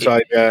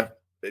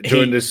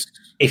 During this,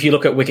 if you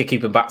look at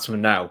wicket-keeping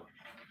batsmen now,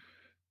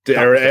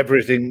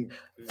 everything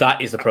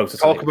that is the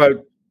prototype. Talk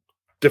about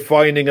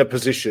defining a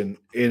position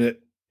in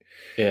it.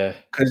 Yeah,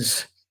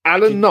 because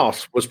Alan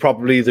Knott was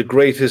probably the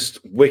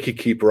greatest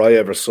wicketkeeper I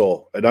ever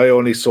saw, and I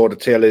only saw the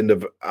tail end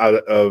of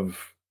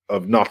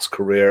Knott's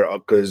career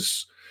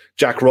because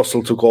Jack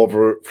Russell took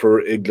over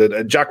for England,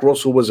 and Jack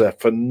Russell was a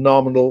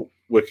phenomenal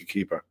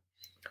wicketkeeper.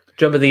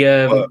 Do you remember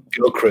the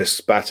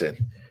Gilchrist batting?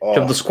 Do you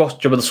remember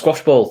the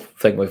squash ball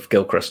thing with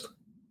Gilchrist?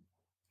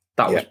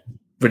 That was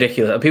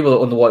ridiculous. And people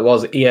don't know what it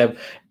was.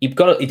 He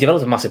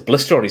developed a massive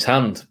blister on his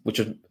hand,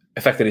 which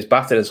affected his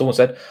batting. And someone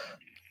said,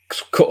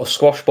 cut a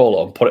squash ball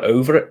on, put it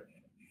over it,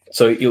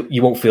 so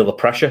you won't feel the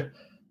pressure.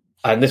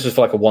 And this was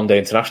for like a one-day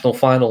international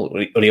final.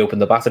 When he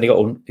opened the bat and he got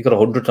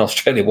 100, and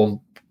Australia won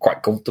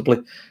quite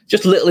comfortably.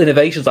 Just little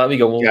innovations like we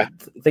go,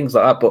 things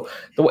like that.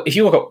 But if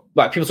you look at,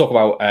 like, people talk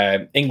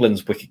about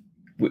England's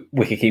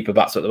wicket-keeper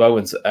bats at the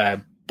moment,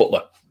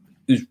 Butler,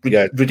 who's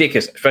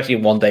ridiculous, especially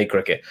in one-day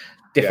cricket,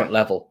 different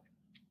level.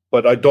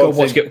 But I don't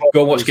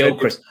go watch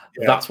Gilchrist.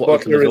 That's what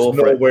Butler is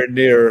nowhere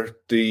near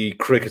the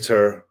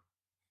cricketer.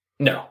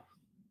 No,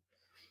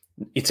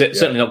 it's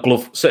certainly not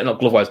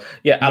glove-wise.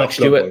 Yeah, Alex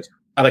Stewart.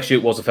 Alex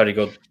Stewart was a very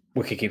good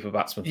wicketkeeper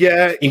batsman.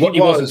 Yeah, he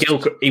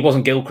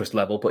wasn't Gilchrist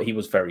level, but he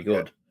was very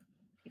good.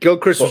 Yeah.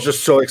 Gilchrist was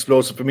just so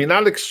explosive. I mean,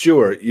 Alex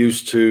Stewart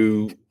used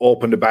to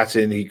open the bat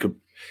in. He could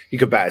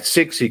bat at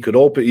 6.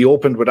 He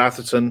opened with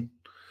Atherton.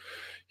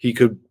 He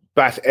could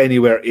bat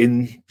anywhere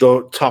in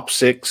the top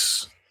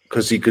 6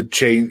 because he could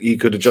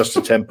adjust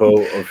the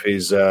tempo of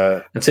his.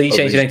 Until you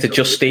change your name to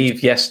Just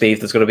Steve. Yes, Steve.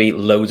 There's going to be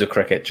loads of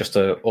cricket just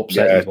to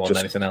upset you more than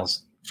anything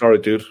else. Sorry,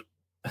 dude.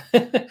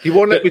 He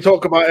won't let me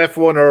talk about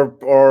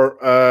F1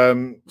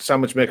 or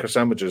sandwich maker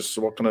sandwiches.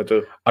 So what can I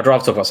do? I'd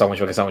rather talk about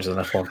sandwich maker sandwiches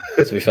than F1.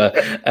 To be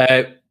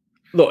fair,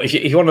 look, if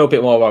you want to know a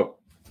bit more about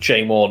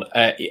Shane Warne,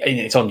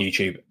 it's on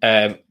YouTube.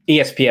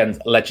 ESPN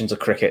Legends of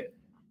Cricket.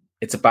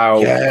 It's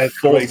about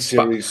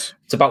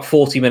it's about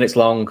 40 minutes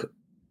long.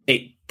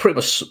 It pretty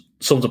much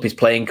sums up his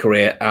playing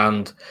career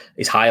and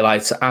his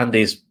highlights and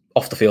his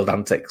off the field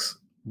antics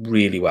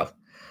really well.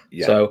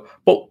 Yeah. So,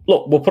 but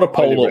look, we'll put a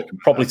poll up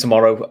probably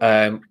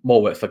tomorrow.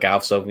 More work for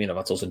Gav, so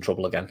that's us in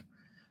trouble again.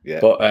 Yeah.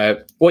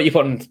 But what are you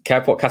putting,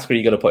 Kev? What category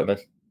are you going to put him in?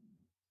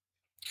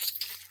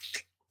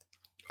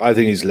 I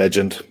think he's a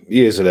legend.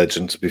 He is a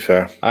legend, to be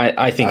fair.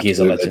 I think he's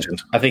a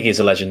legend. I think he's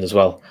a legend as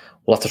well.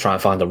 We'll have to try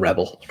and find a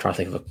rebel. Try and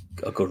think of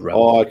a good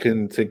rebel. Oh, I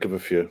can think of a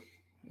few.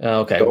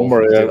 Okay. Don't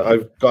worry.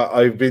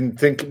 I've been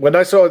thinking. When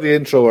I saw the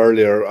intro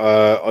earlier,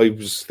 I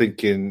was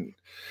thinking.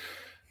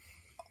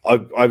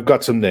 I've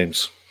got some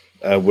names.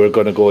 We're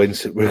going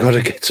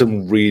to get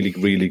some really,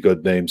 really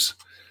good names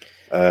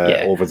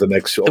over the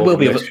next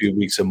few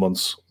weeks and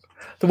months.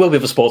 There will be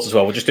other sports as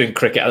well. We're just doing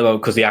cricket at the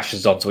moment because the Ashes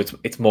is on, so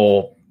it's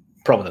more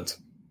prominent.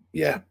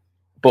 Yeah,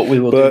 but we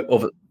will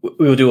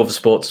do other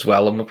sports as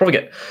well, and we'll probably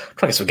get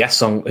some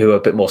guests on who are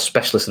a bit more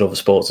specialist in other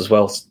sports as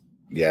well.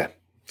 Yeah,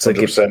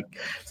 100%. So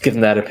give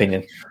them their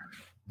opinion.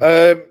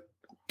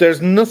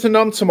 There's nothing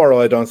on tomorrow,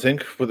 I don't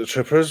think, with the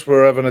Trippers.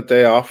 We're having a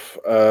day off.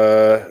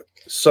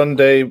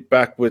 Sunday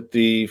back with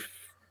the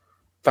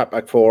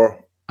Fatback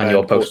 4 and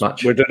your post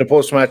match. We're doing a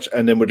post match,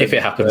 and then we're doing,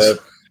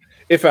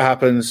 if it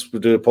happens,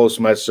 we'll do a post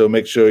match. So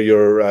make sure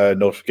your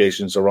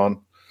notifications are on.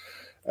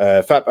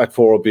 Fatback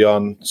 4 will be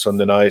on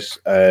Sunday night,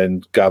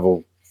 and Gav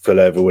will fill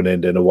everyone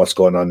in on what's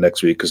going on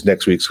next week, because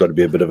next week's going to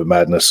be a bit of a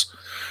madness.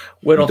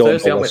 We're on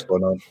Thursday, aren't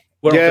we?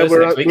 We're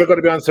going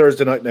to be on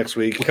Thursday night next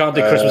week. We can't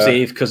do Christmas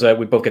Eve because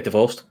we both get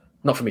divorced.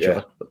 Not from each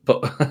other,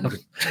 but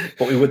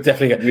we would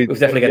definitely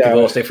get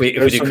divorced if we do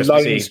Christmas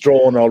lines Eve.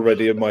 Drawn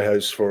already in my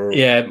house for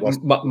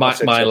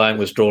my line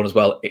was drawn as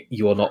well.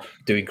 You are not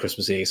doing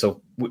Christmas Eve,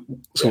 so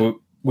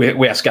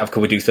we asked Gav, could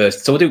we do Thursday?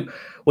 So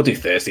we'll do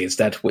Thursday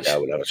instead. We'll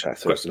have a chat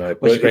Thursday night.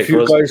 But if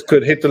you guys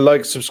could hit the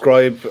like,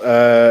 subscribe,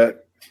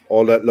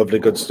 all that lovely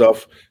good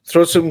stuff.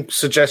 Throw some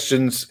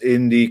suggestions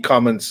in the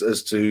comments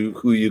as to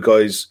who you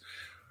guys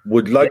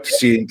would like to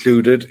see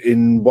included,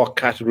 in what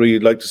category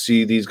you'd like to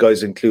see these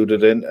guys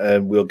included in,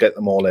 and we'll get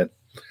them all in.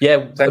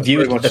 Yeah, a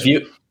viewers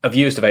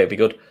debate would be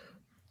good.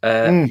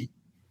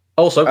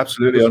 Also,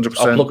 absolutely,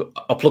 100%.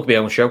 I'll plug my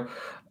own show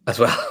as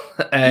well.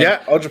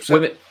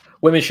 100%.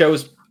 Women's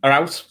shows are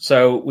out.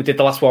 So we did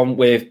the last one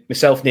with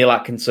myself, Neil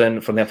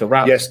Atkinson from the Anfield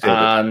Wrap,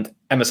 and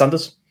Emma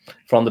Sanders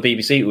from the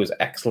BBC, who was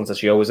excellent as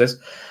she always is.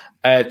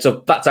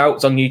 So that's out.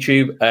 It's on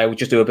YouTube. We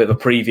just do a bit of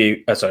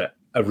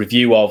a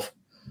review of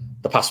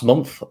the past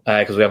month,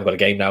 because we haven't got a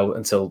game now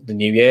until the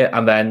new year,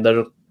 and then there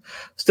are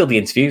still the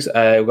interviews.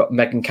 We've got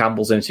Megan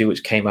Campbell's interview,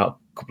 which came out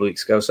a couple of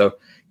weeks ago, so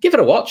give it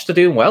a watch. They're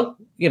doing well.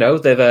 They've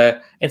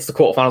into the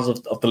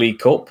quarterfinals of the League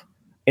Cup,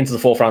 into the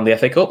fourth round of the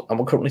FA Cup, and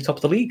we're currently top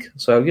of the league.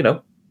 So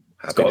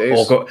it's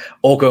got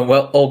all going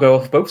well, all go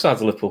off both sides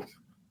of Liverpool.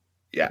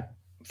 Yeah,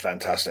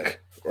 fantastic.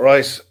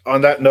 Right,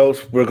 on that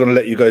note, we're going to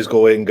let you guys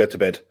go in and get to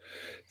bed.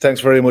 Thanks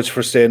very much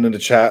for staying in the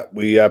chat.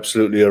 We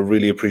absolutely are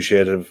really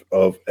appreciative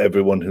of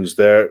everyone who's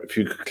there. If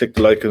you could click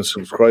the like and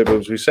subscribe,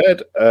 as we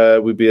said,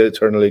 we'd be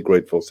eternally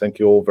grateful. Thank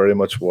you all very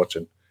much for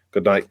watching.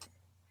 Good night.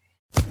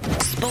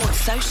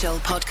 Sports Social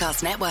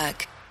Podcast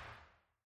Network.